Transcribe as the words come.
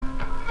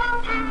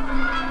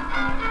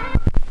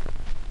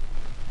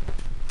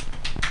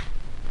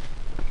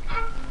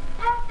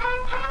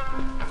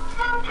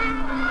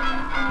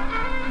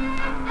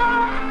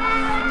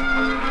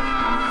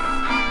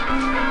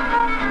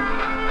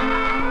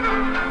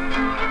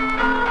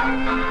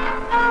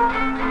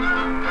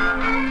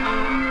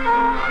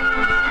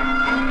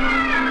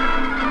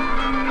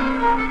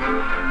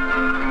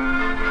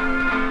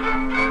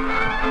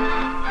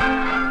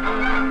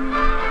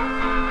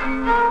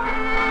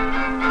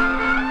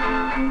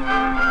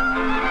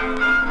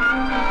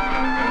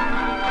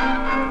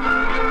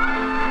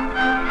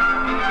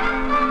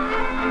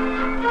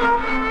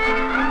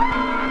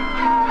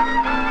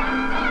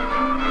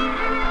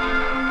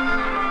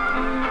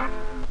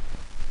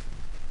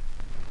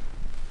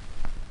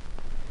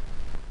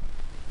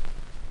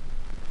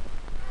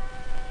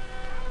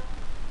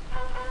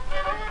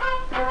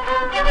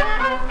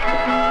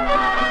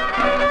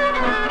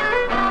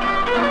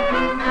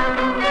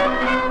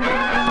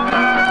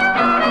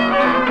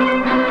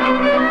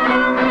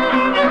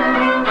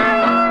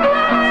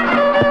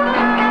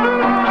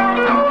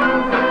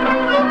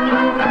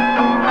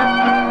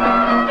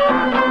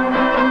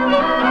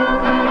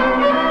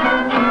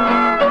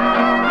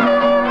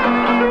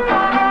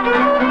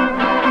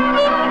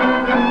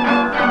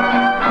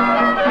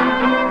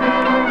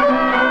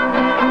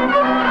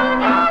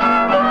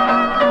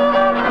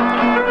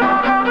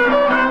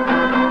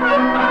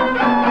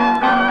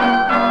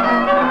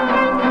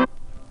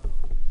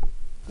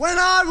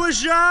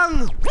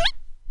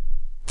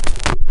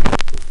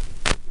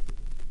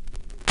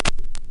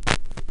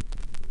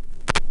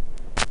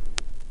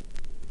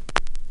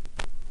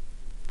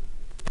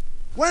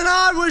When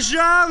I was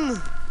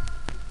young,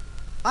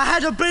 I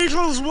had a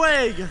Beatles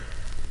wig,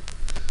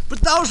 but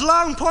those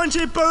long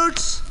pointy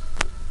boots,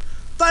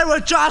 they were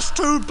just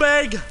too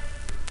big.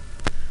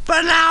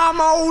 But now I'm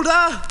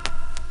older,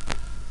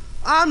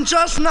 I'm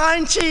just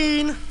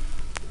 19,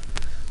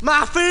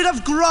 my feet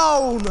have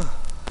grown,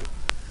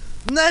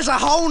 and there's a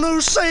whole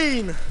new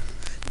scene.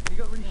 You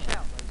got really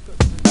shout,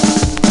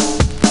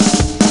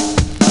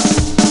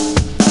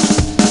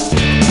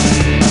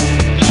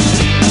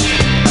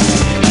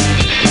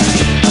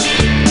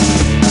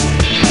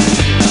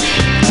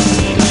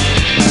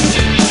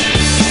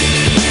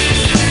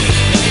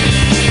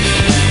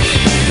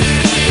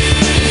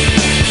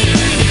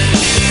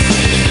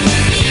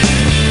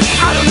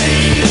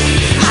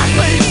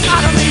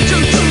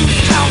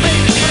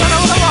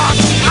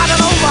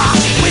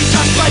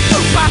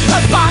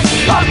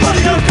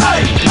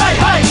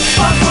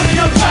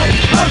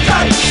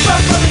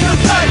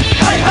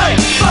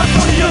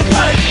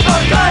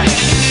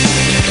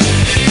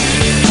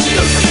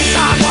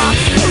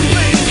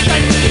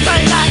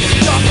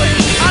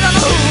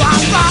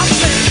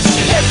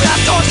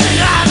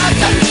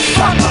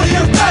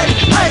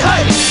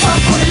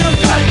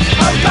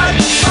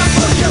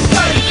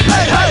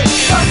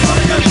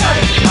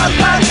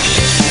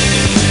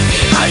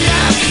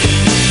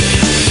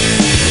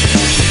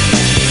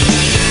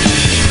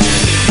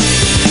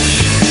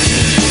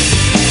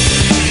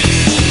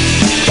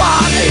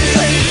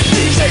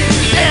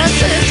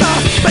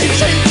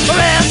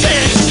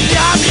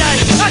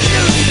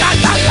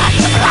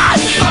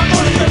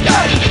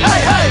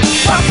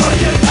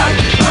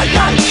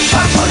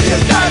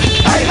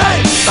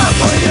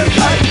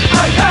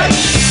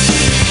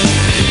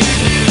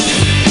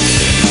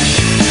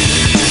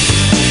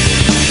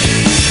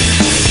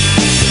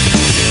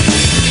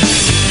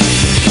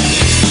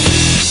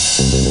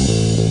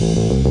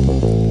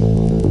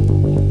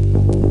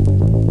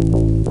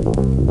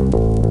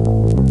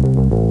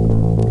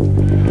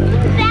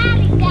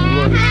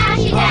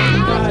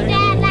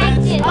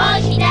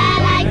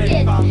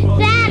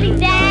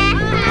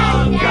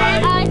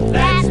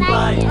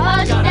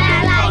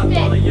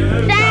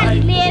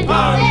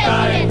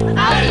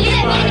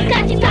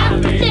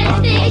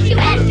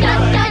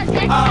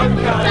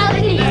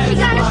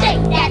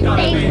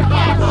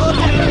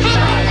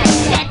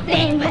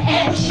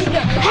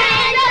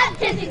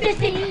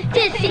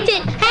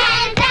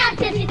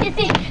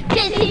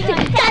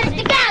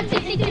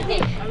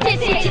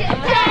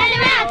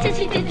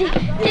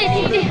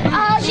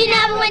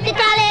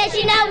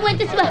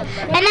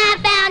 and I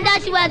found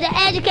out she was an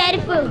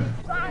educated fool.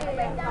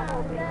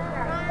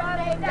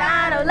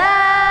 McDonald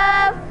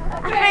love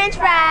a French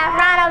fry.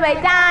 Ronald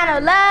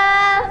McDonald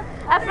love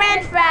a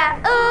French fry.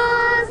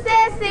 Ooh,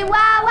 sissy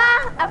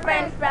wawa, a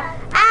French fry.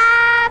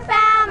 I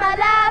found my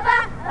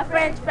lover, a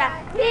French fry.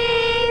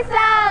 He's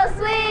so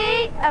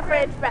sweet, a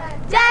French fry.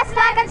 Just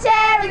like a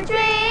cherry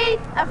tree,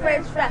 a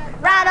French fry.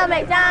 Ronald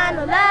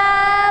McDonald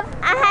love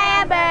a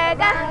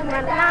hamburger.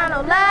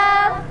 McDonald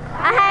love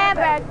a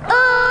hamburger.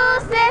 Ooh,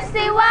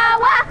 sissy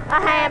wawa, a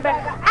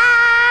hamburger.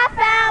 I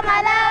found my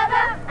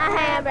lover, a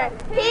hamburger.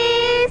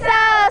 He's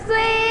so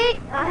sweet,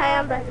 a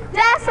hamburger.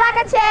 Just like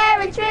a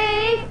cherry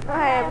tree, a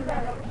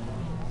hamburger.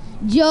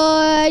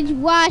 George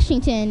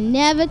Washington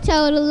never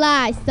told a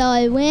lie, so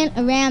he went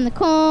around the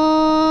corner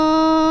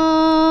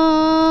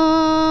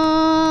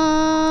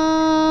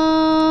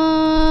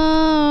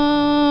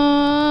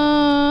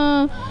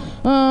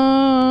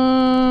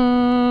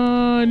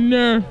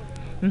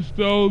and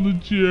stole the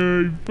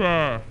cherry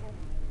pie.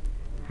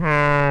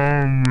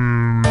 How many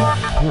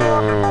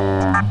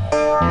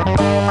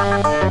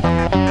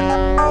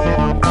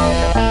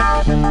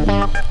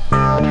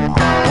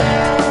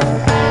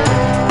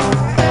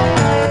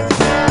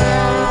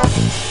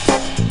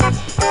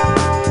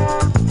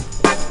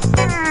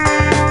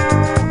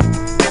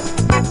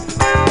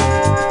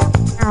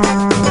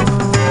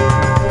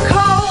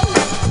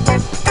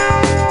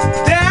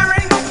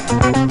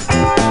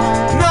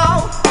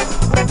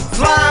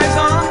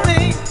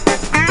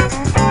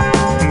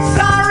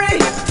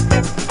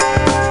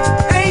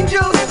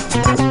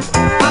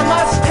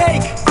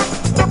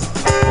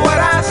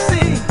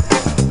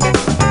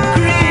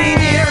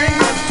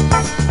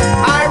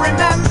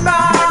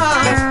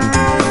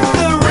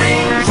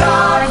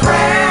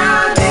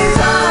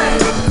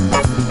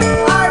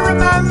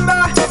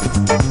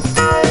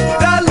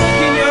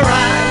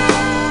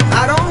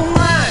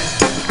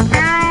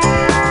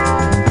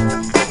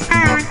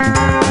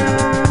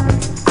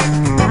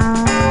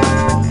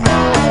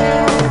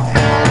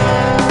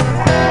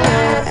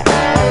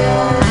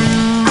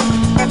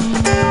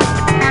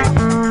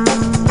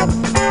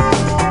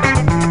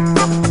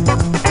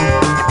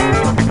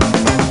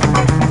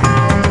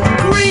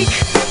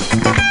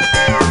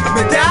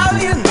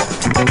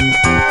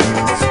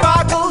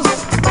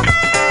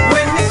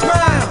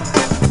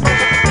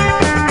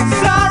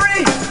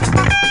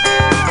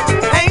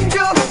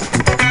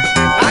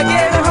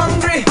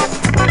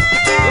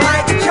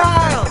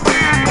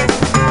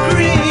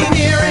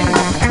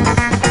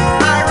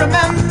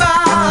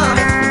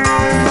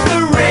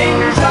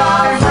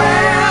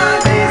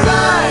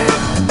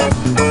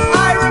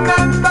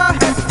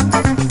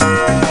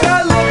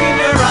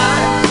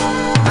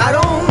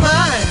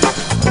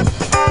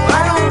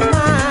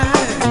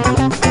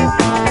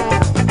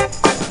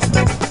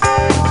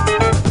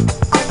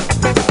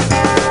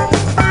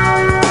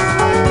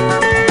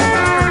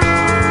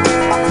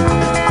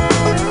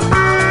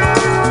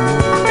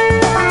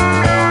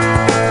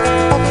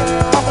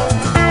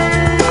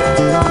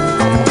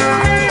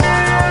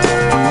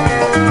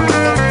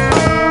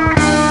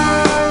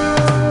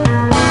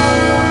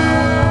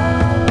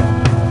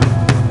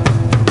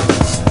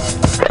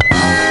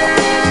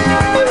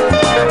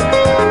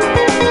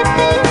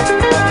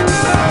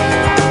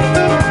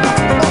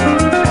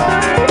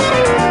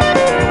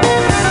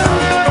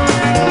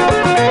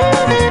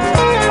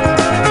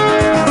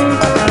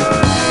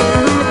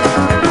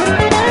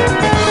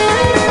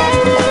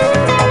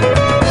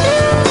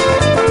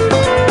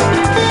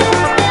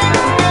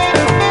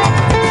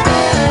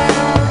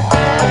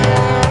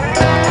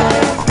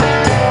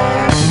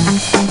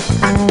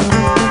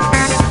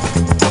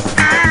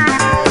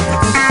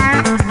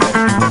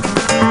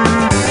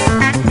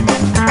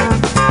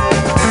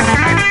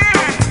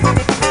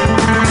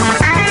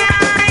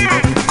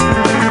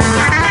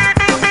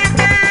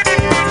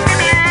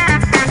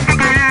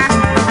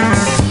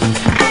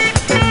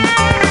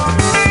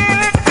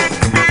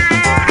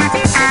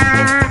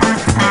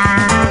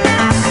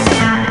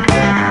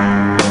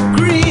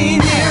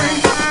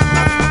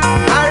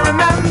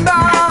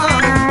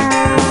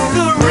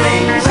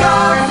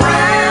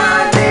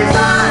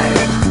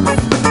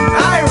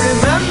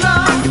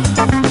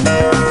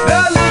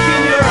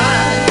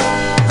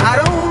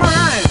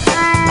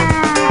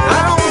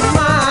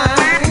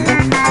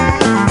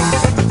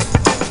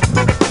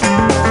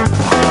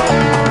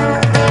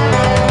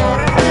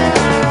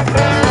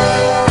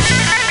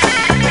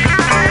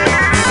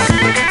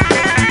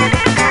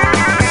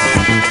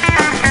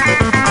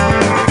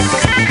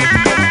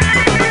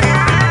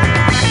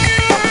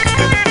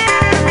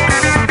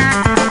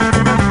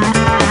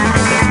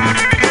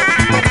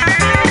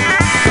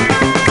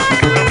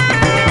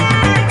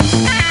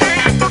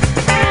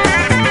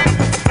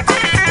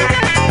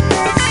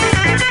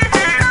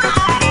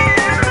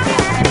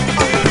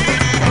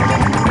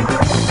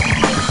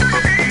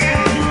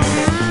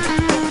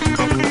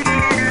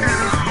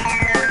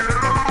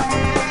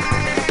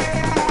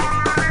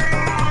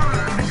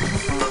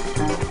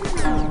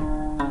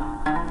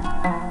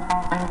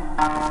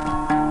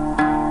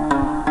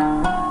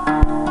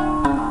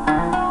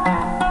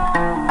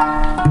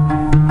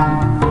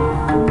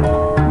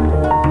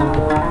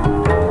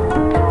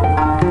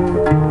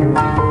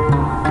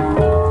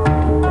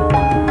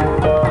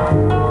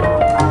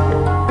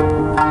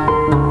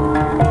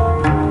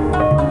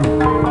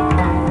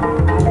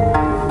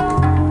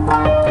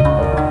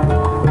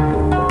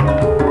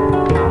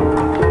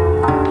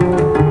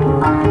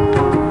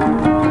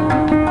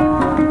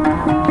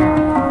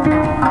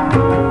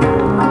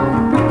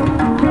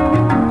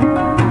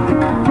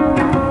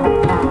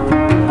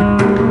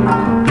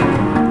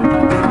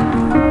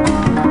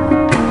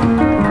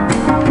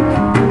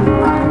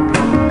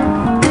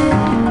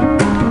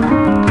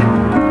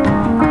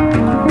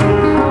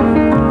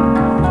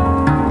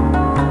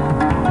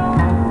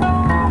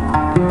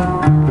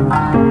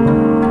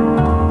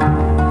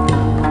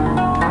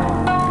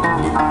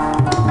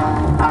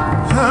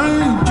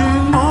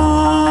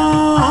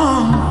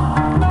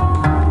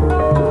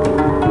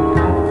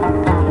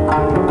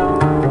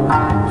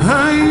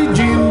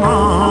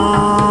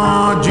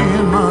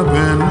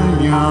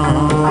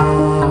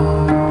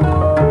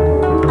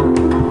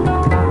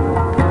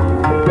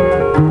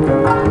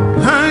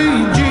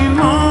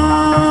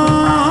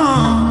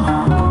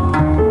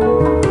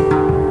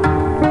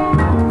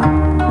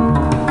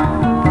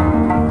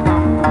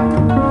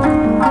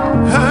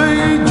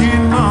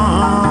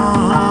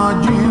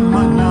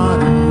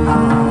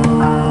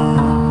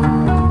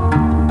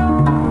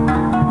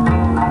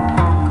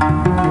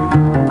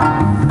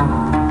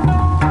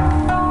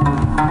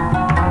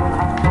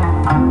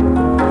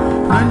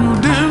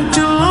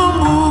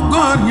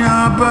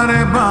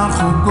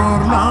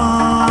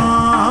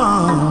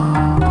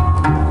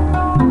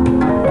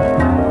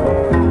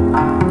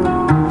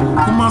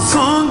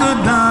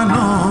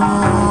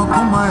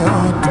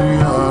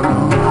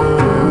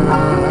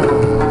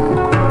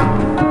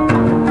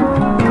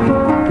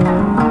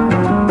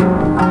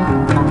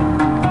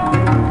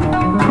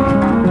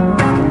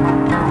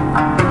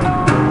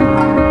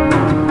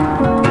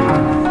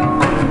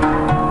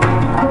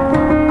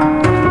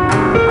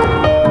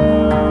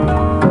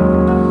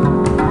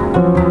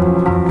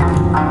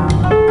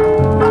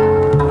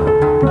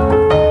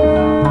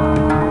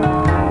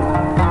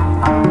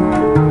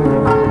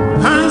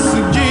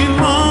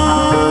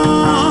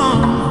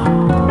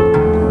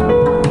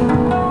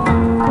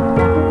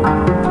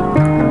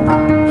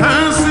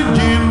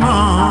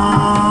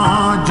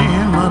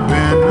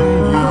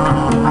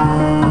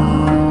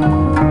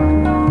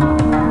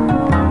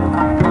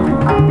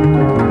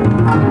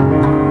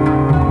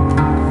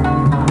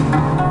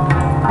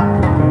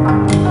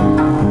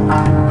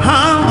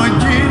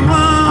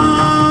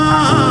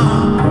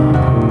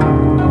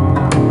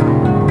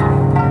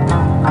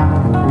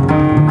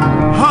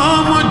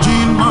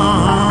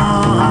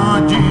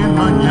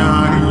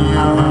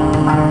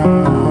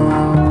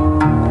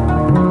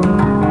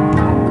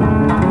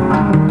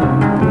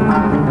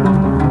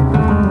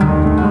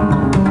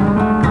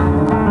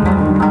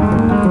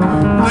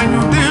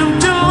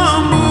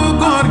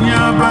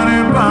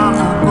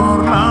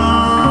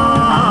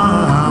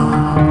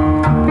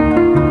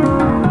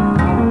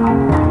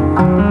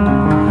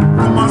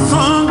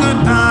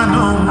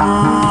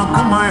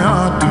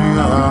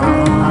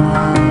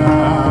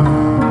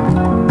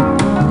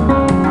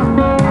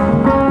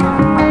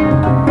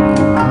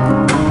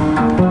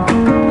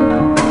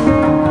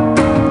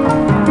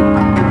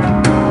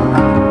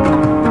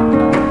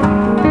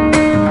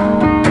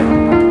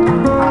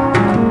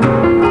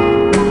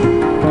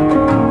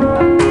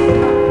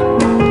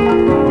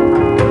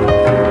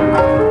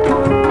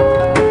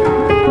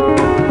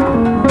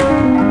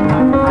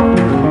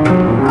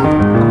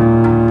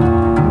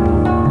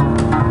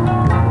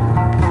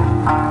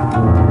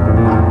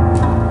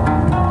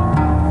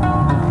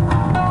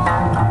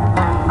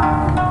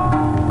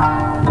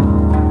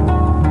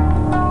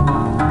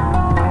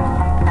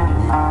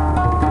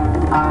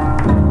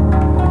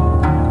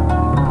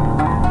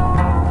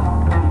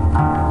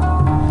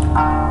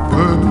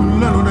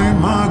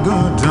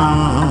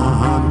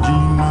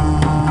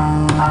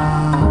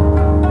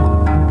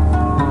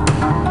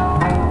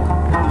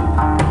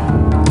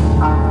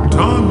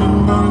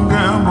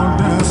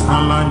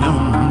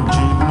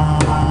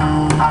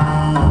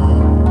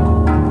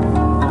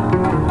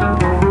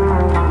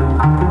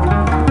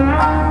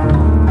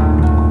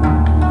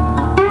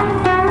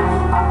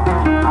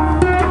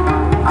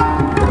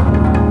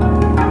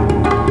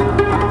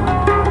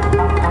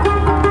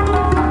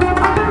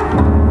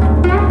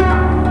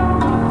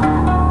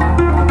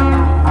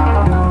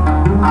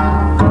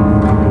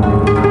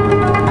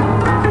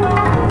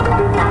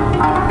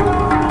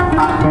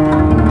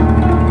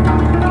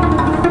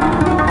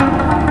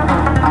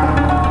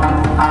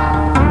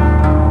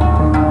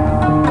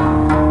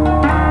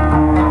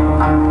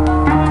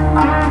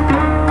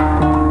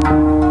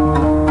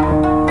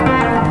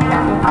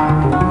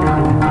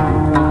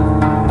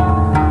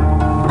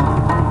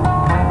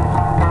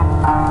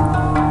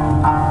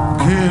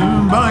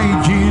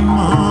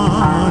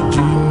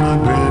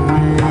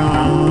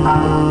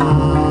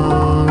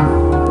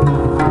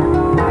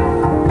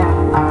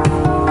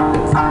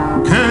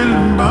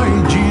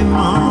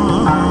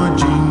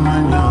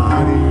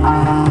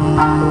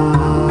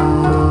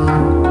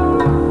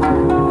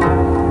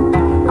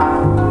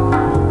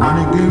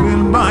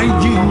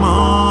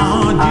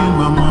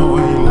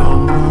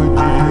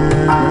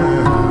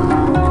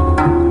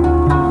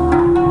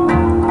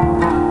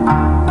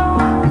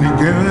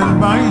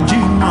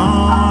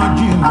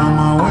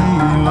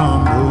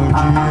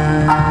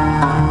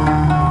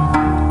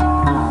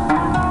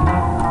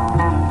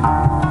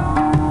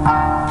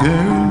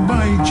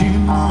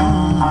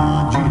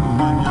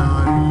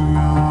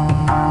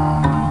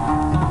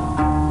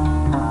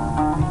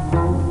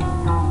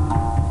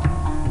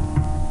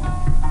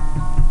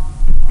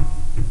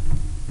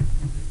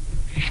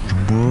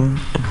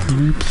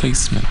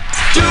replacement.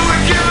 Do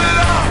we give it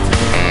up?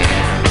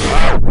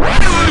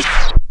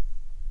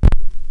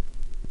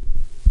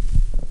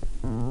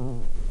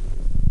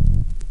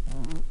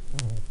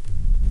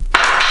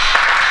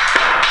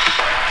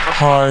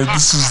 Hi,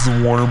 this is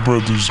the Warner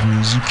Brothers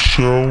Music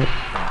Show.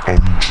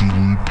 I'm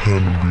Julie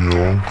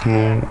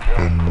Panabianco,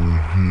 and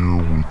we're here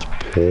with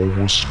Paul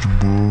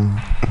Westerberg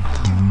of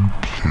The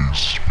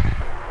Replacement.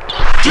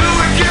 Do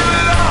we give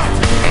it up?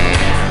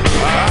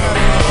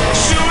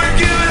 Should we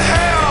give it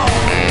hell?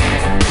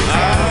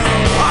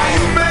 Are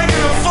you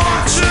making a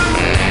fortune?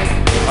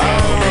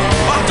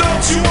 Or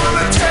don't you want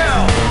to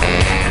tell?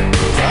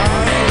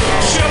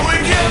 Should we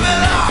give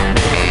it up?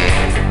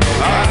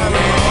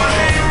 Or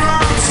hang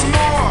around some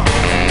more?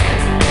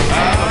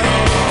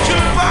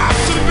 Should we buy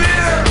some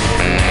beer?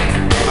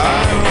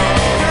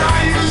 Can I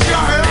use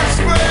your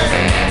hairspray?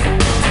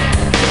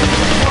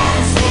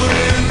 One foot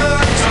in the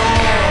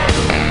door,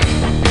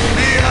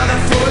 the other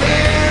foot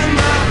in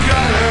the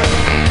gutter.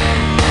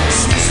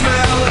 Sweet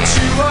smell that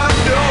you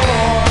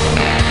adore.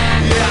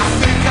 Yeah, I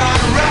think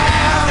I'd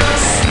rather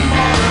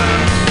smother.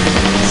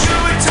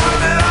 Should we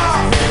turn it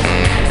off?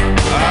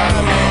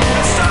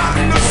 It's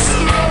starting to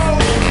slow.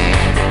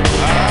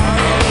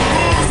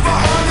 Who's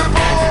behind the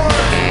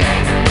board?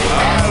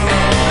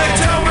 They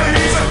tell me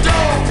he's a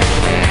dope.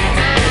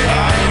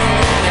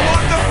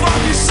 What the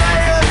fuck you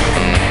saying?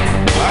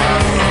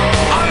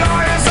 Our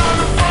lawyer's on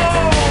the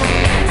phone.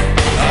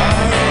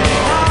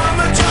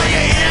 I'ma tell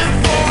you in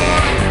for.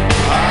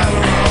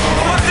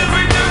 What did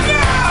we do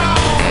now?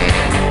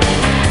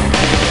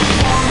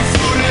 One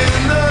foot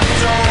in the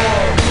door,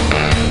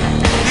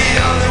 the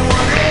other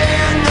one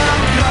in the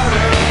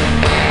gutter.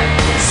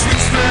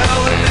 Sweet smell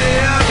that they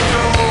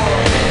adore.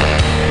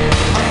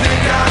 I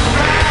think I'd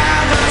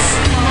rather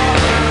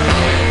smother.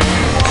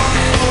 One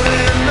foot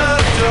in the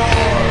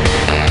door,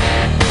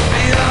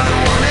 the other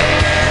one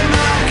in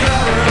the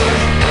gutter.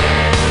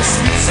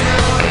 Sweet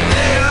smell that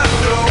they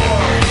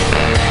adore.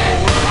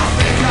 Well, I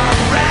think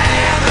I'd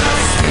rather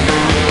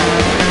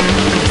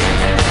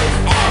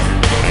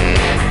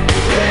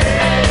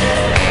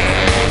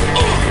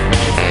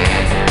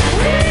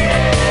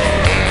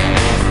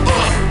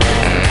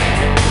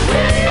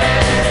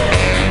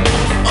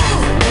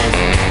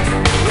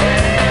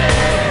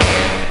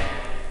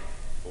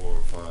Four,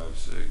 five,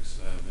 six,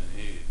 7,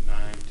 8, 9,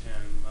 10,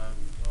 11,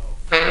 12.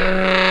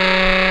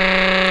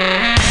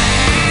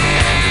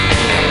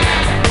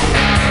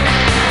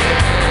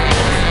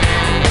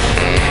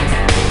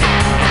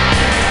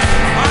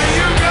 Are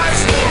you guys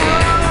still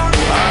around?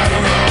 I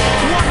don't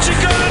know. What you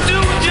gonna do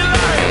with your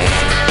life?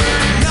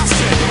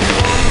 Nothing.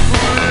 One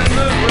foot in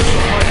the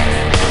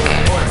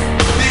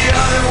the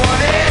other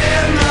one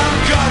in the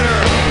gutter.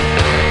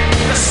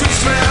 The sweet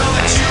smell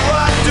that you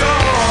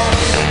adore.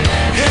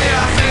 Hey, I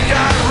think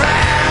I'd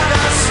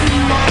rather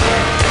smother.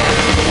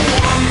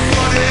 One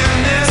foot in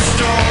this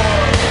door,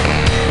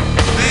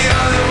 the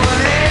other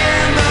one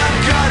in the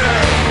gutter.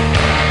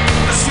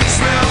 The sweet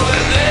smell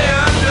that they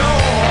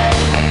adore.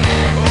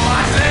 Oh, I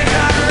think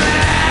I'd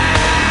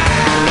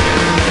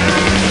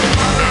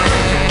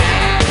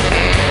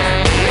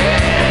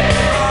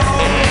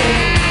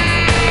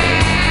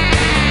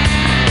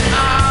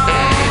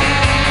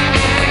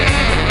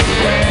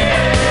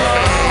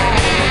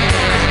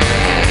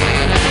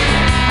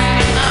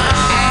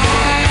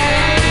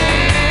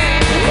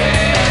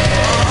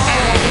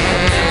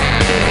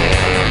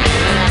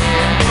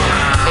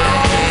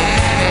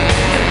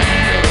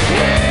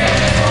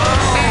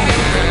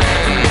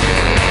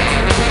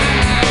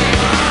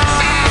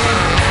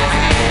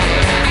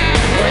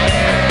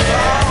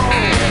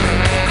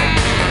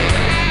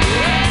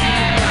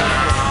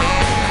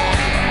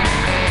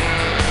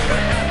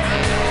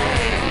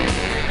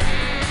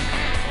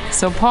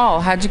So, Paul,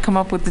 how'd you come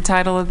up with the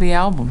title of the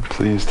album?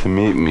 Pleased to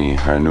Meet Me,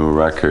 our new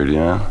record,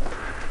 yeah.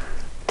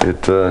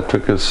 It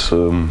took us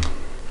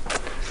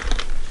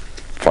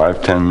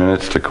 5-10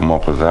 minutes to come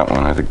up with that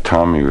one. I think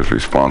Tommy was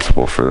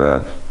responsible for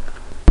that.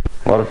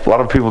 A lot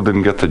of people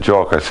didn't get the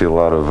joke. I see a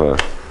lot of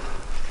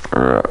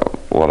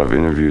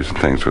interviews and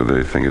things where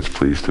they think it's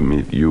Pleased to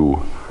Meet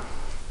You.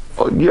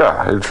 Well,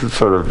 yeah, it's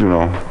sort of,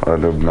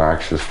 an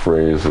obnoxious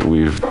phrase that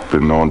we've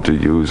been known to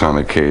use on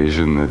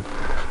occasion. That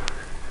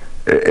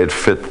it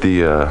fit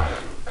the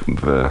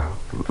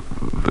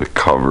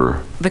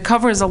cover. The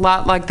cover is a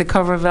lot like the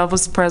cover of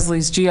Elvis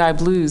Presley's G.I.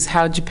 Blues.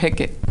 How'd you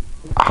pick it?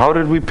 How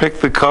did we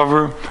pick the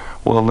cover?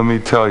 Well, let me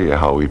tell you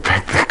how we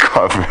picked the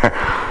cover.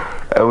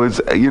 It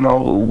was,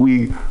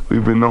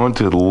 we've been known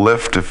to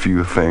lift a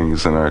few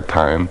things in our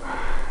time,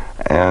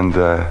 and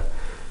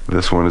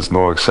this one is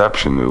no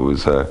exception. It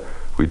was,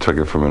 we took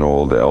it from an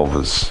old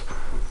Elvis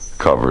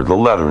cover, the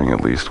lettering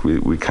at least.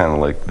 We kind of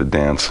like the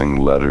dancing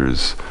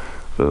letters,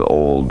 the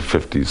old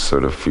 50s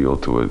sort of feel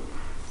to it.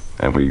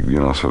 And we,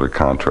 sort of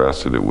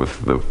contrasted it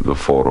with the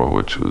photo,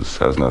 which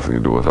has nothing to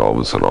do with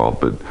Elvis at all.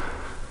 But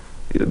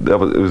it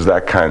was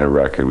that kind of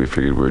record. We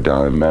figured we were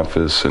down in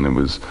Memphis, and it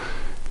was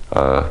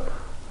a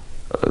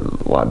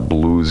lot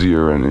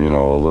bluesier and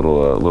a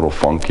little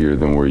funkier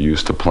than we're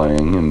used to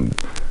playing. And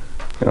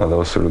that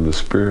was sort of the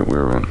spirit we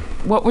were in.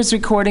 What was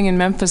recording in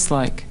Memphis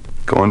like?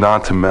 Going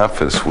down to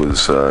Memphis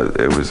was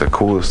it was the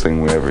coolest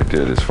thing we ever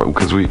did,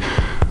 because we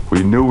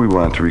knew we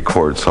wanted to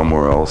record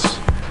somewhere else.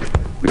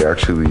 We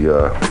actually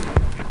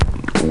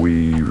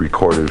we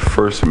recorded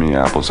first in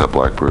Minneapolis at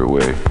Blackberry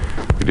Way.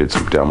 We did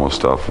some demo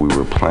stuff. We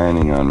were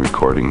planning on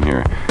recording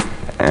here,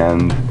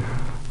 and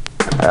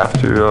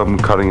after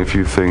cutting a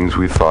few things,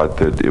 we thought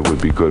that it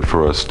would be good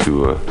for us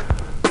to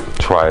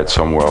try it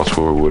somewhere else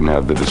where we wouldn't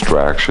have the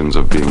distractions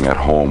of being at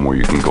home, where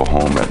you can go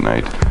home at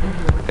night.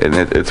 And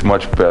it's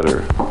much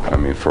better. I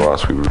mean, for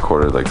us, we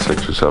recorded like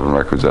 6 or 7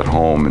 records at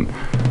home,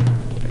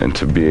 and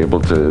to be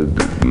able to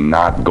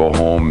not go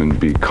home and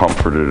be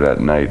comforted at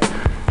night,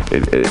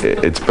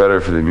 it's better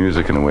for the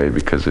music in a way,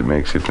 because it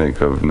makes you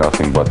think of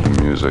nothing but the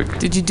music.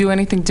 Did you do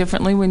anything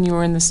differently when you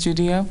were in the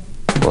studio?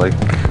 Like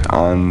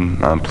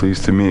on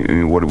Pleased to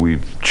Meet, what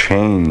we've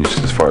changed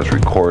as far as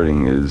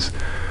recording is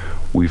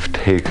we've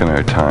taken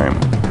our time,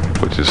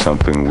 which is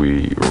something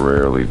we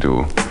rarely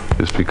do,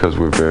 just because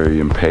we're very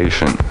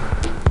impatient.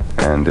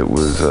 And it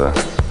was the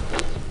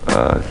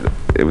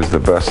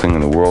best thing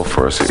in the world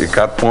for us. It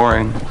got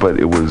boring, but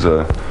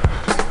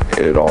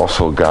it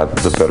also got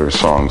the better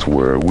songs,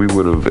 where if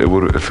it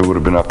would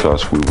have been up to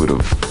us, we would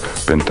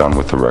have been done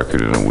with the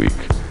record in a week.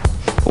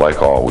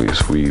 Like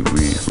always, we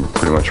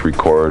pretty much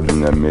record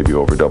and then maybe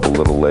overdub a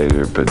little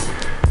later, but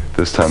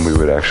this time we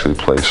would actually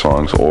play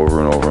songs over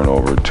and over and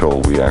over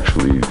until we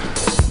actually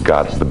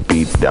got the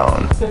beat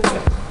down.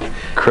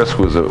 Chris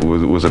was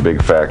a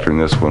big factor in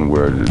this one,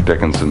 where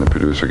Dickinson, the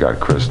producer, got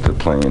Chris to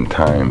play in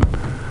time.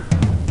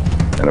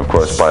 And of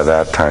course, by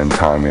that time,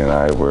 Tommy and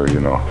I were,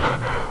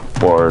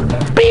 bored,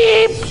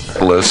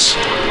 beepless.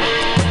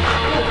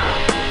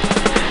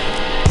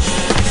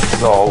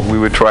 So we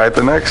would try it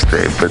the next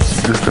day, but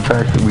just the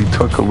fact that we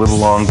took a little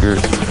longer,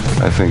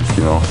 I think,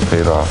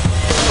 paid off.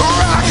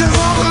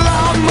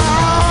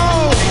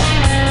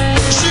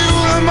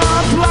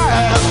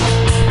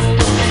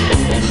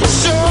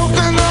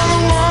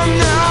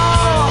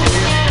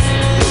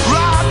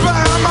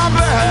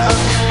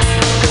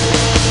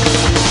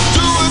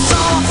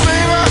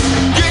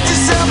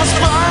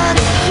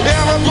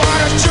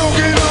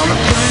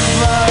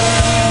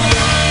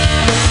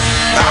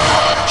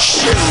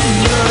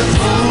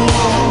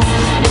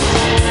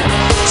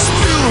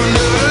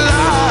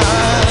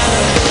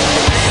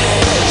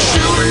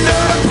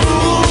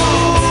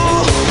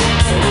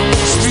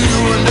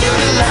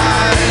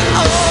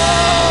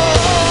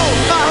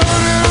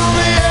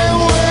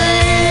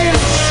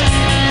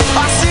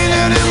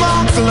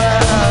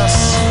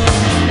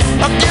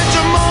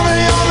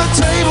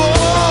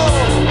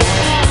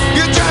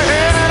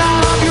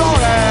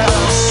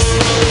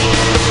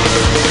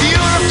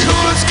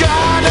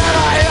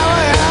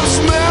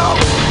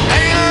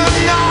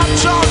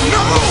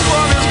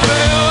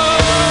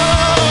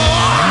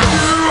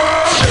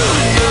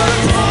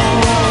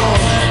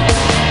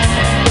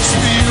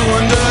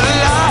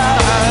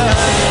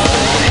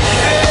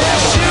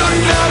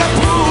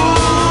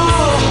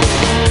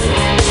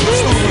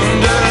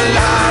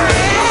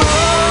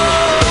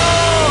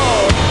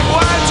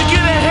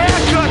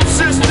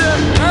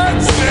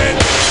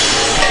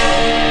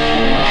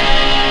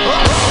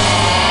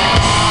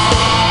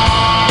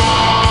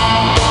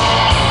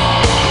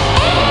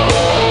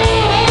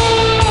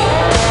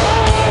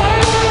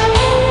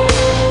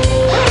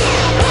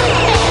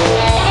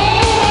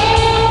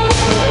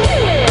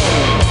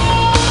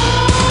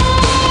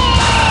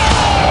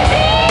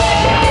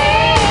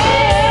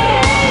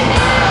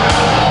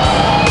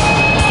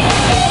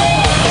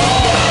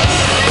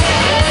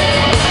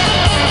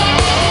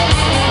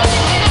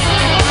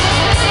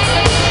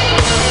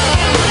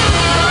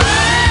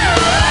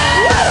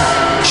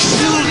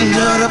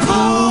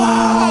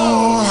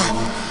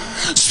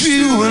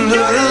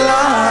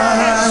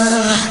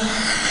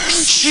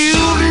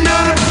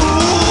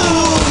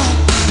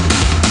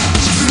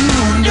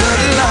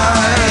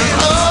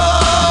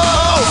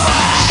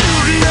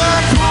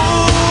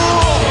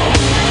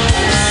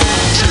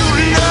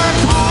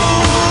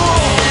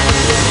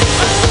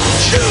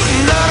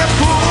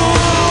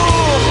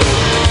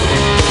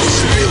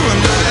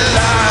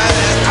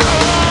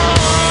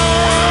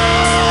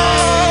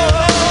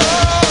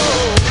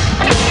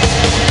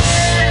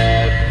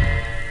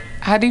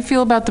 How do you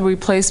feel about the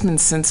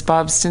replacements since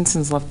Bob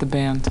Stinson's left the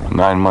band?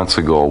 9 months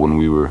ago, when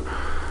we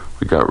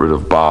got rid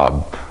of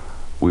Bob,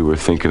 we were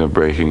thinking of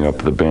breaking up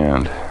the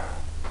band.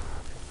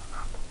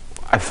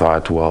 I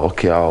thought, well,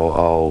 okay,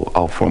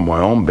 I'll form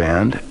my own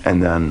band,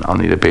 and then I'll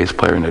need a bass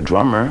player and a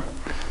drummer.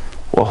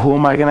 Well, who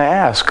am I going to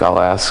ask? I'll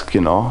ask,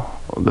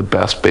 the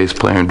best bass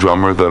player and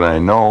drummer that I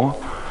know,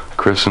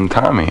 Chris and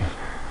Tommy.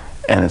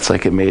 And it's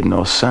like it made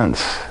no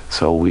sense.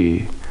 So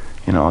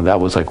that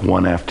was like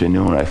one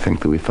afternoon, I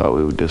think, that we thought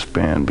we would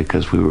disband,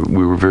 because we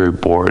were very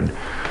bored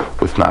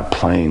with not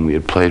playing. We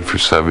had played for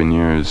 7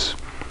 years,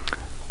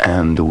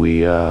 and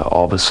we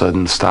all of a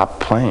sudden stopped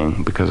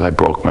playing because I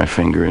broke my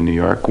finger in New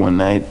York one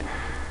night,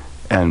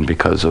 and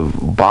because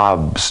of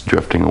Bob's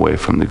drifting away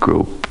from the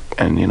group.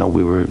 And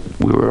we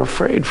were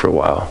afraid for a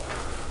while.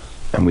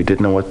 and we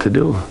didn't know what to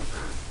do.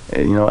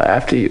 And, you know,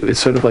 after you, it's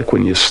sort of like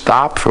when you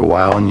stop for a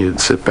while and you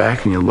sit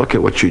back and you look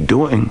at what you're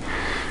doing,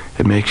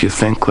 it makes you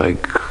think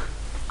like,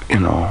 you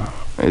know,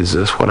 is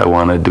this what I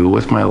want to do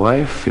with my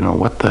life? You know,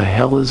 what the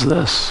hell is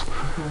this?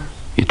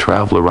 You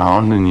travel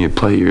around and you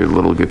play your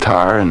little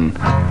guitar and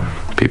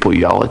people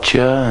yell at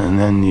you, and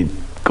then you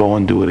go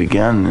and do it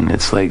again, and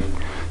it's like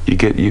you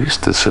get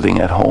used to sitting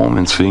at home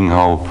and seeing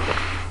how,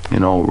 you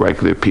know,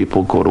 regular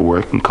people go to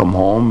work and come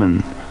home,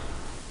 and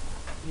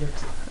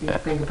you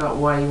think about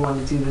why you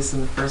want to do this in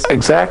the first place.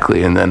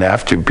 exactly. And then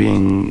after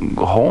being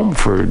home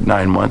for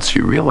 9 months,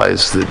 you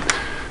realize that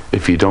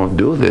if you don't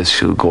do this,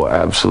 you'll go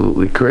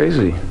absolutely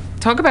crazy.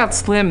 Talk about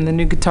Slim, the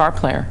new guitar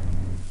player.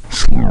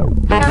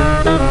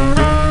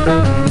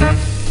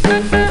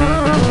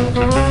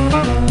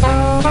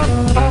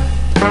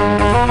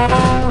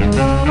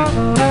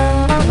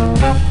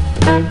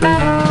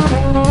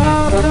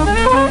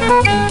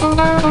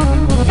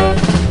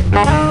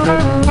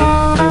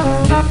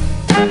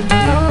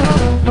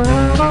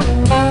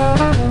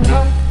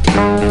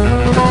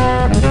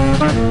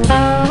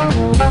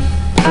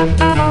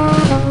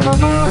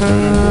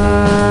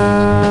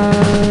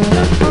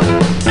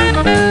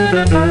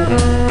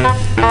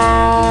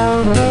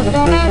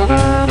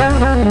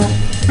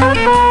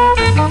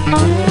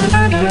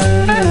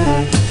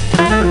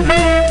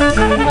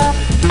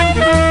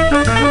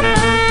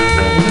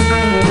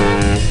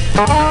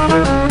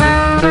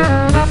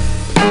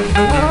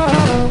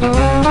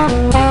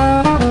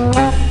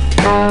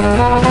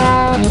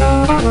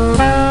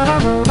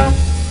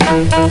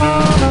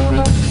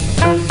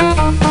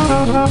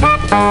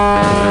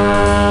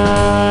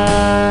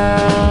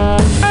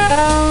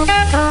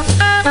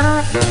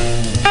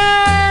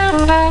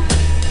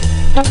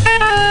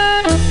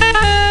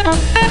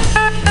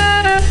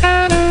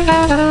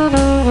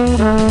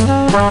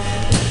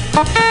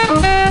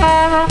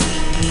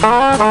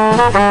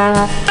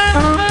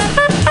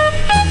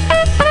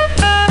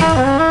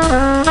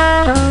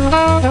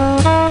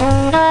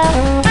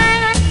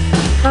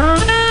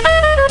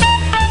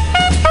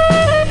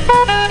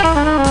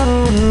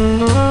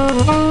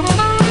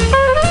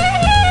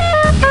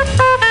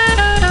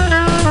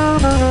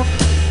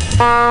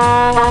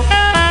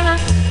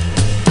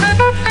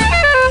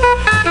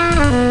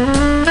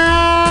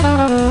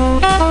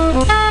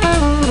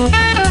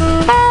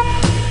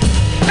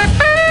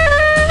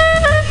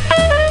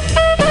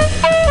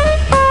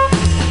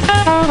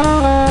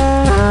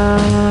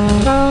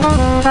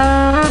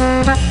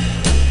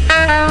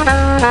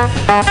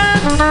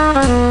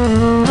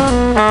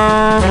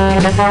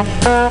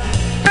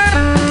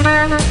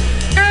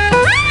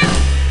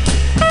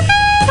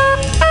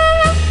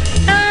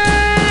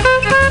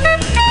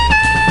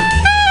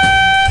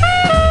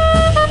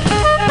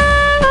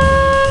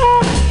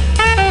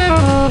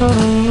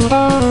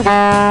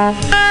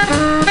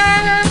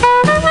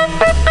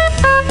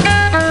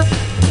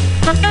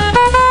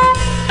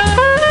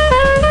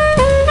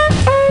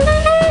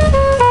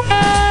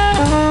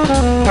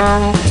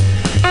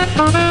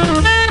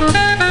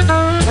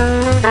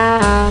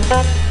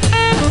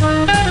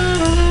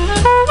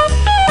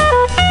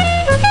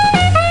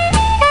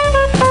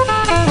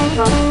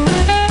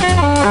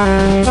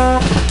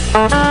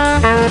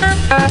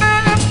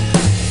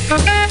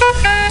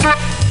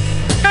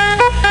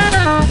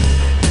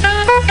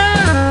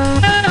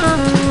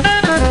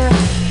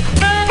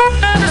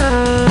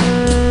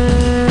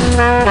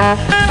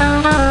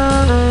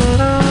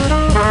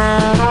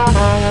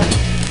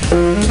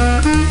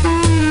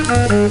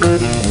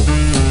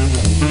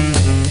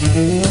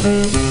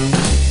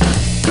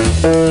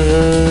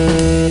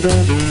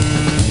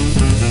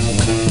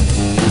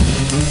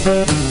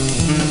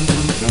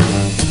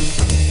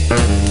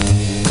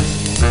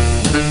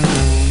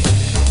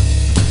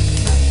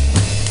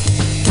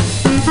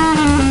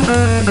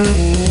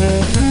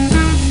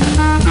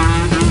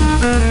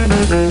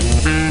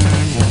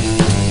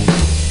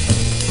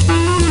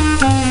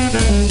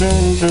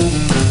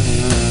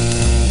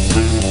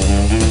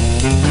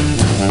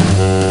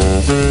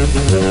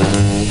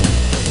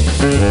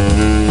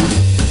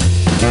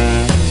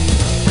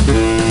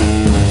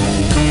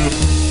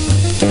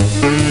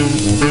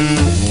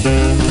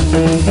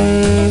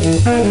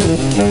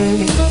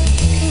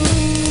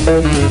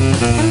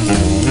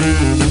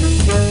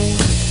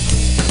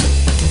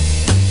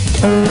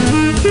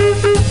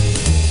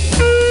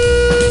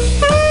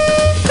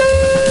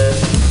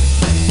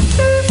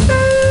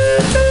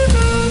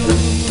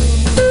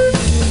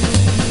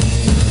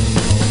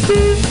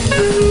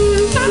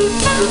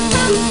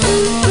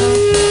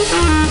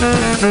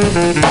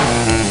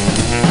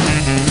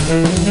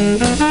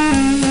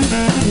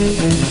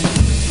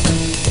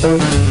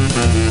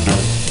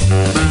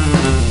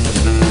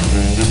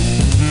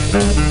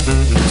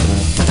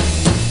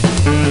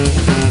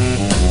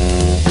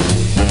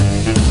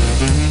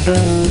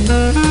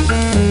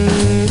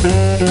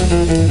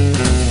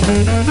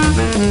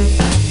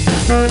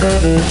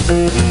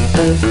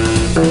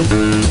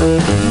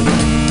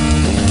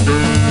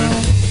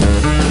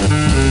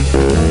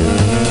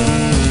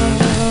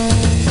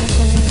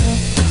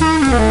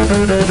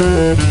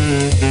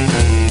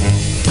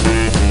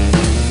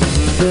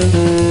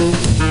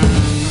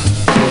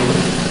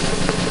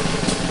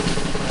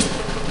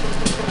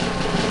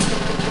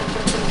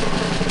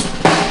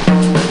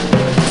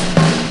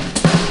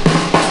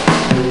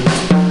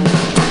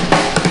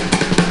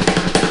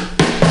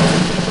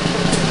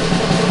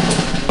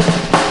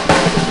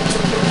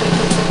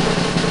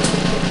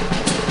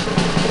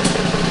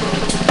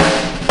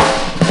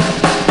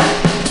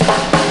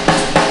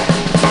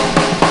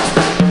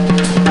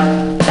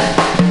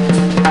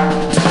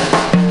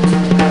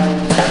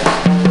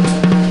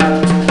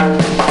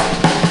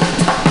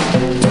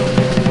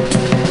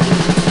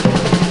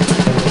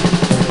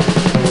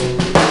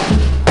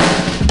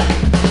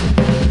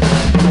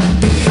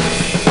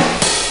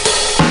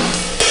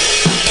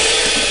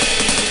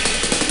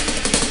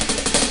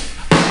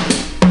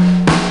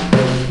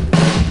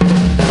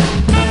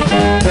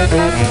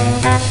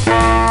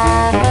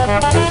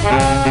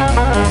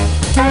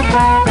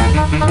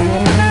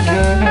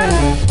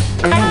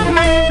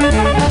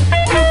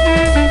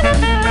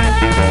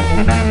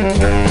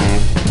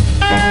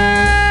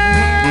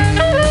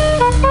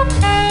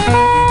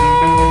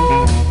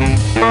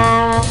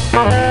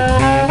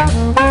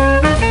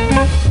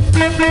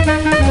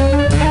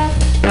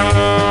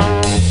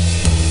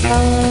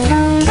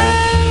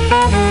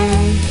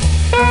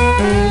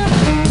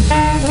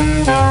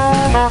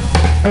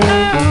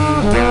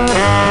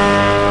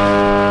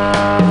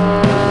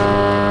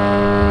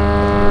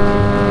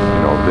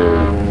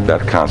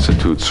 That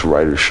constitutes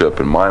writership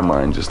in my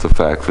mind, just the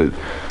fact that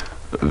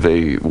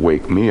they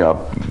wake me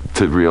up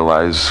to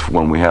realize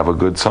when we have a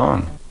good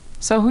song.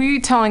 So who are you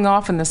telling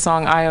off in the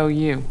song I Owe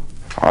You?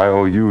 I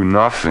owe you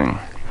nothing.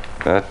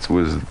 That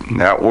was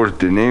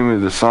the name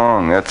of the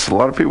song. That's a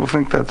lot of people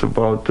think that's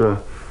about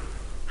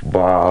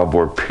Bob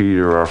or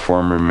Peter, our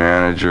former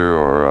manager,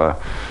 or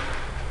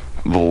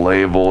the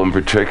label in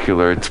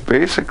particular. It's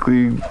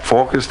basically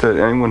focused at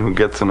anyone who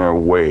gets in our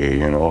way,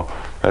 you know.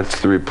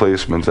 That's the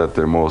Replacements at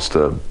their most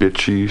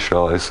bitchy,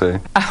 shall I say.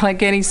 I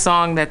like any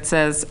song that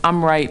says,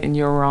 I'm right and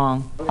you're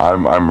wrong.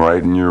 I'm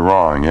right and you're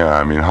wrong, yeah.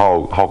 I mean,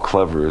 how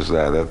clever is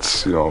that?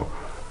 That's, you know,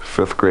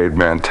 fifth grade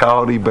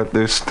mentality, but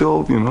there's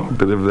still, you know, a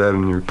bit of that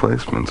in the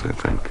Replacements, I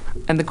think.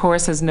 And the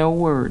chorus has no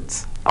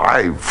words.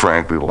 I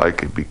frankly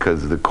like it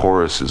because the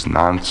chorus is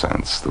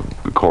nonsense.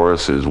 The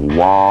chorus is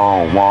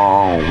wah,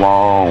 wah,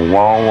 wah,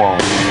 wah, wah.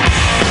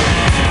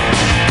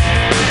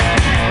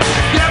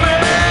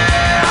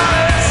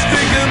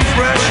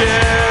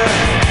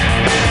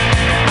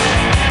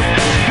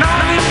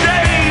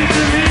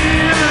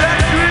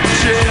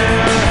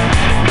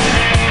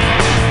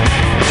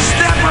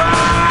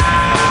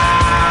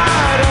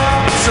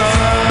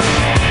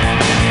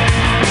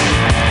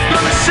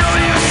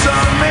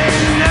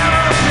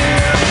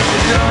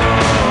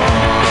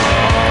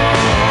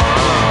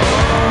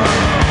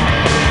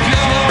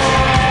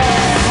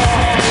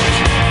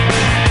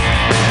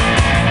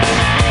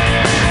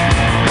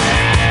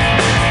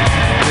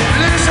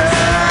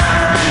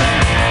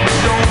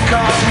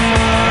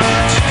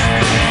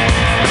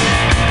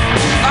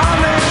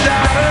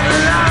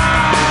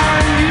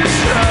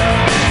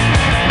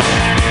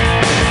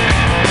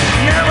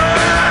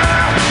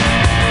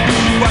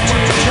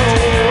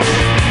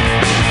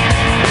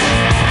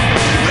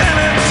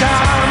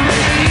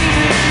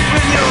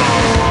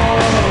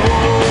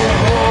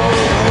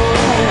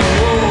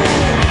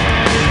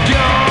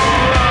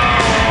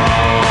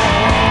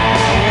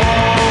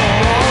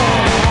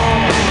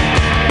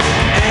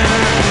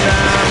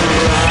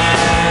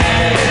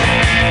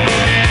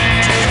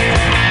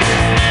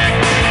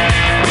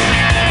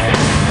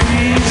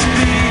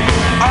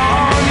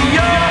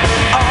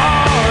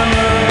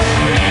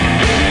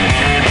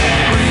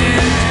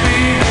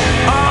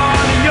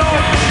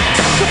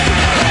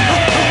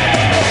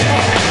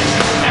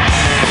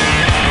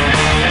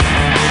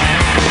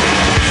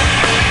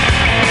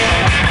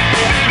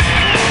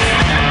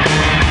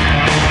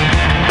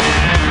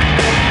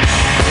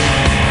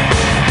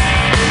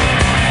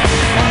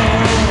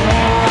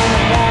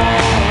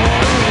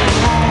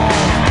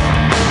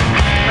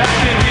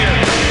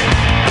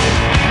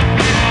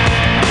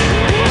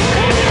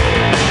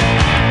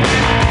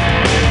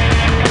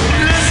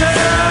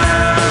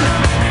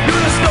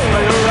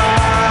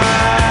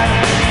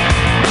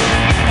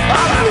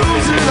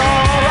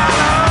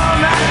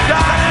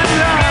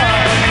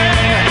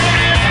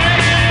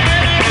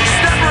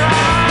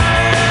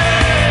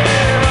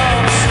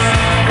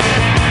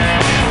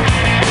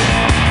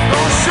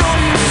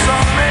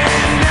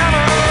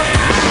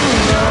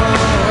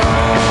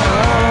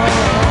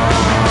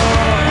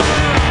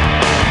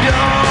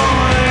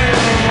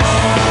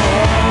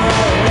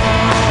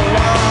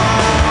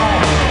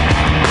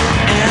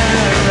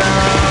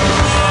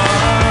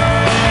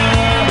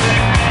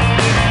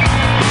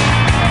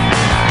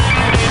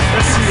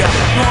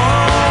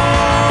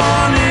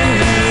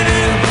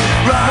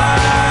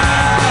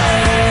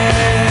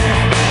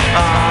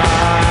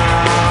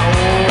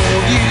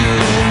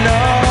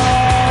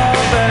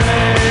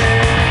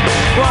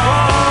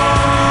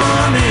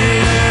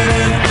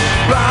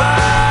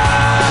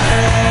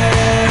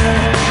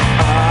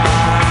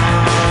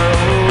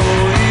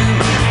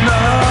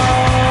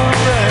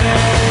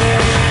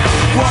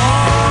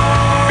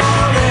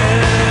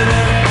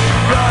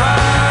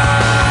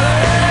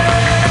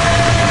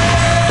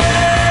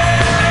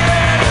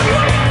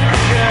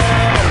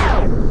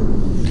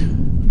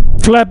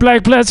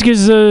 FlatBlackPlastic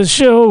is a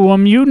show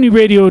on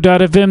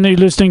MutinyRadio.fm that you're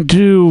listening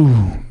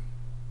to.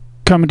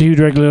 Coming to you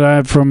directly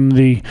live from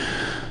the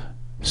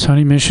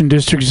Sunny Mission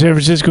District, San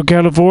Francisco,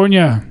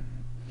 California.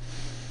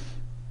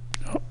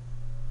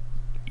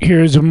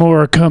 Here's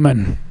more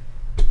coming.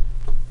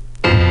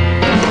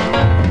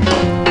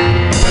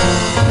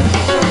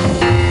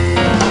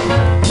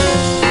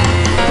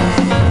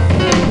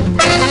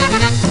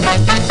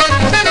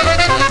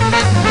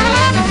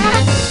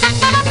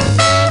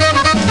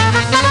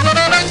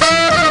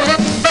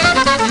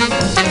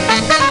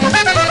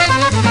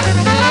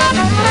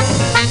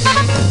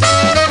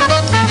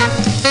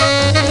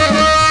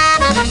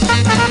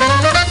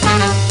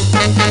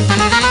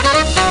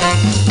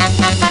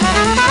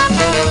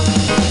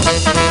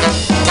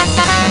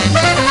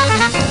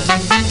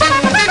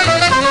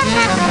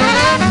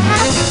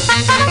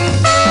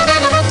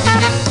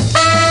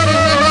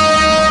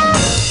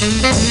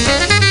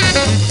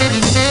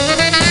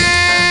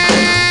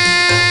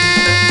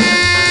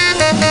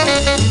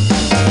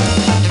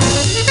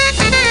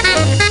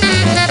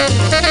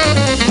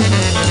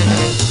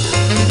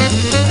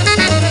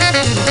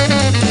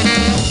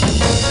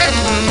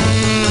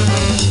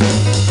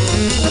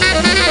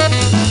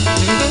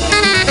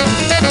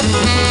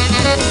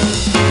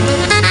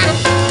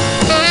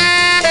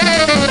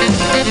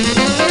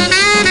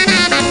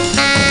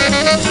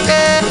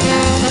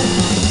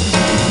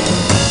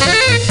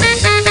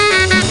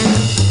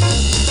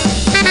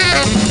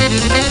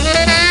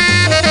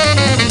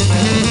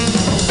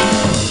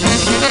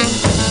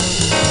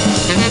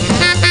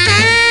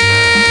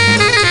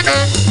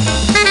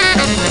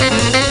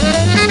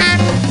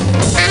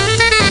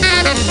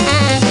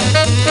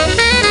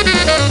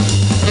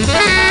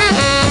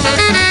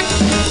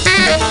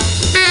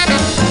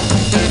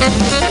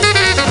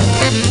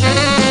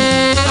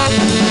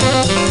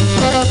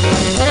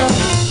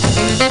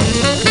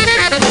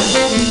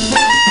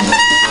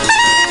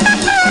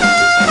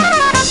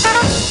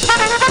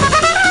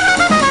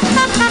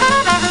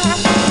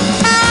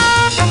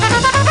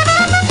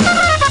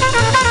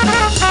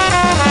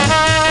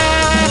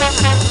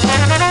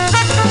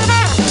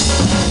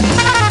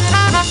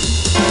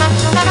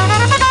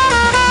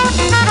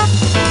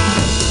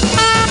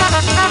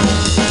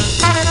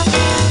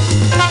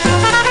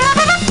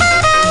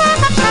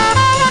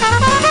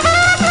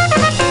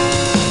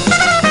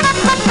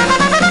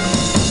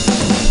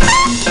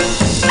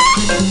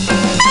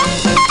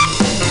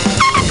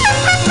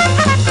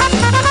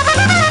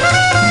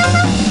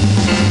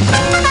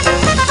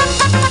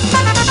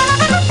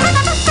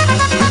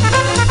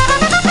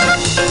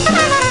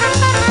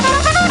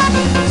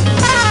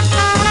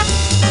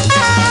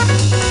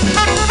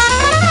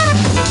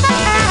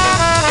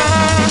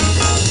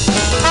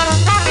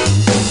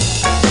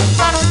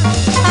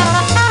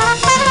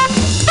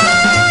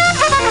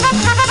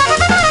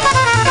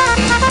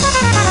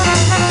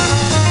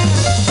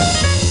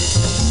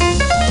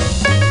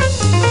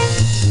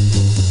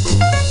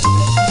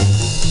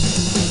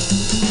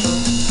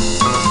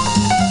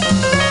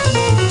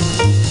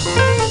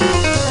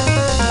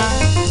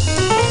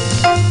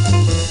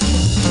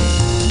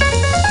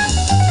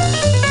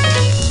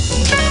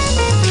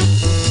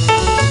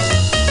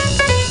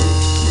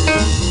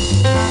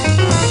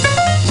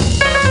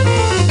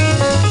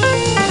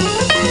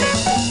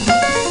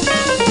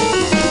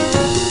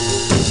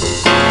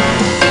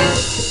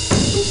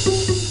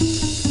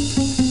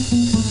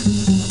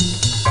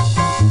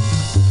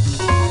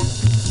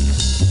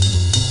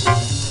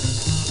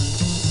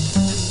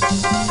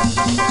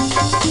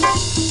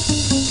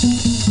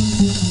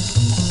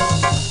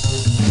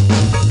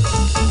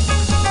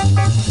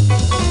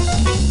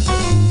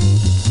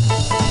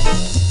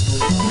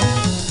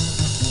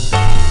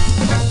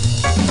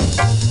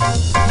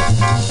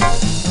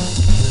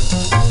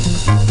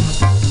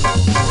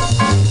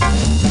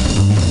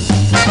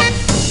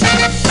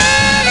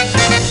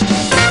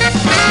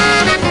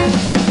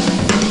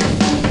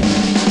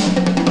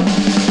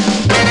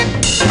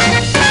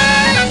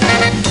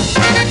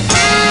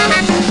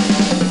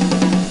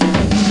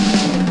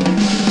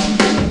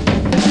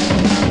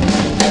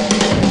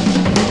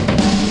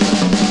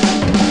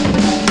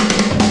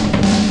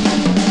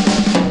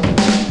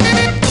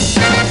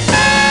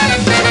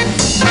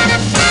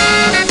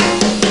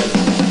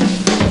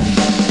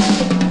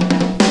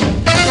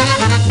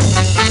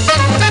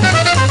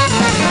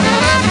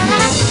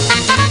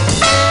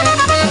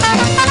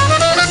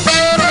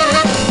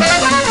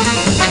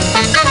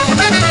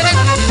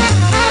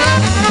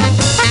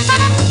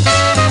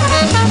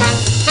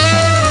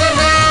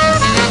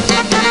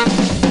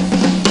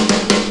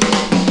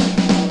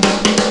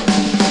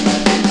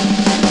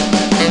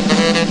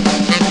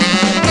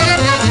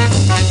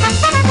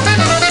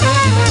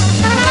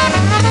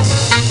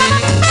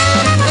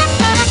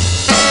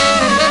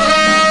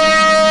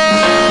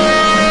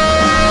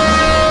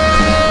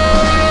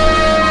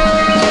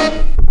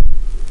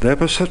 There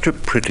was such a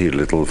pretty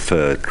little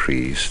fir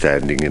tree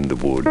standing in the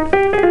wood.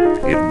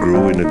 It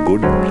grew in a good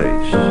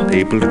place,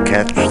 able to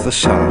catch the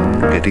sun,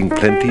 getting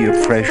plenty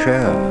of fresh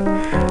air,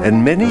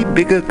 and many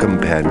bigger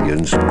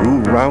companions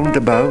grew round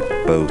about,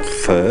 both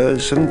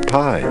firs and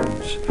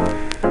pines.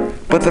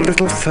 But the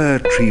little fir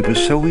tree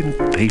was so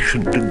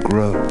impatient to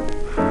grow.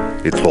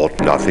 It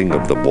thought nothing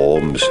of the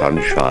warm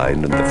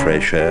sunshine and the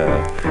fresh air.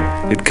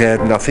 It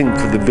cared nothing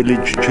for the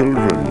village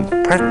children,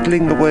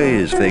 prattling away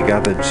as they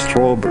gathered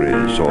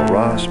strawberries or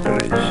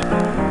raspberries.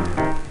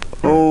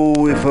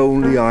 Oh, if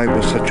only I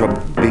was such a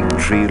big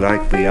tree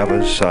like the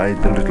others,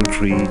 sighed the little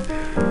tree.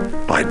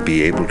 I'd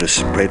be able to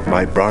spread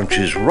my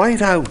branches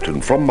right out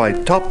and from my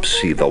top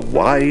see the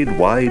wide,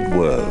 wide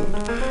world.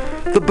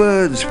 The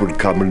birds would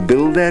come and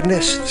build their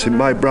nests in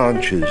my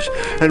branches,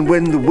 and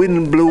when the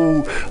wind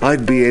blew,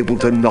 I'd be able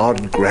to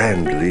nod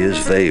grandly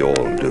as they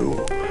all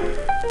do.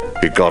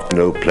 It got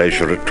no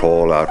pleasure at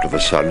all out of the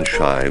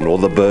sunshine, or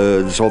the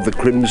birds, or the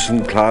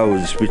crimson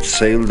clouds which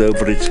sailed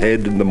over its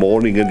head in the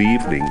morning and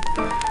evening.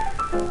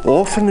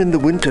 Often in the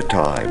winter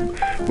time,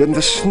 when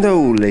the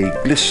snow lay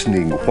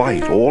glistening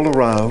white all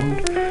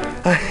around,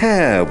 a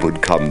hare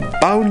would come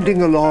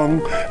bounding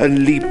along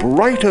and leap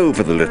right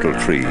over the little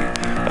tree,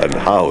 and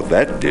how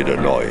that did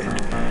annoy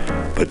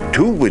it. But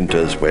 2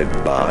 winters went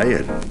by,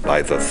 and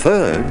by the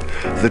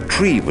 3rd, the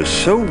tree was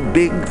so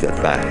big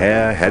that the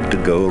hare had to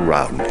go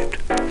round it.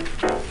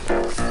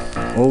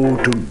 Oh,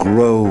 to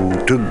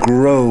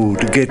grow,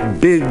 to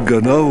get big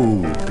and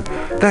old.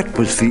 That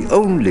was the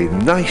only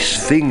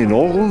nice thing in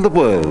all the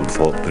world,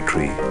 thought the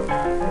tree.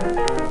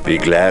 Be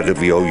glad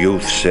of your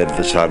youth, said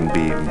the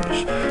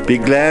sunbeams. Be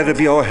glad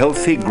of your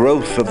healthy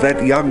growth, of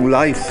that young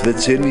life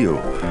that's in you.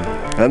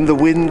 And the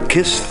wind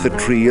kissed the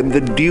tree, and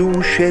the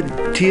dew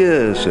shed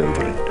tears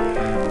over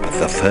it. But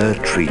the fir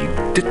tree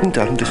didn't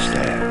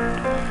understand.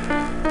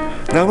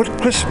 Now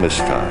at Christmas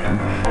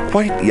time,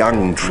 quite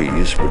young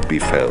trees would be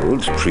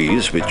felled,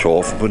 trees which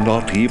often were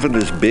not even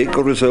as big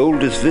or as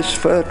old as this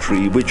fir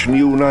tree, which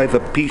knew neither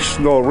peace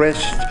nor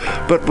rest,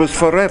 but was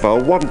forever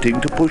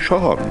wanting to push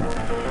on.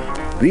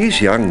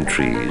 These young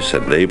trees,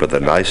 and they were the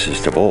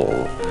nicest of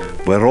all,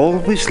 were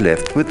always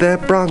left with their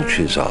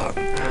branches on.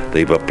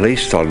 They were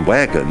placed on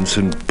wagons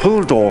and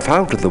pulled off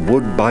out of the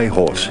wood by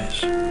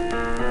horses.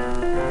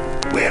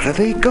 Where are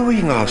they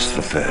going? Asked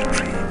the fir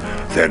tree.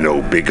 They're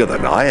no bigger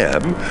than I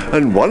am,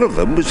 and one of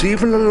them was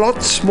even a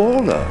lot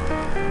smaller.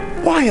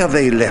 Why are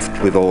they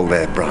left with all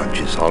their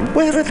branches on?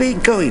 Where are they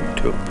going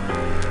to?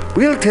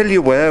 We'll tell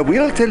you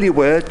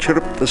where,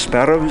 chirruped the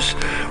sparrows.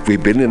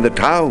 We've been in the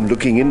town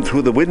looking in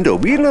through the window.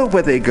 We know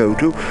where they go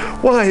to.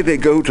 Why, they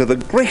go to the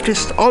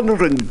greatest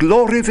honor and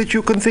glory that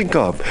you can think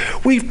of.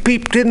 We've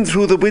peeped in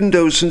through the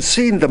windows and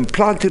seen them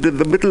planted in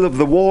the middle of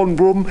the warm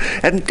room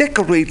and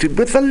decorated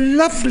with the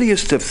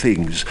loveliest of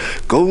things.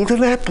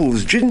 Golden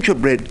apples,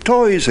 gingerbread,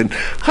 toys, and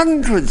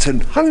hundreds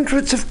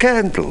of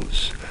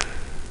candles.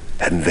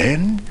 And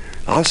then,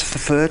 asked the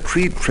fir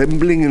tree,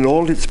 trembling in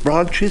all its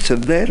branches,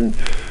 and then?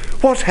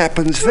 What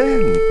happens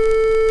then?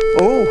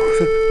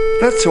 Oh,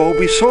 that's all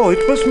we saw.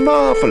 It was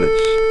marvelous.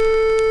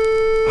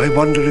 I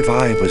wonder if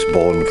I was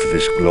born for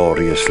this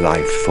glorious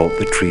life, thought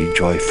the tree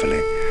joyfully.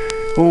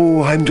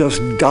 Oh, I'm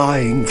just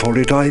dying for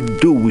it. I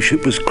do wish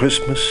it was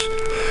Christmas.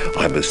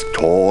 I'm as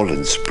tall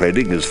and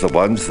spreading as the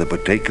ones that were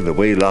taken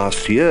away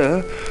last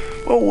year.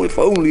 Oh, if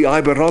only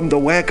I were on the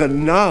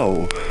wagon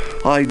now.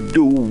 I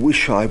do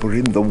wish I were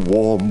in the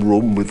warm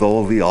room with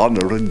all the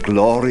honor and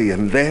glory,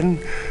 and then...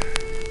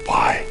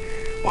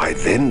 Why,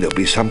 then there'll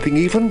be something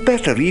even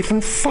better,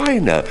 even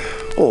finer.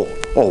 Or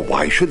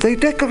why should they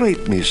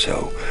decorate me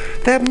so?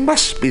 There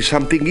must be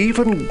something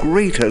even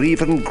greater,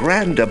 even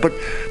grander.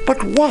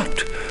 But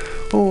what?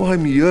 Oh,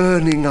 I'm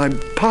yearning, I'm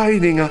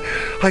pining.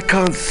 I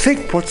can't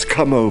think what's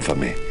come over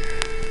me.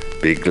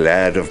 Be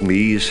glad of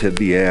me, said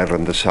the air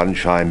and the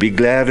sunshine. Be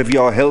glad of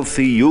your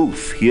healthy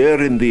youth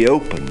here in the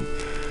open.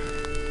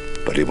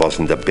 But he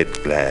wasn't a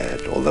bit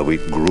glad, although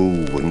it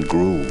grew and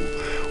grew.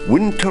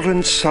 Winter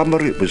and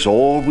summer it was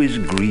always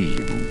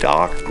green,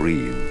 dark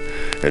green,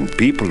 and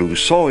people who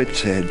saw it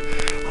said,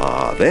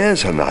 "Ah,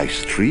 there's a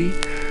nice tree."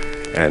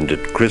 And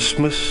at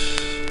Christmas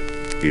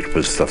it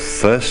was the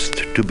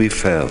first to be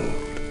felled.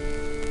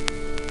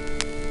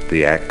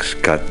 The axe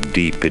cut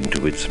deep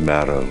into its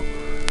marrow,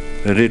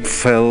 and it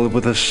fell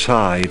with a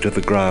sigh to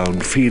the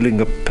ground,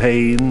 feeling a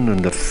pain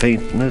and a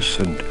faintness,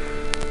 and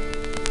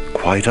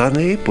quite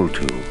unable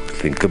to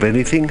think of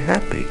anything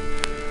happy.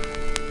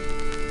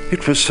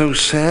 It was so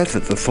sad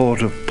that the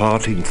thought of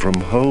parting from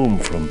home,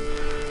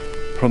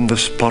 from the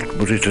spot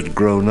where it had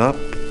grown up,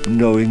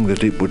 knowing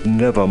that it would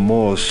never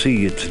more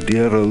see its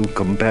dear old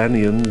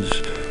companions,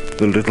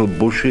 the little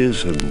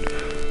bushes and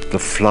the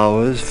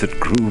flowers that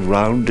grew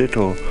round it,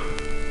 or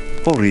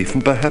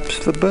even perhaps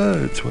the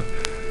birds.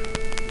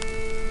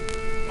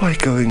 Why,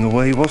 going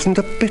away wasn't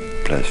a bit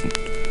pleasant.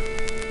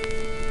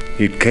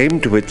 It came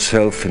to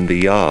itself in the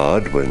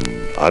yard when,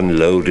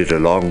 unloaded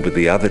along with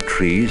the other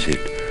trees,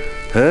 it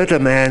heard a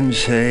man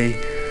say,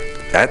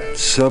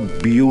 "That's a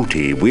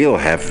beauty, we'll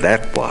have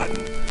that one."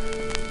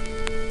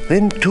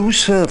 Then 2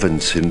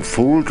 servants in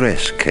full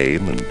dress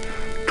came and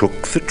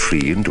took the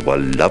tree into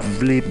a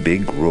lovely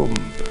big room.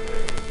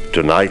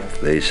 Tonight,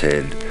 they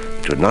said,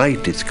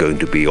 tonight it's going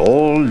to be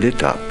all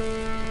lit up.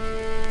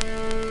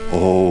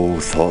 Oh,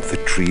 thought the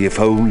tree,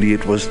 if only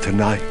it was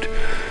tonight.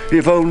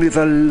 If only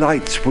the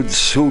lights would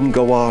soon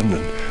go on,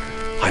 and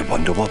I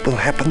wonder what will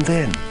happen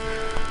then.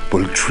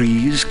 Will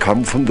trees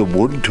come from the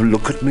wood to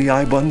look at me,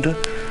 I wonder?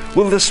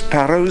 Will the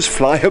sparrows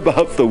fly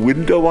about the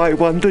window, I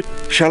wonder?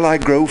 Shall I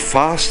grow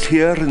fast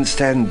here and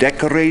stand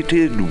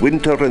decorated,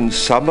 winter and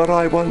summer,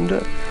 I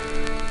wonder?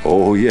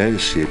 Oh,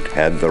 yes, it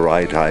had the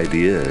right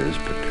ideas,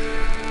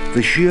 but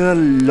the sheer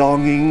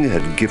longing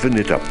had given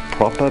it a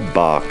proper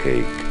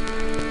barkache.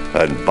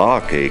 And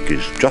barkache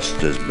is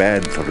just as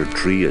bad for a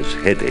tree as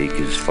headache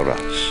is for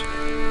us.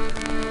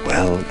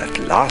 Well, at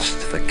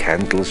last the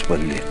candles were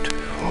lit.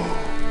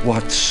 Oh,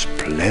 what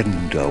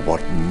splendor,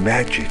 what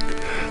magic!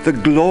 The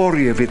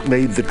glory of it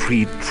made the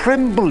tree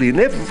tremble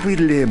in every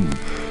limb,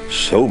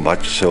 so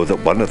much so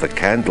that one of the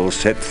candles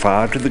set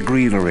fire to the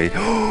greenery.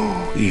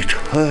 Oh, it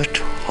hurt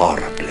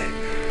horribly.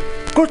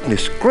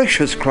 Goodness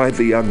gracious, cried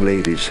the young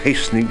ladies,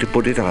 hastening to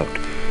put it out.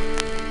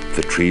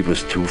 The tree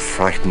was too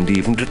frightened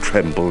even to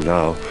tremble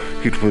now.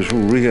 It was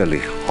really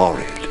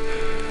horrid.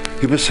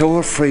 He was so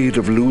afraid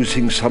of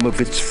losing some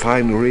of its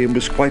finery and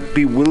was quite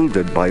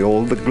bewildered by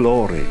all the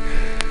glory.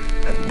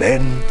 And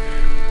then,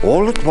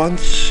 all at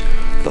once,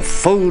 the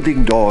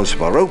folding doors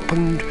were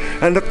opened,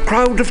 and a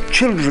crowd of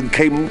children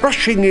came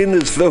rushing in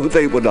as though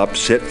they would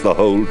upset the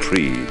whole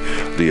tree.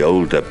 The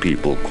older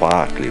people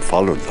quietly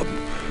followed them.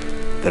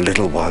 The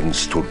little ones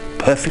stood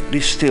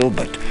perfectly still,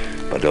 but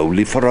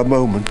only for a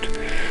moment.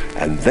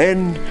 And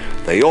then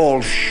they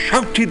all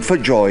shouted for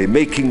joy,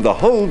 making the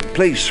whole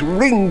place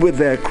ring with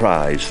their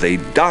cries. They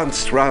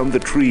danced round the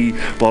tree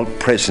while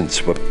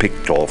presents were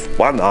picked off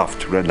one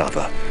after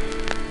another.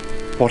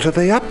 What are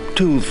they up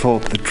to,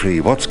 thought the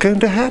tree. What's going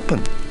to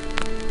happen?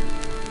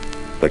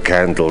 The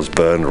candles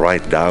burned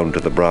right down to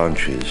the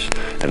branches,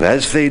 and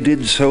as they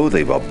did so,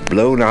 they were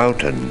blown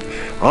out, and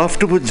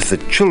afterwards the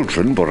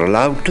children were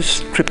allowed to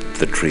strip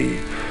the tree.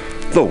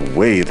 The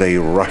way they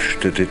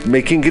rushed at it,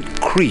 making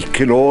it creak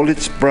in all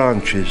its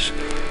branches.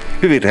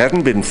 If it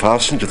hadn't been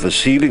fastened to the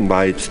ceiling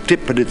by its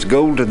tip and its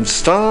golden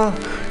star,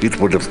 it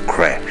would have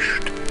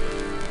crashed.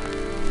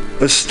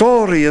 A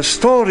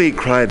story,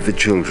 cried the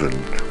children,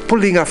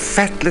 pulling a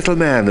fat little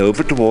man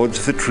over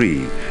towards the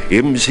tree.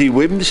 Imsy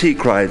wimsy,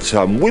 cried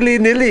some.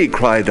 Willy-nilly,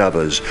 cried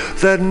others.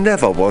 There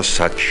never was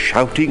such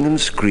shouting and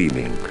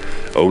screaming.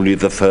 Only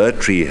the fir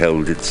tree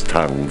held its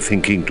tongue,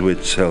 thinking to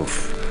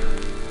itself,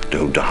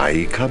 don't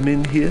I come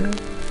in here?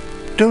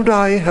 Don't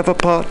I have a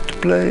part to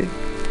play?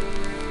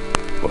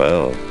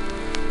 Well,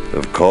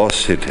 of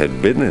course it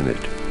had been in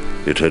it.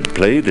 It had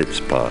played its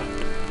part.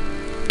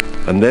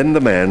 And then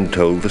the man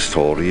told the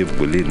story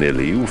of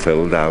Willy-nilly, who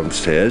fell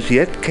downstairs,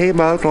 yet came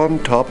out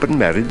on top and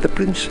married the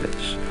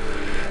princess.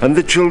 And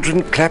the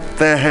children clapped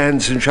their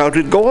hands and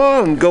shouted, go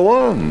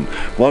on,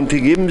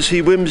 wanting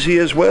Imsy-wimsy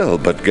as well,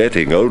 but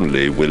getting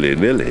only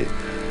Willy-nilly.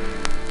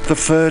 The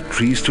fir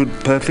tree stood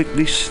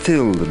perfectly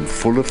still and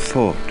full of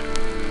thought.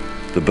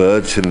 The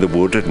birds in the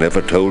wood had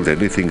never told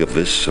anything of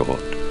this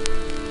sort.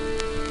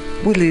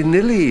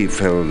 Willy-nilly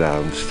fell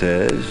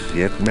downstairs,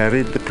 yet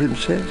married the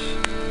princess.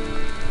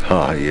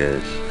 Ah,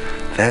 yes,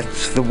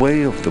 that's the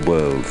way of the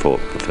world,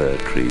 thought the fir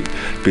tree,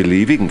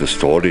 believing the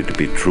story to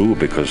be true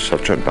because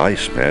such a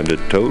nice man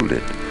had told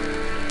it.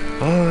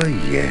 Ah,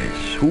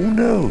 yes, who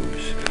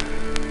knows?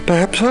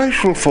 Perhaps I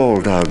shall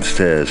fall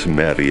downstairs and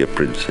marry a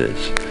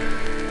princess.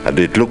 And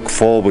it looked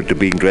forward to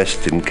being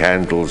dressed in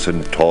candles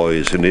and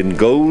toys and in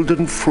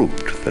golden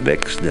fruit the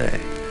next day.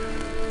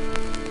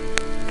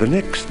 The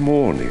next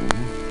morning,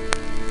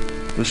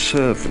 the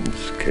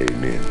servants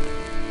came in.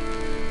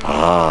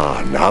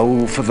 Ah,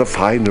 now for the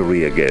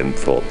finery again,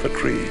 thought the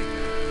tree.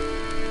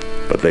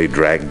 But they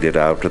dragged it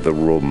out of the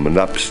room and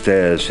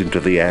upstairs into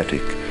the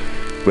attic,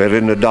 where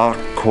in a dark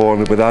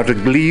corner, without a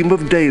gleam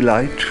of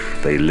daylight,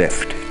 they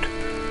left it.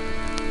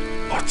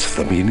 What's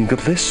the meaning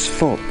of this,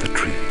 thought the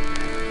tree.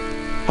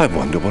 I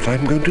wonder what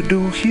I'm going to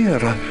do here.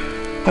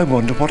 I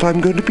wonder what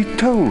I'm going to be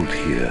told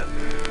here.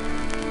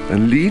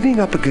 And leaning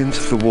up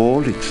against the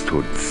wall, it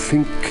stood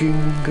thinking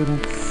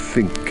and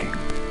thinking.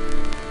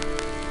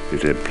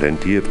 It had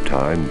plenty of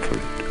time for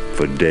it,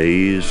 for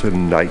days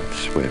and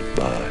nights went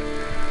by.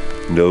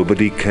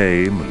 Nobody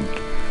came,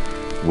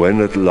 and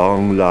when at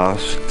long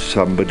last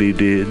somebody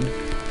did,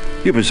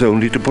 it was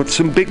only to put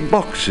some big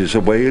boxes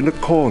away in a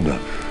corner.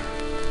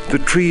 The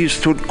tree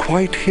stood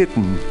quite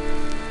hidden.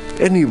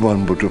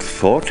 Anyone would have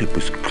thought it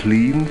was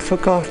clean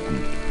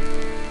forgotten.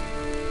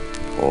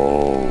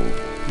 Oh,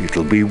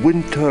 it'll be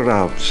winter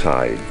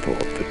outside, thought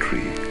the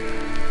tree.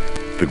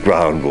 The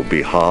ground will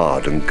be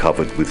hard and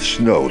covered with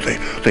snow.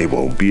 They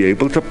won't be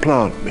able to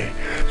plant me,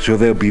 so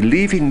they'll be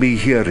leaving me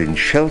here in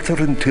shelter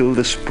until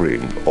the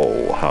spring.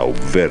 Oh, how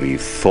very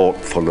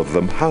thoughtful of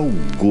them, how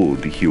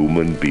good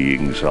human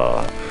beings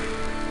are.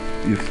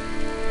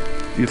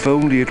 If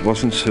only it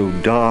wasn't so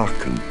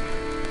dark and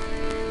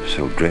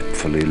so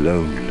dreadfully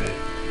lonely.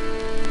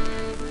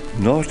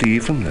 Not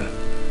even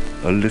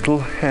a little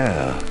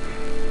hare,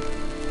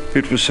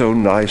 It was so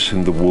nice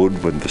in the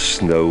wood when the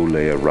snow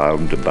lay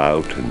around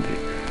about and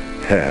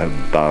the hare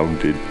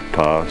bounded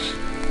past.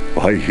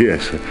 Why,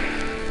 yes,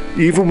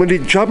 even when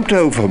it jumped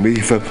over me,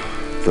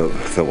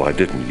 though I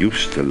didn't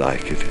used to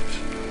like it.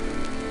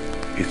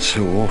 It's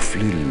so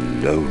awfully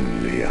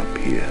lonely up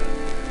here.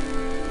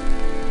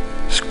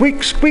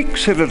 Squeak, squeak,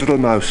 said a little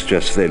mouse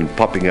just then,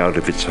 popping out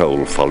of its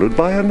hole, followed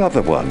by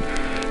another one.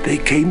 They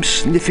came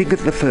sniffing at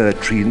the fir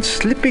tree and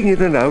slipping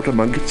in and out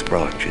among its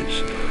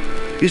branches.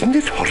 Isn't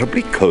it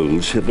horribly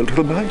cold, said the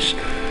little mice.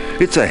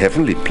 It's a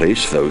heavenly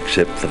place, though,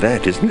 except for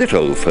that, isn't it,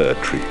 old fir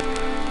tree?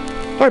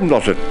 I'm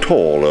not at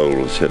all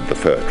old, said the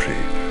fir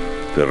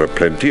tree. There are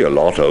plenty a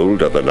lot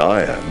older than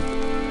I am.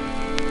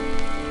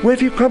 Where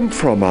do you come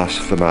from,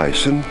 asked the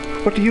mice, and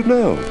what do you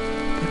know?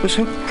 They were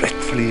so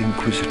dreadfully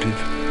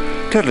inquisitive.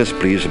 Tell us,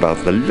 please,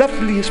 about the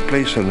loveliest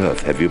place on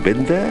earth. Have you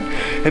been there?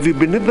 Have you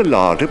been in the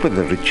larder where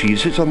there are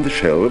cheeses on the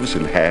shelves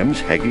and hams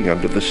hanging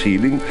under the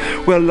ceiling,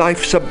 where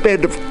life's a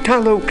bed of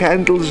tallow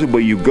candles and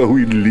where you go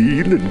in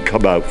lean and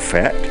come out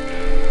fat?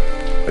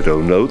 I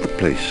don't know the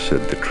place,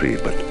 said the tree,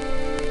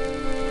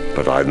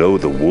 but I know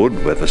the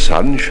wood where the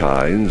sun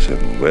shines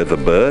and where the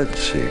birds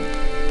sing.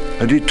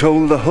 And it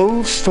told the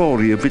whole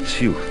story of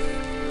its youth.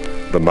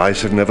 The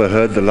mice had never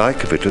heard the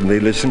like of it, and they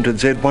listened and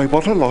said, Why,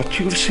 what a lot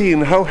you've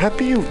seen. How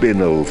happy you've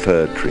been, old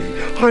fir tree.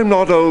 I'm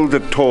not old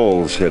at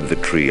all, said the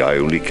tree. I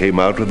only came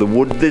out of the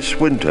wood this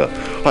winter.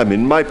 I'm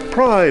in my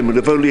prime and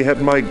have only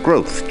had my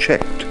growth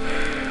checked.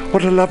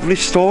 What a lovely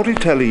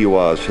storyteller you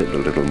are, said the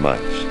little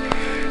mice.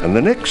 And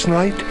the next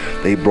night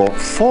they brought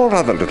 4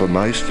 other little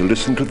mice to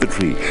listen to the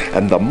tree,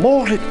 and the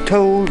more it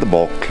told, the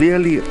more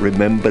clearly it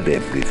remembered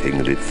everything,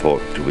 and it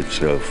thought to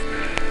itself,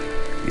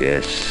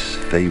 Yes,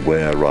 they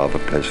were rather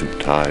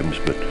pleasant times,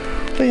 but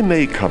they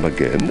may come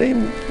again.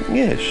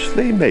 Yes,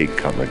 they may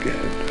come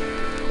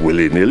again.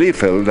 Willy-nilly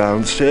fell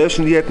downstairs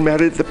and yet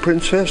married the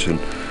princess, and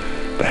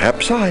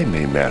perhaps I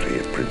may marry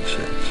a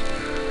princess.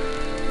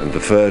 And the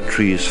fir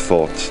tree's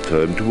thoughts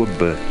turned to a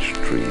birch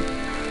tree,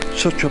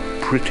 such a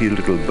pretty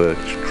little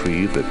birch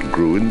tree that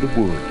grew in the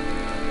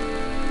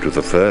wood. To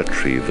the fir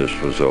tree this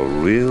was a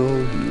real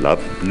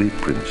lovely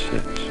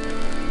princess.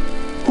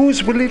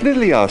 Who's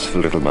Willy-nilly? asked the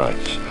little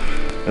mice.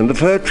 And the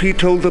fir tree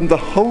told them the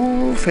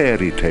whole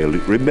fairy tale.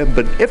 It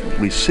remembered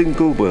every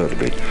single word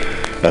of it.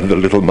 And the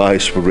little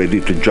mice were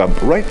ready to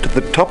jump right to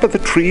the top of the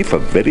tree for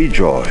very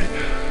joy.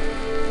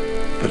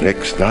 The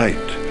next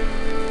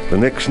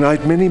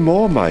night, many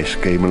more mice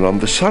came, and on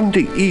the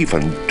Sunday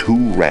even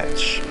 2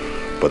 rats.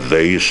 But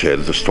they said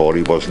the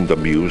story wasn't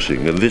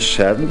amusing, and this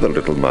saddened the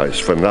little mice,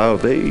 for now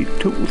they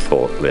too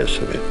thought less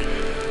of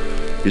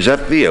it. Is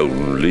that the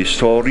only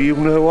story you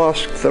know?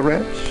 asked the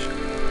rats.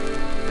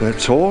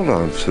 That's all,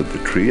 answered the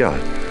tree.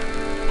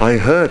 I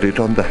heard it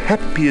on the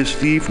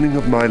happiest evening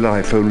of my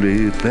life,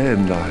 only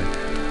then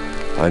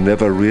I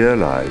never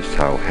realized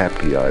how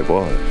happy I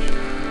was.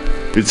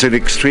 It's an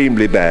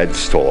extremely bad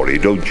story.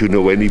 Don't you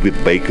know any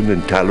with bacon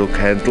and tallow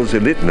candles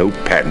in it? No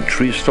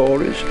pantry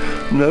stories?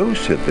 No,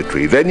 said the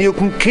tree. Then you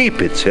can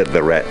keep it, said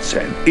the rats,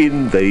 and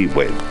in they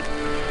went.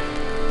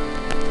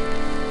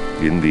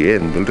 In the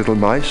end, the little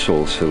mice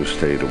also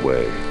stayed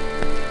away,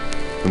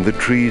 and the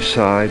tree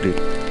sighed.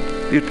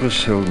 It was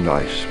so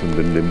nice when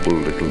the nimble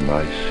little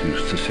mice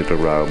used to sit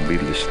around me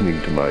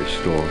listening to my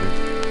story.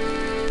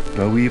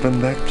 Now even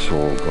that's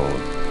all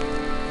gone.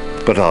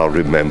 But I'll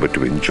remember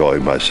to enjoy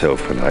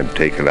myself when I'm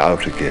taken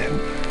out again.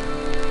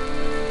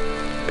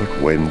 But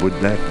when would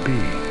that be?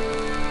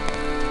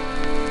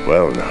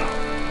 Well now,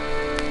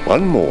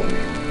 one morning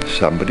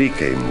somebody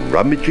came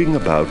rummaging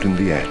about in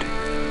the attic.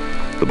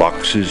 The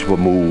boxes were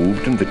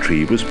moved and the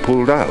tree was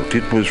pulled out.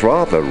 It was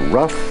rather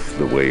rough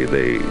the way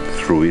they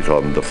threw it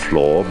on the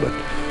floor, but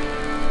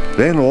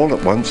then all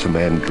at once a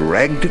man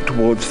dragged it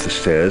towards the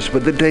stairs where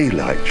the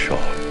daylight shone.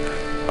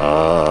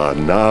 Ah,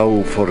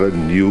 now for a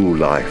new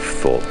life,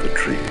 thought the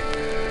tree.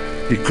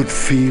 It could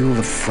feel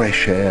the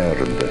fresh air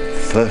and the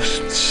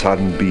first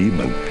sunbeam,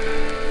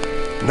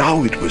 and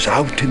now it was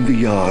out in the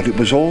yard. It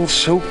was all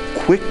so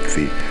quick.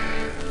 The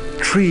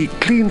tree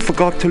clean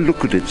forgot to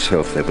look at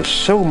itself. There was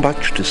so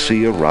much to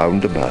see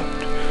around about.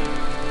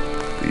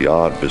 The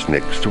yard was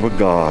next to a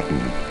garden.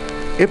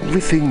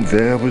 Everything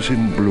there was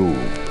in bloom.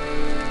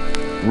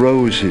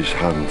 Roses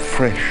hung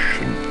fresh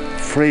and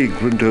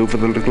fragrant over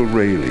the little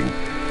railing.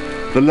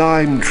 The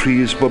lime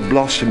trees were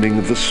blossoming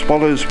and the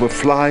swallows were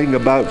flying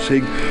about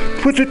saying,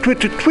 "Twitter,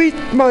 twitter, tweet,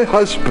 my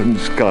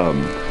husband's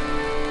come."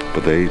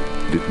 But they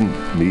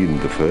didn't mean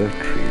the fir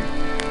tree.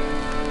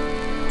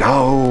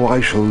 "Now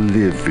I shall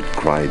live," it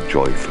cried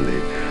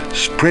joyfully,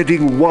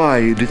 spreading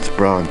wide its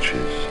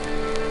branches.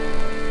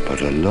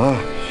 But alas,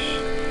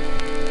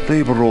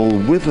 they were all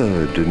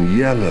withered and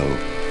yellow,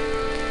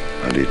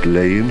 and it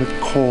lay in a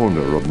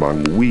corner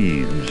among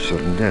weeds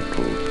and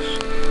nettles.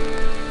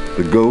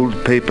 The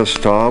gold paper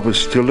star was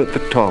still at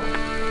the top,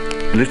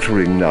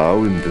 glittering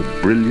now in the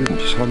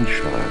brilliant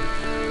sunshine.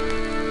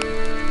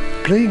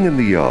 Playing in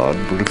the yard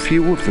were a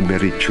few of the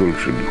merry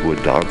children who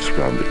had danced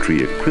round the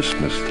tree at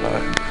Christmas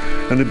time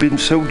and had been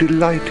so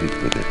delighted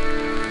with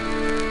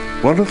it.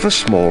 One of the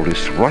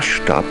smallest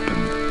rushed up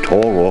and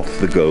tore off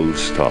the gold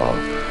star.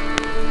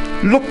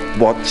 "Look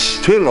what's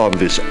still on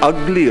this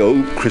ugly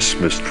old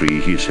Christmas tree,"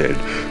 he said,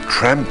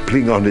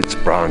 trampling on its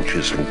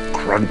branches and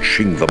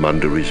crunching them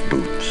under his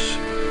boots.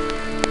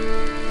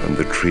 And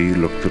the tree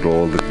looked at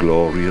all the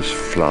glorious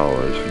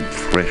flowers and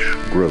fresh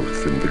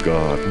growth in the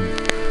garden,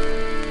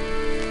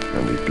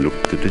 and it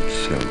looked at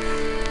itself,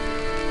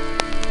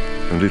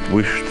 and it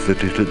wished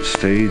that it had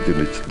stayed in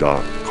its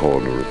dark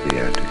corner of the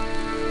attic.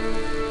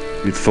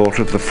 It thought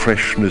of the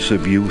freshness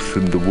of youth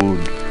in the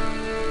wood,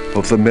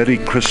 of the merry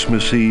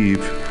Christmas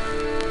Eve,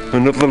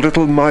 and of the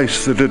little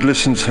mice that had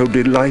listened so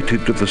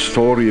delighted to the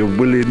story of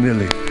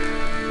Willy-Nilly.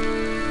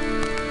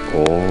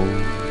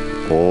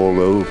 All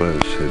over,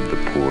 said the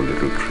poor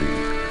little tree.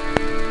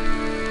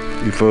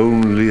 If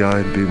only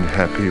I'd been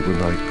happy when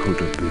I could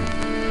have been.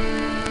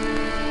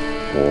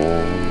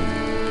 All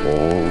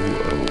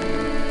over.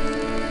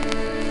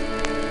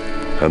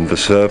 And the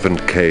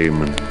servant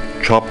came and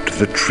chopped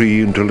the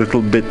tree into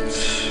little bits,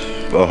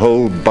 a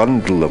whole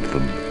bundle of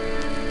them.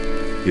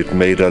 It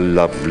made a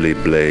lovely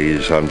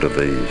blaze under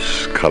the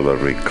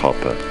scullery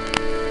copper,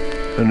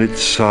 and it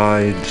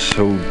sighed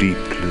so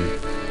deeply,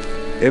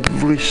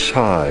 every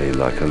sigh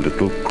like a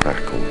little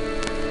crackle.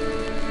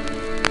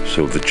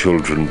 So the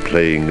children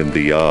playing in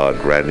the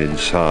yard ran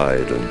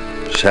inside and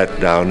sat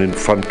down in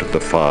front of the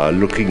fire,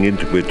 looking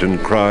into it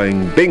and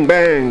crying, "Bing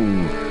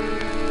bang!"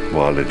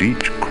 while at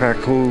each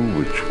crackle,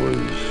 which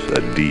was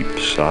a deep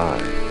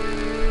sigh,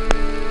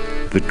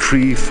 the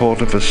tree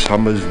thought of a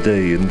summer's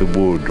day in the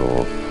wood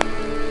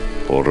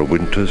or a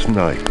winter's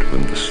night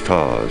when the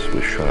stars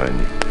were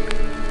shining.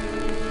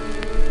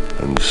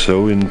 And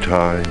so in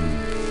time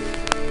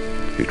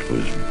it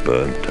was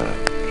burnt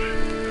out.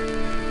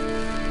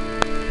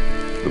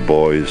 The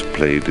boys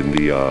played in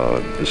the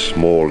yard, the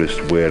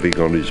smallest wearing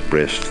on his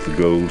breast the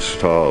gold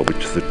star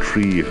which the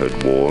tree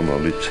had worn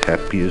on its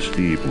happiest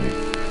evening.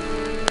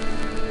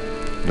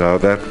 Now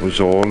that was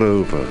all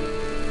over,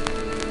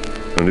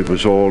 and it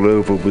was all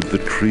over with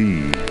the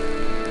tree,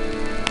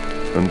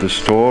 and the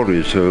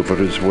story's over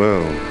as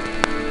well.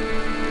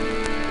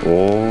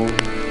 All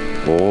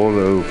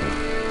over.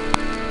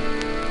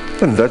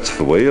 And that's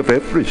the way of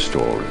every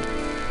story.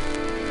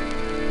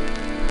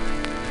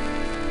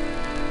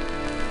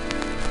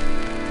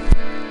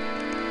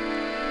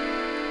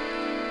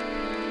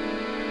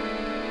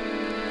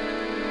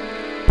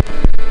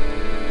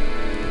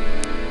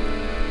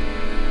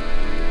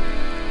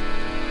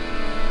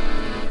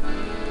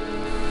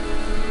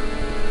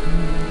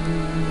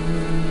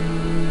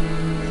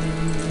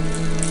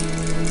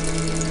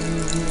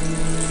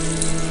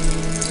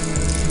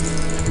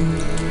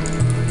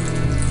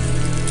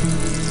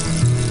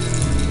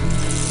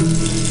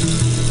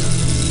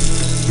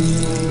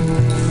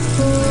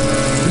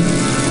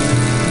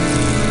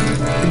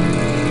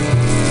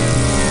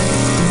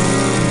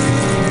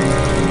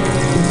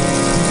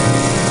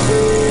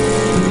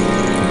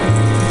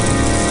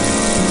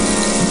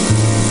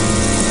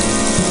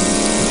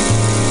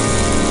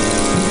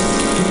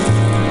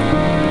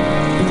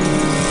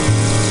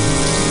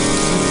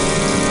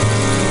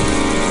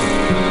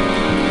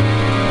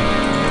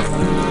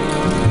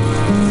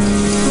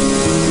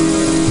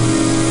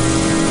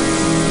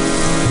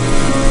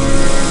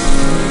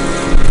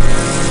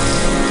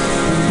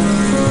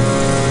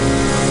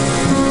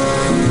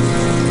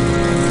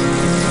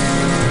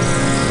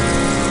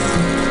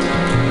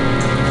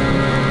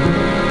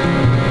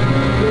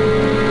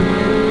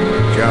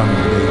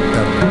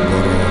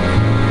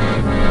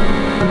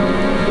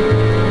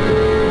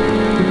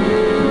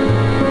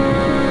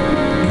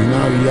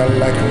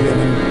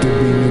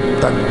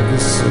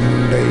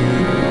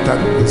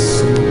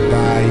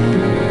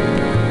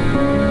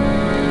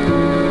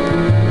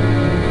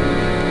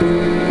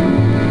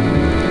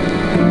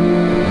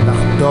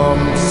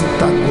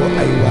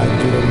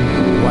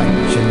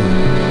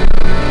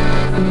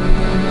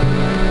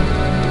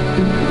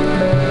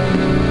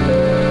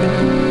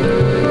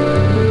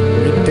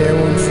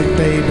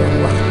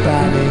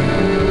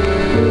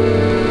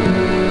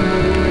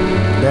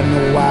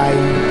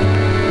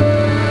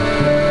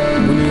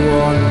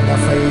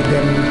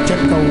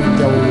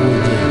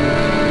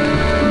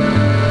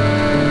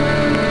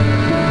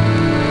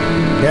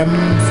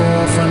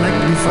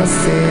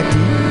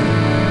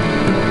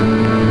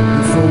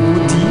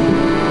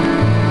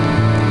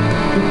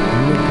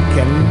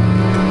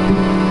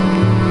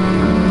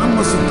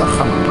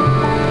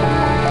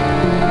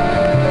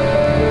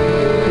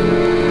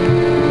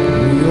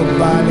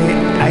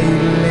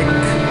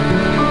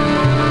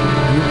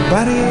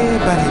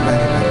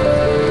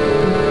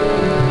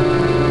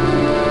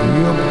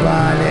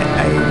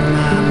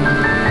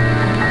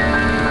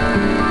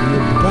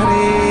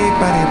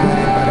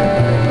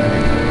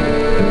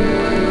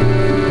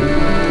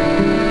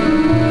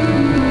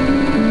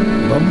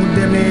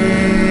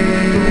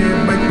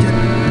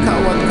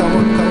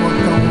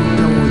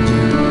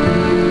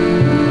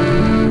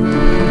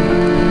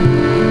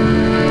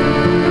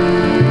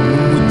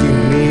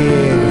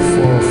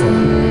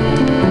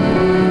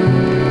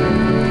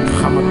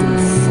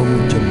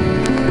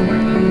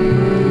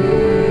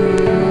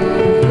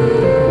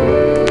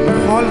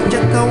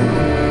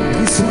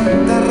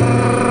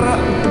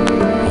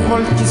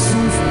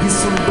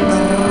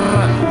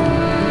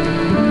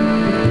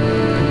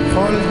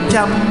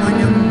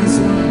 càmmoñam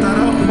gisul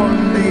dara xool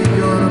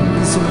ndeyjooram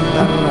gisul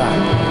dara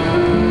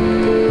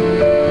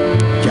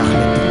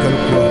jaaxle dikkal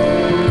ko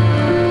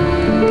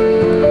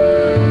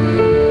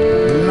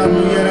la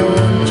mu yore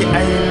woon ci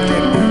ay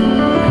lekk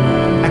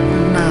ak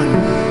naan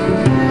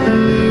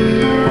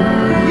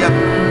yàpp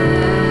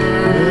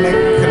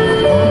lekk na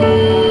ko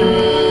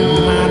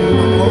naan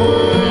na ko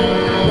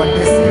ba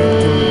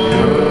deseetul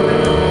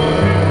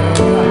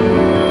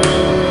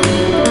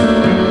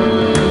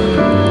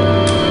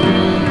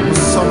mu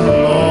sonn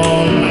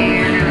lool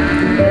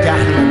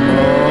jaaxle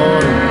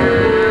lool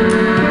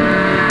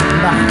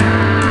ndax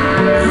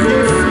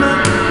xiif na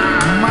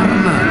mar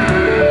na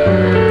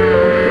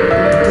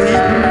te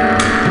it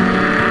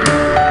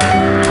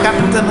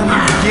kattanam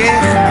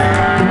jeex na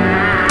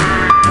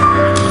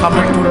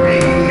xamatul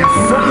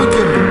fa mu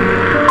jëm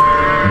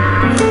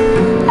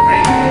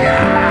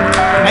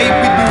ay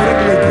biddiw rek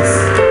la gis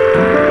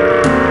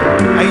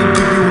ay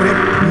biddiw rek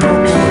ñoo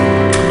ko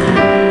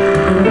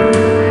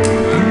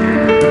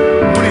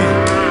wër mu ne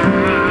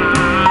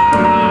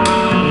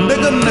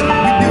ndëgam nag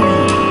biddiw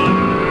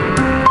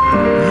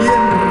yi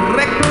yéen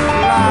rek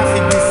laa fi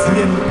gis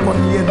yéen kon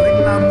yéen rek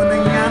laa mën a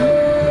ñaan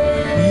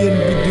yéen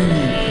biddiw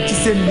yi ci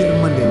seen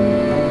yërmande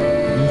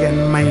ngeen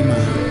may ma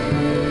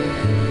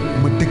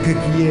dëkk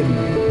ak yéen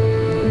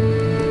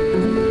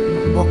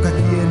bokk ak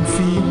yéen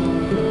fii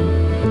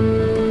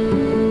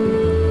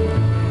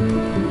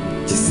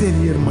ci seen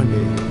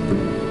yërmande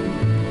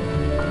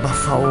ba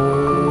faw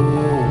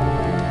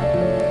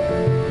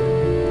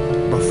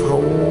ba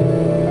faw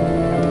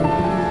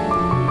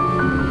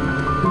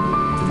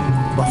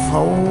ba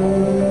faw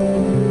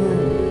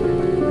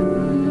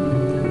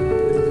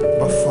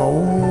ba faw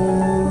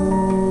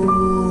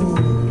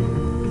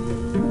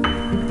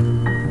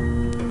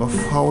ba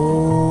faw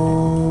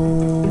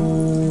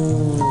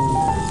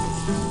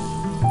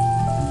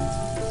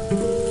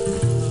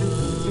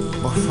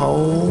ba faw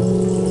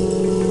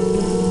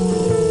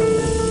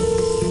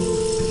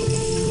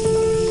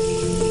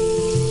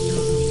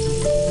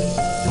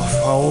ba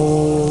faw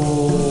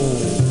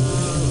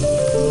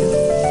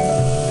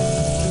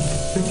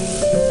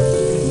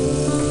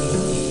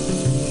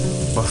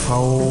ba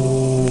faw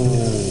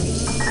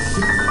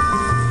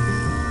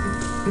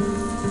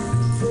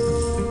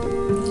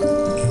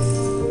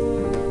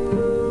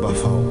ba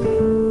faw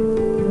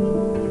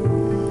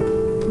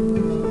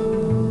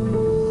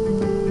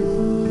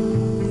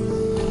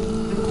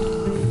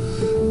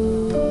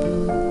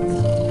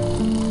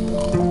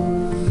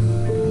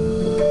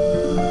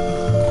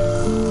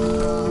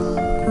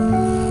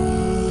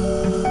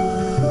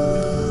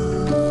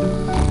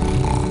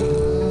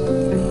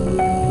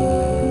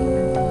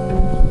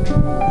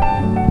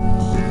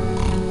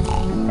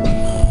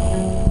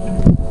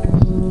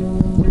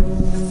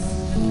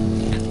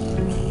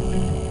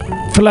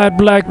Flat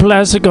Black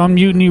Plastic on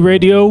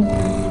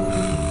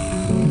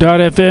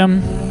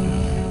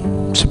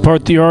MutinyRadio.fm.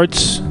 Support the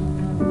arts.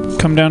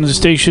 Come down to the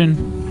station.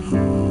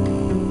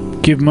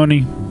 Give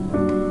money.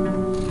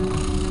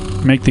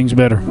 Make things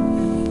better.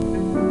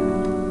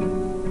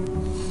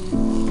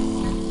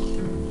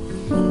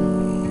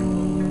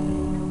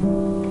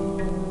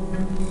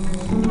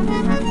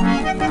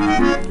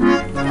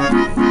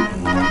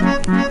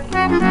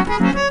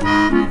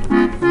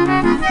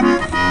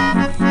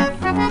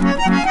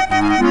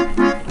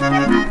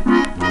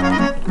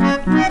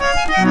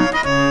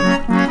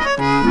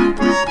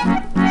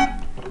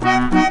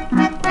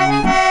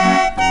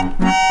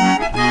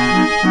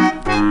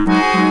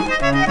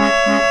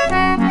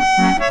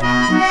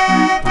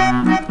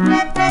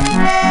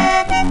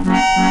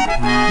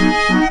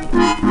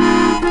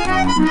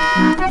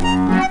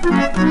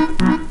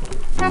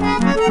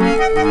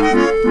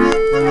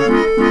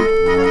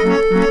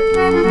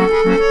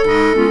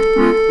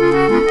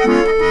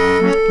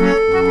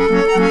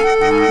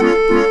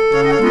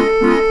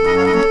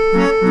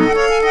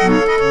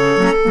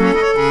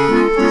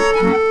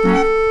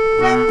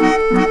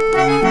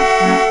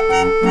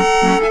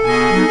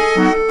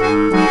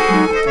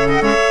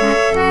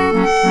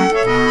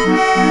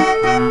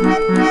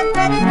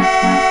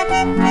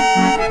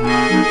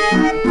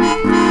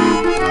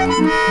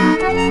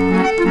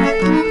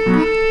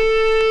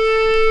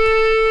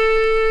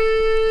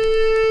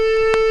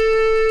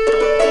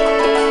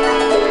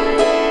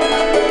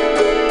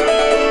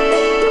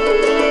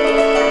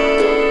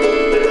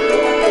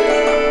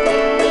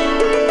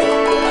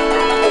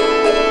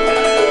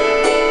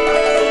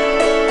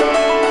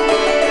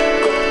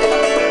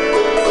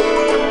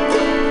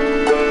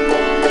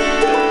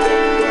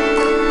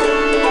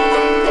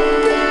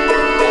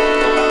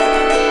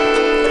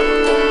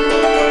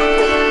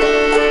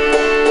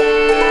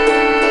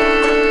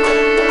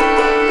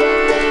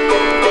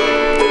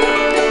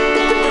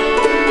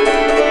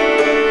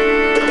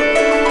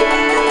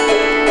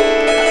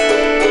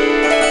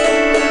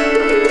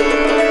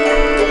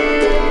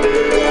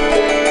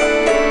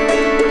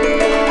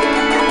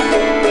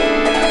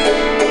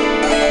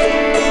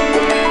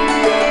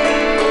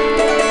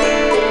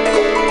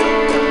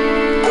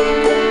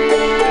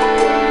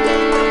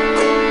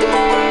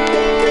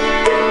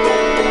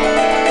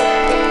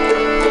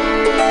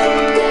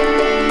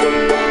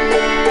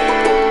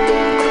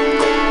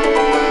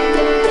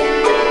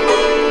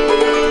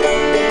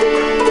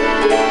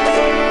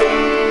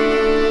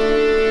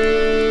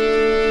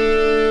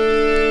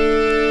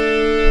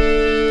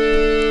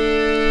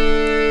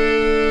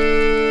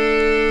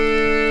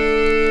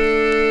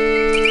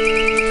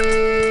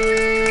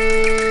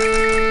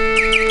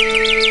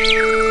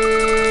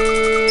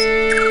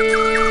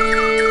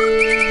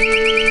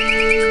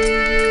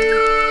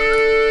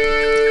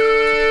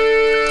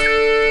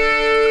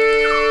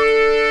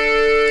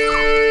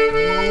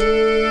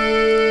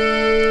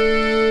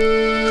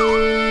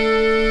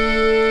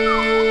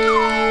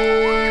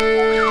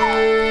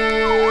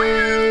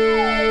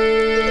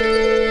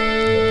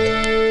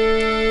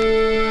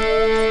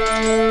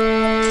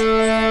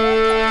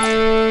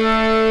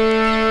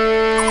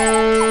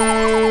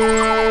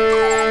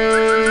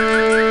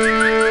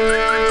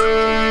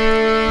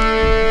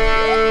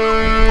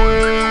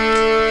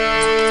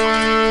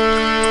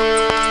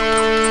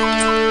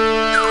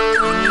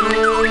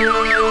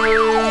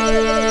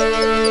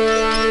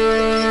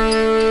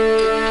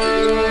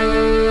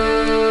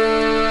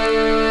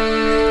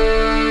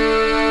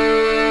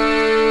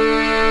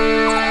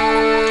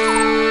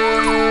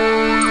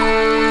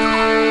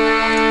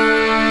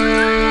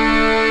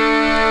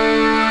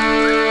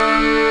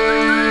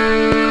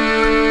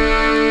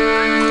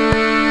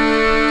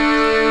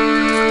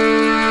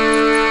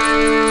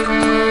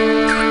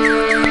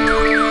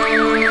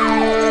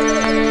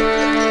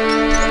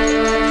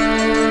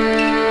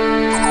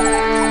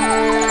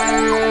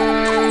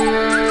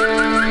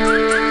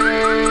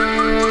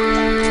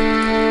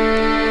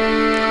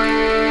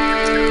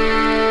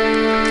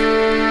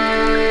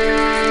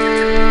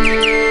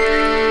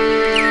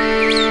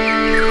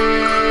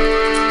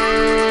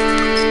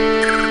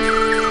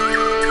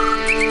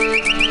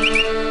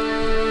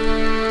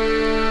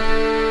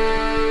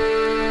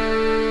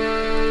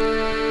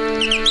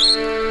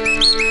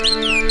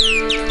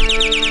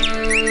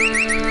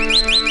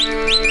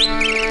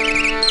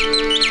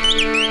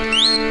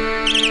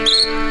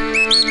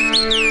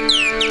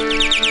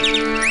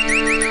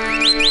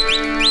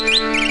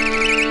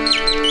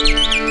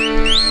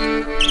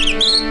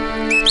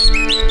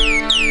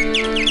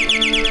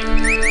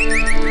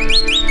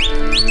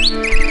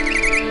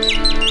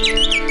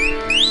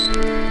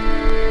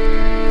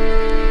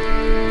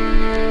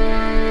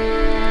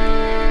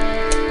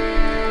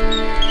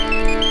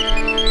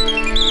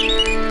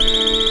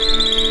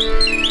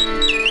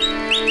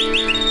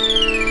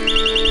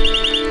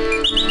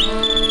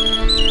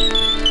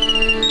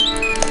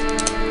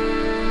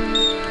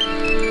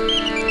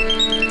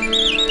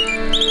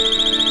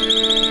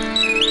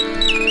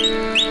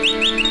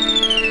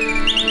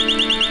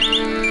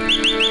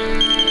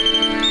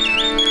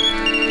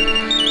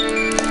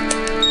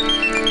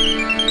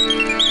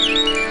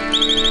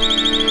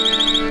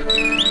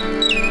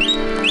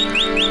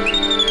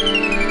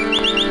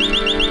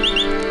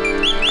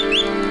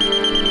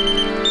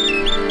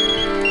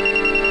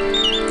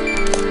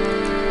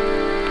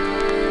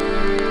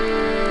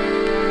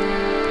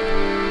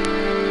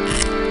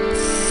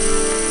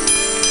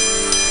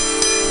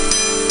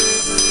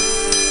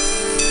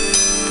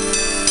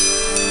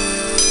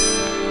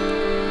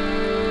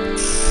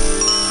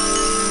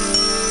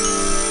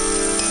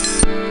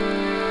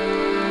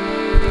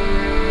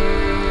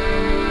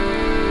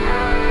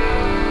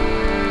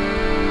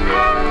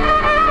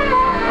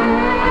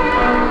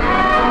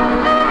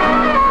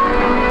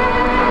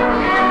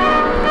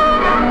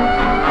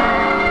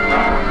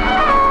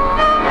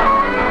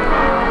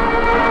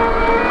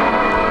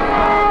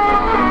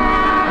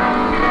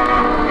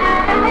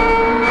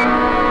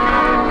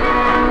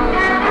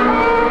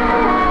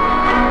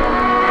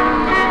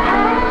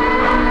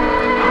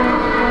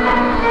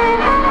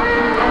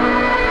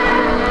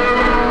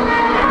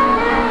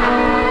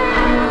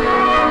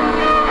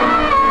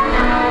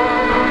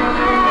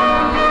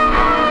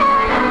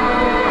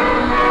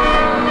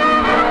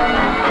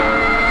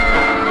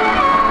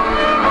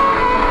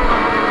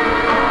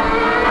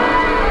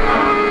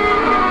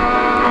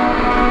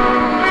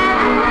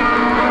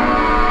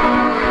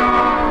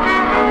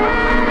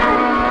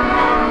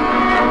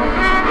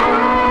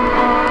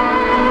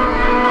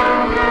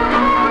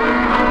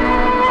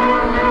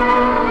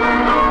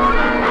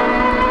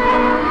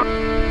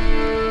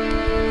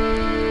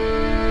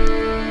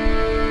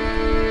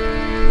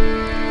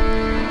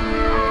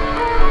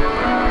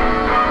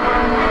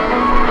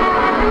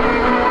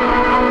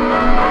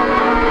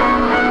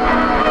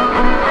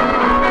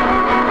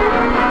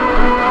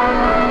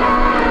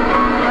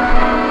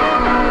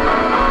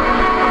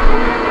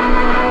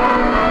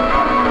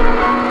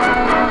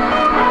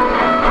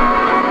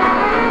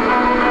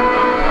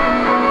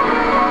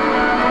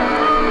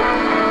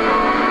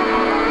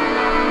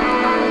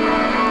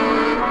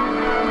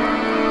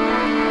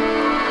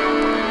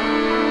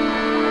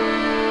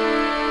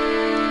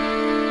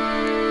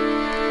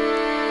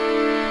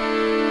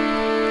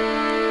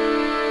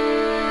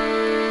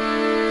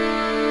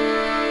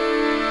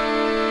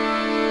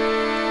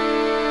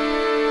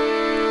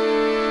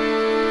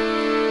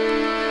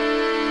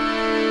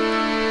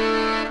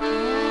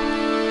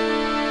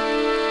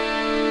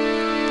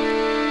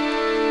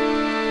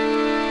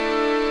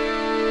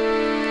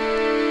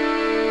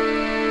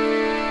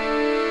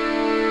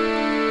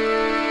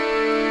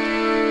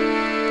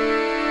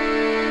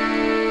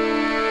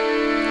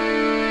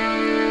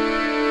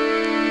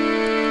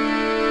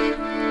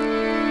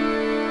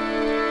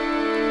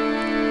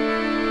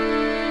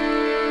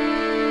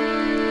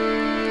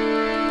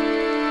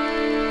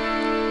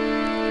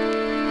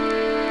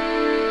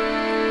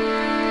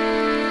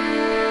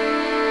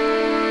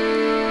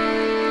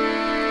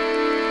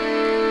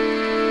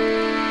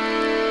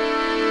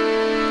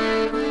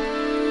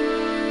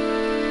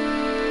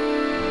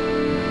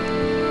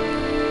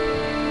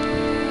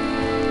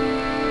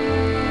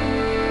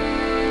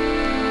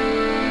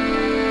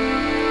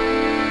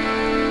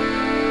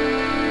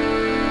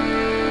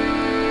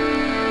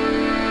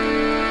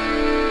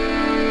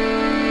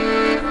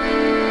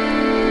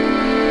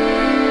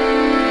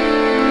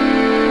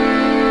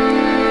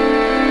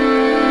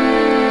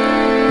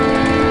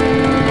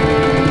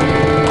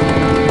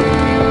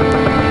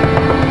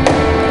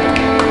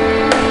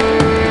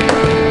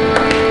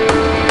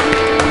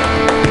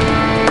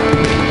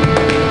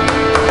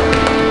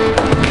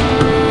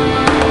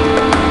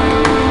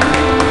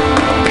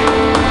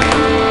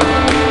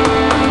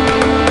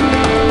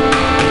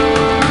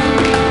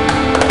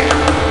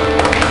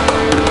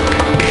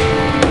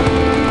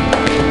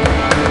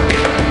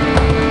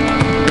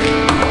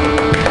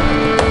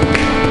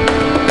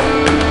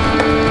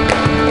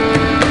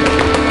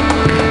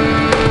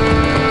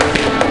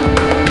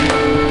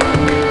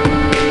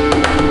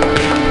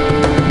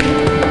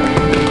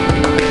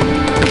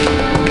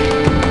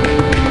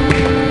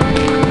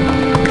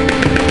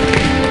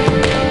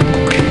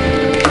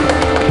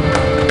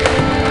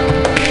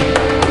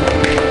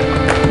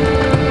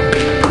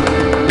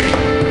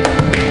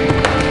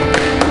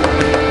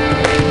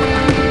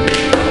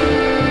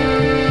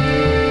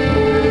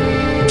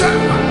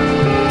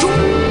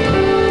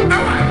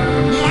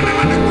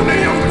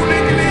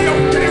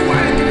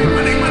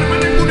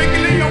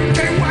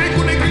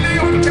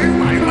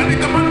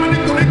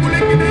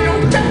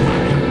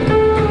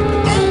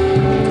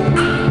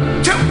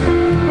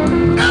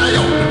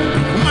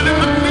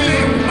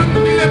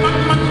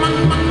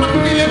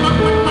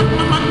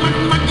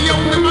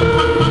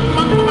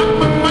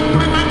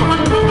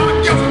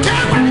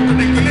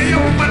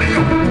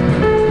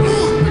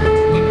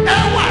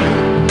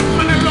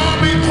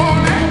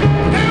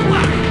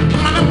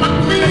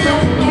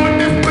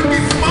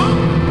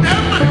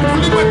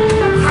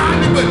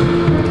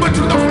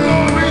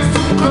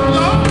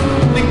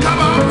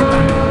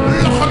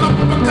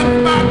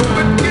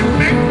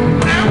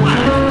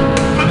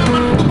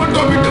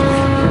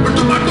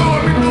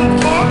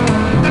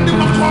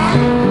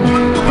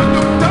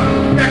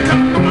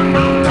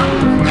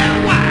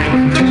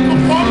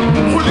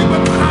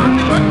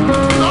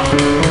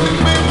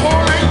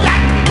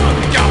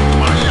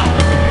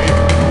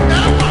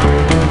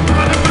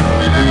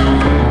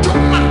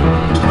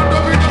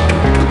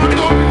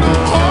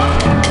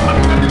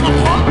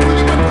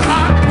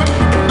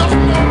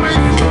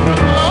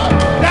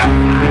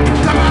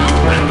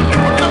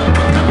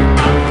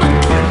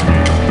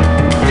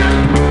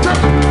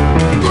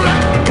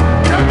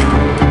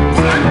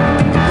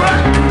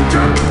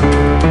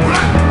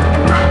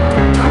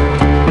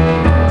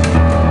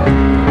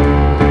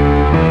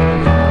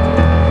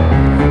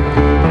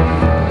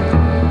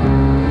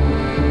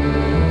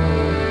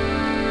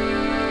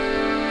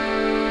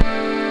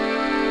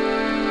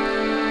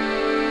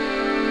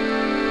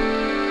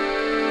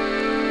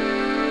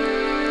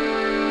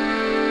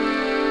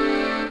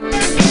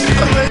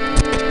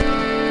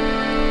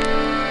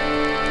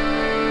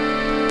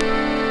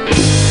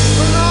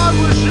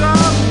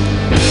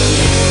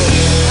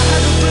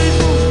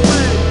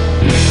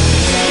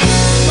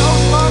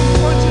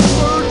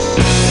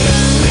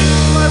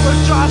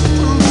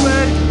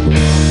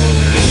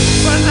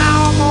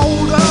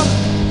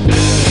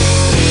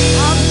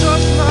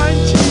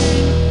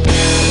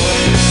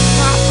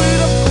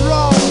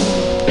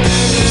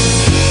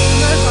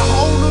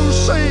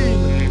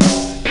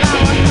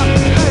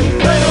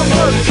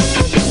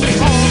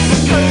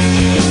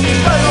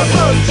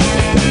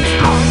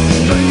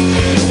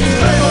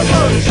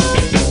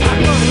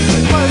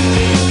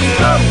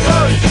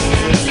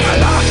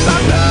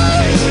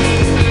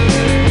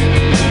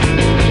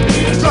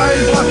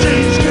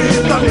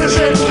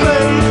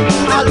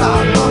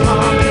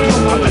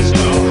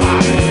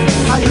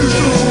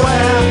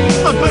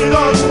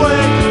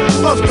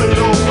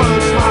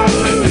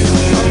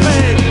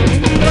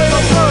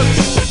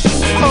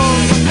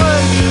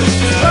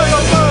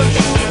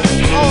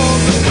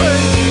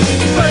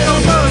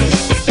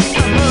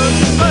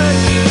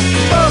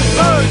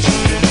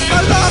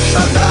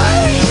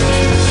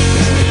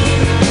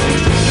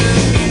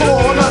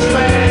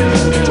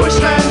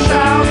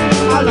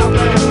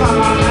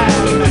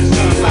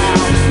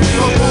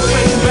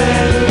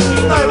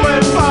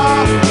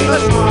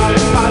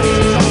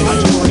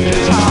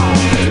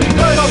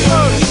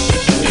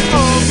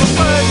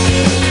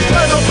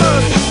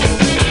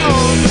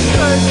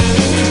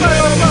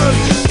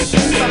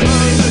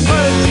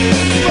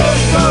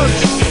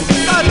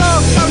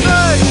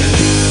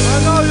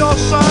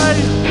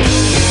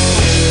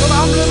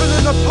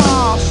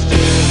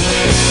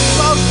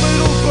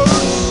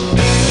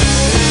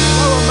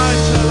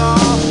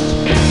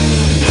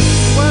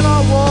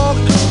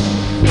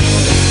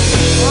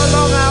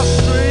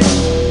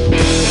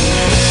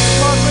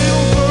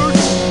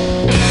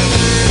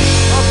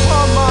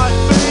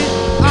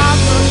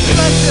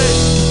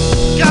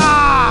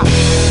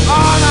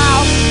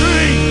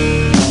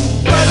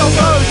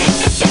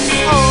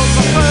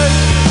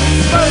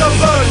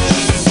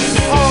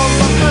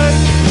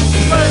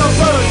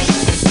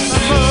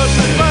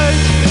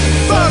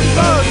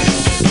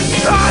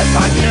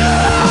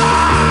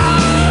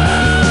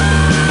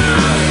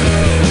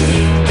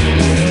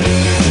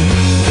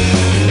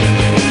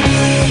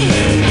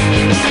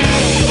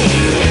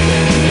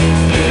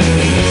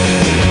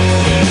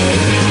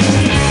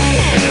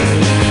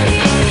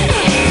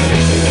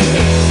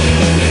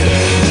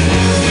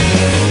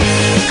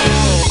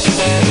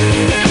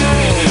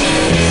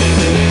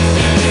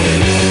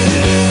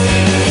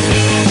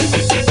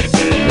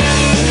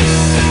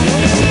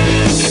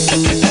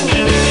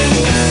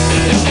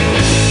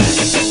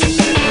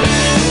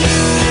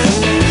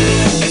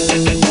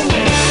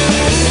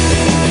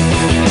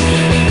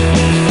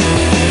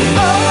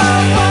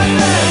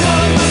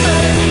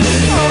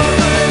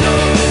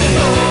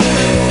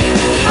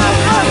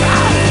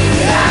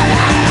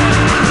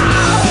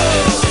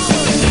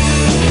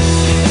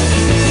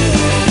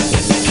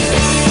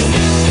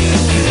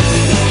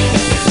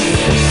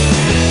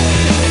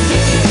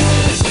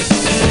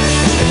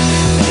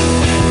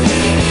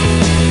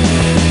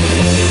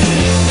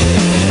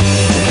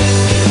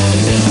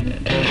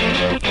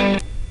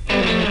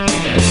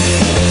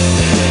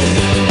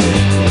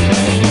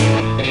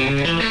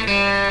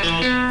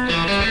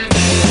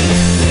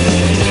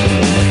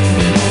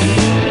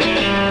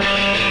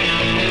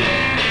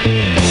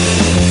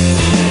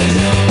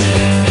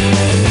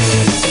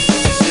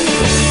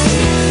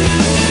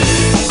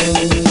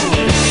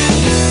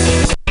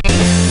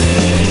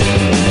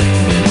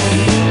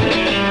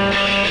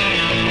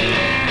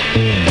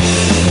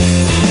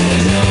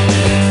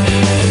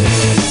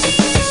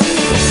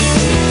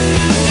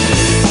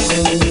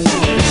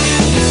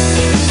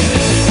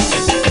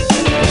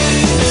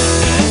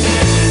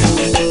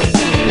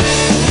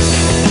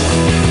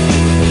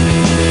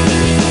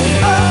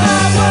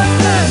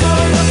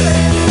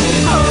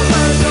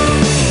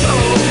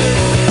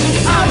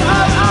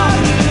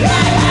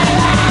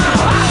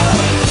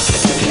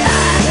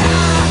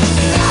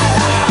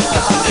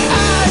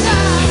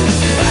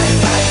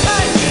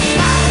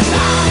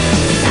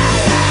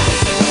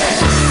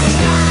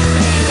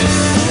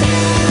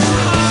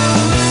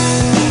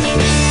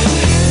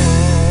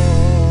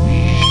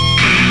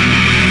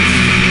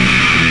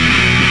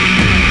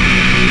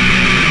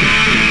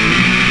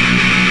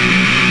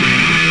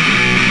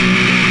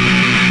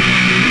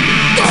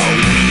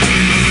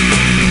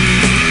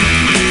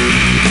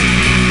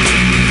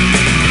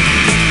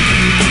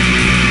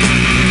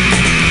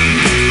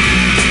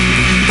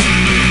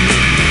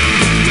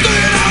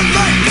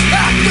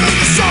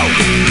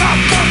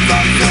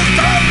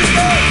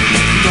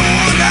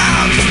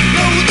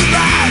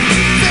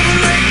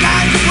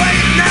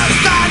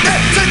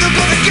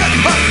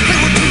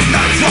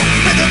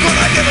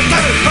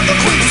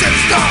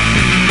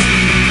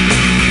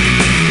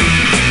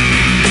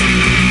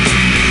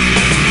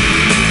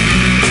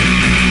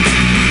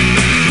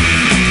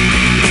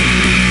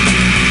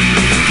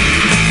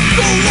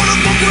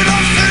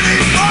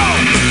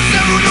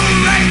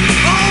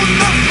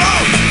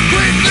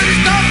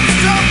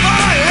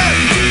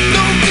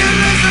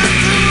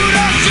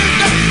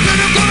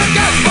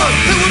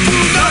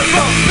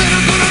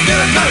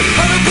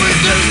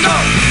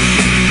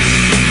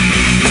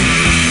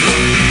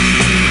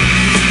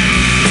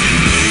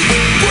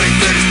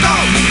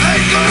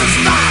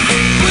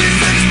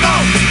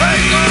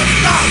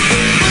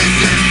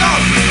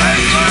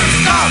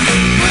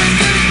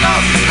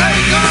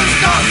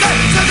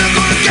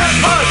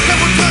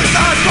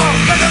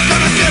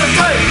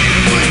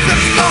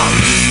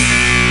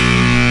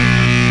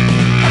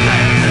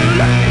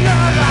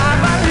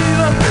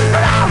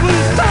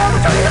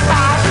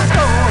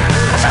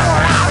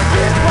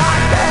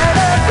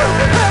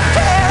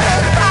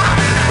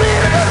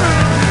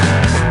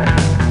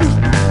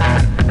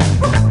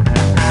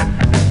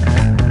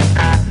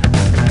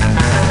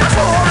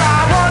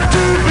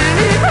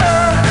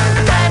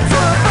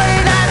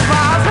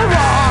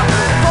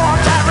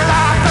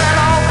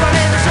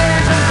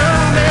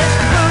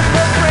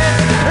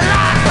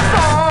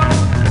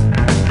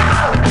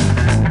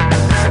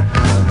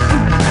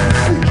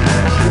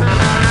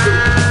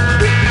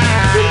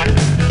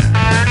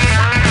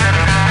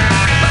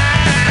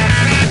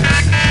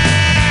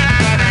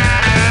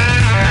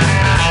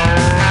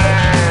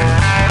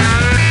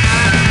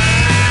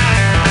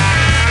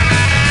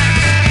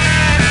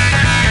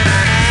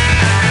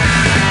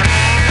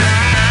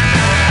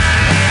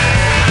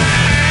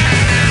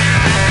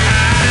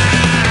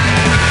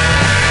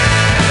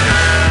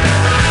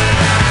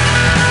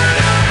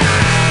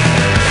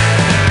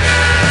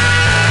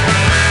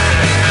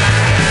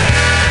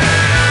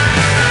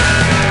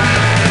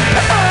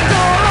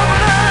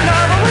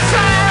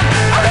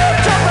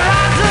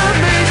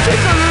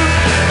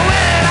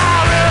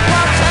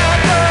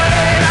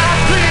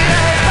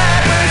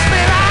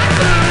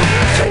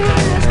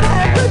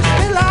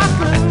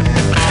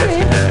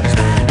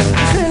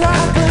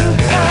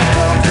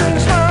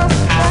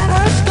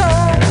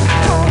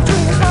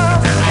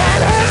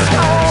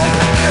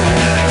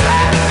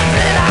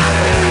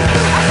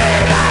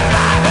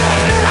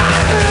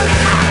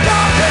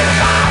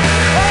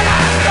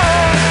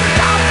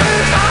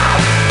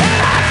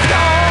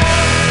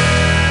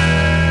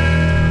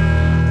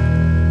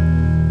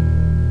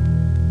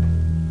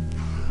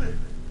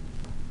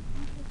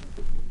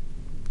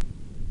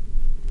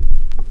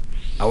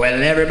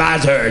 well,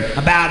 everybody's heard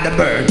about the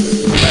bird.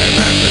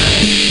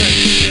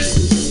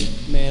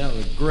 Man, that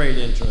was a great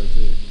intro,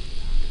 too.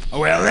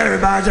 Well,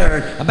 everybody's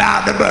heard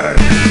about the bird.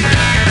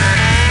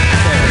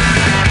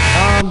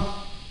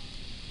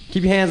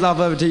 Keep your hands off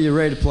of it till you're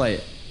ready to play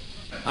it.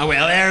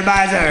 Well,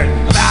 everybody's heard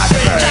about the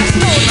bird.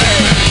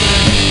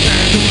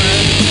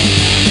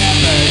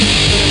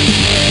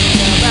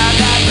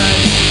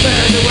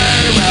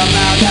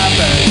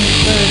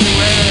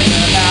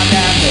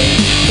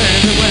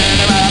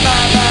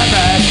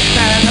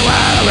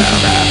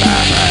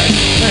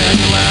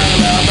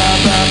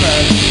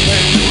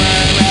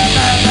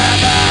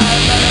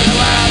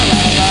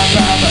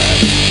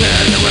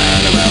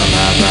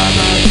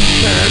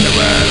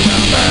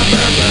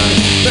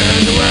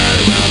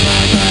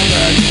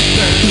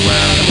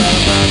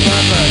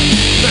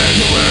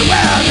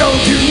 Well,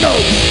 don't you know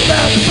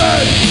about the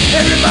bird?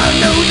 Everybody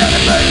knows that the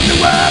bird is the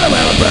world.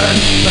 Well, a bird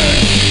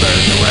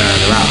is the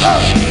world around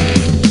us.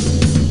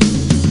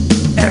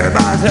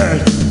 Everybody's heard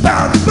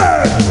about the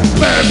bird.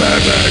 Bird is the world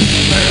around bird,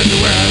 bird is the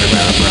world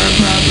around bird,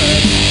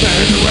 bird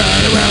is the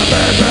world around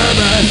bird, bird is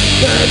the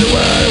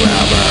world around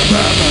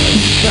bird,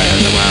 bird is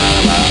the world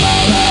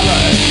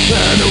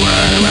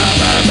around bird,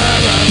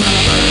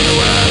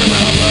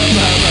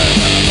 bird is the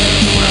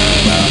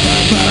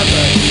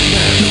world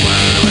around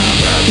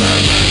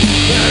bird,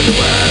 bird is the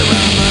world around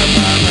bird,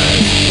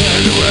 bird is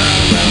the world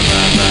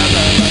around bird, bird is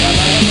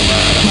the world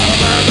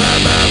around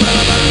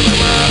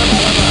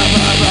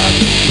bird,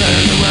 bird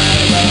is the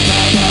world around bird,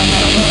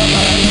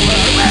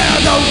 well,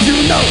 don't you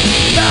know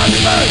about the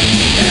bird?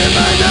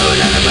 Everybody knows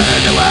that the bird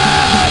is the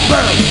world.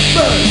 Bird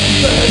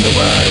is the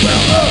world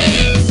around us.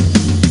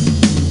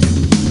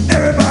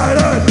 Everybody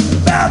knows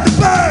about the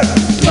bird.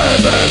 Bird is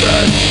the world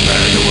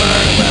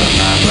around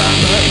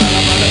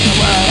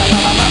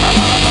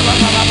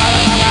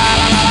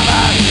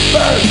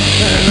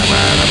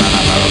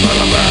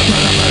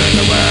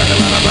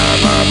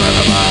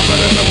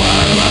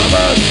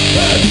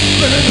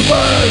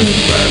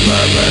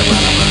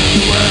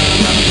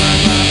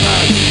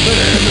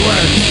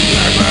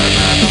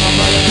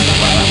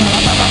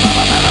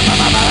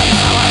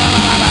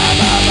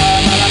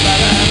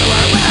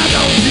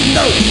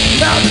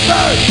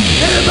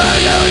everybody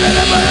knows that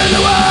the bird is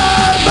the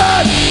world.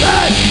 Bird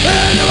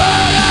is the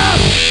world.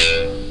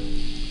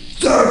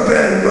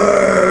 Surfing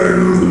bird.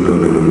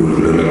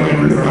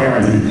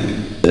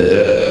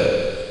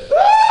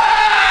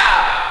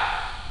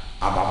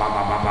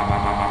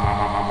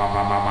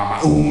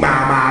 Ooh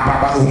mama,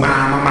 papa, ooh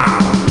mama,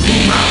 mama.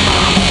 Ooh mama,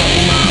 papa,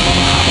 ooh mama,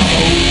 mama.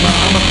 Ooh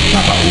mama,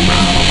 papa, ooh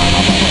mama, mama.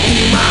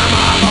 Ooh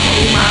mama, papa,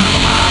 ooh mama,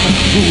 mama.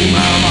 Ooh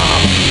mama,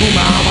 ooh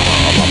mama,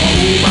 papa,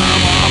 ooh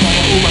mama, mama.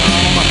 Ooh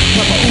mama,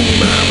 papa, ooh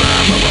mama,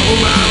 papa,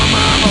 ooh mama,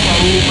 mama.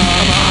 Ooh mama, papa, ooh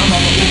mama, mama. Ooh mama, papa, ooh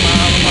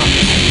mama, mama.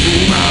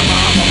 Ooh mama,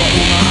 papa, ooh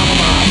mama, mama.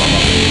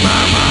 Ooh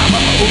mama, papa,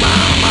 ooh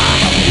mama,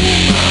 mama.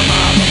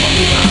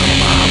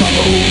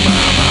 Ooh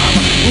mama,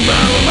 ooh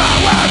mama,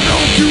 mama. Why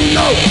don't you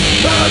know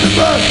about the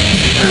bird?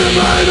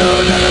 Everybody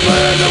knows that the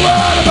bird is the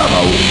world. Papa,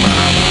 ooh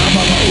mama,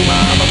 papa, ooh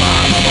mama,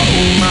 mama.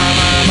 Ooh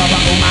mama, papa,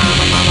 ooh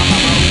mama, mama.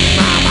 Ooh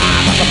mama,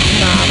 papa, ooh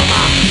mama,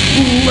 mama.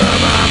 Ooh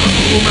mama, papa,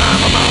 ooh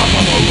mama,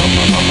 mama. Ooh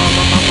mama, mama, mama.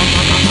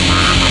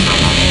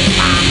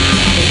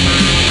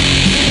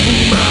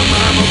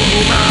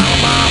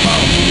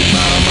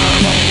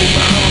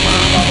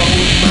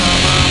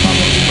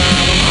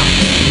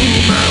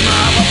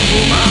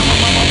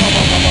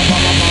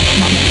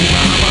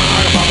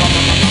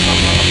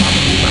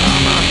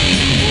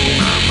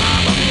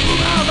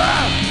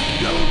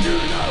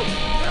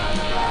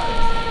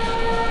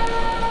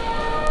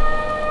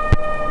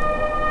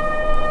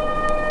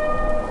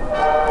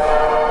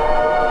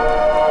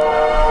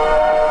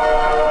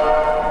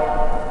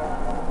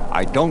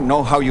 I don't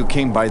know how you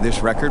came by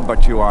this record,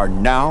 but you are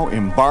now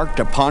embarked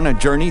upon a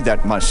journey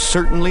that must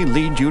certainly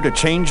lead you to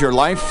change your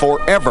life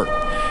forever.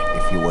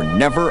 If you were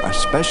never a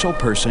special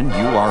person, you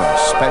are a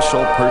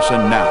special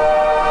person now.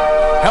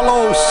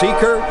 Hello,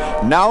 Seeker.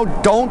 Now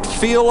don't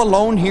feel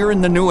alone here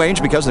in the New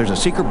Age, because there's a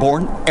Seeker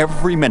born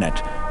every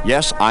minute.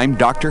 Yes, I'm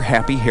Dr.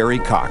 Happy Harry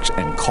Cox,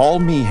 and call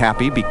me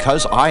happy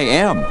because I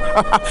am.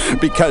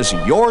 Because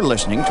you're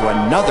listening to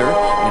another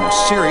in a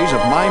series of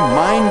my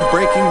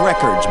mind-breaking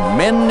records,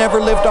 Men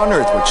Never Lived on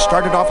Earth, which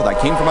started off with I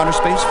Came from Outer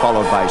Space,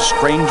 followed by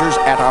Strangers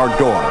at Our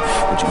Door,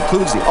 which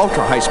includes the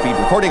ultra-high-speed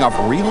recording of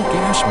real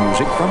gas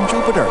music from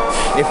Jupiter.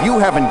 If you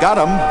haven't got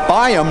them,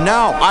 buy them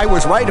now. I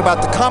was right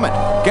about the comet.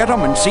 Get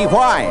them and see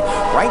why.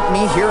 Write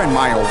me here in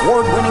my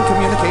award-winning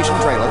communication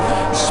trailer,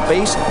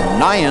 Space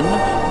Nyan,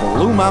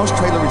 Blue Mouse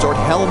Trailer Resort,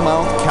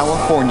 Hellmouth,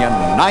 California,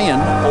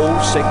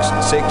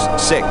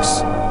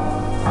 90666.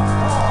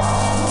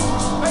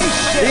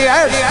 The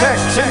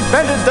Aztecs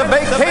invented the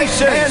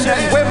vacation,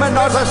 and women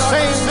are the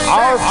same.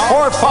 Our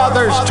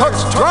forefathers took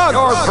drug.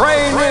 Your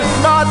brain is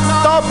not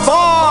the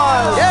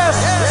boss. Yes,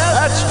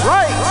 that's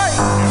right.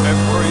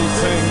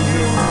 Everything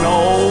you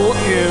know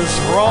is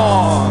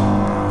wrong.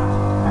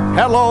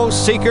 Hello,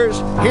 seekers,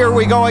 here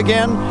we go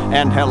again.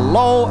 And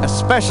hello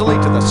especially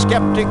to the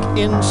skeptic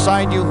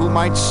inside you who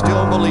might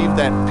still believe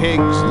that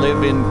pigs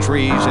live in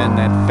trees and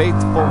that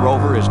faithful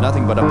Rover is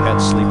nothing but a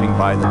pet sleeping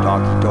by the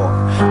doggy door.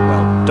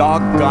 Well,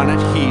 doggone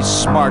it, he's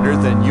smarter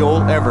than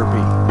you'll ever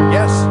be.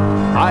 Yes,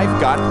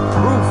 I've got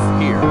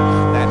proof here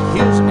that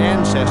his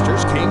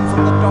ancestors came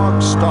from the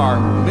dog star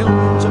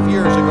millions of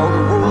years ago to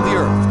rule the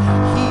earth.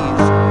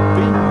 He's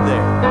been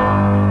there.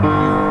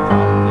 You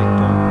probably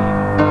don't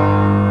need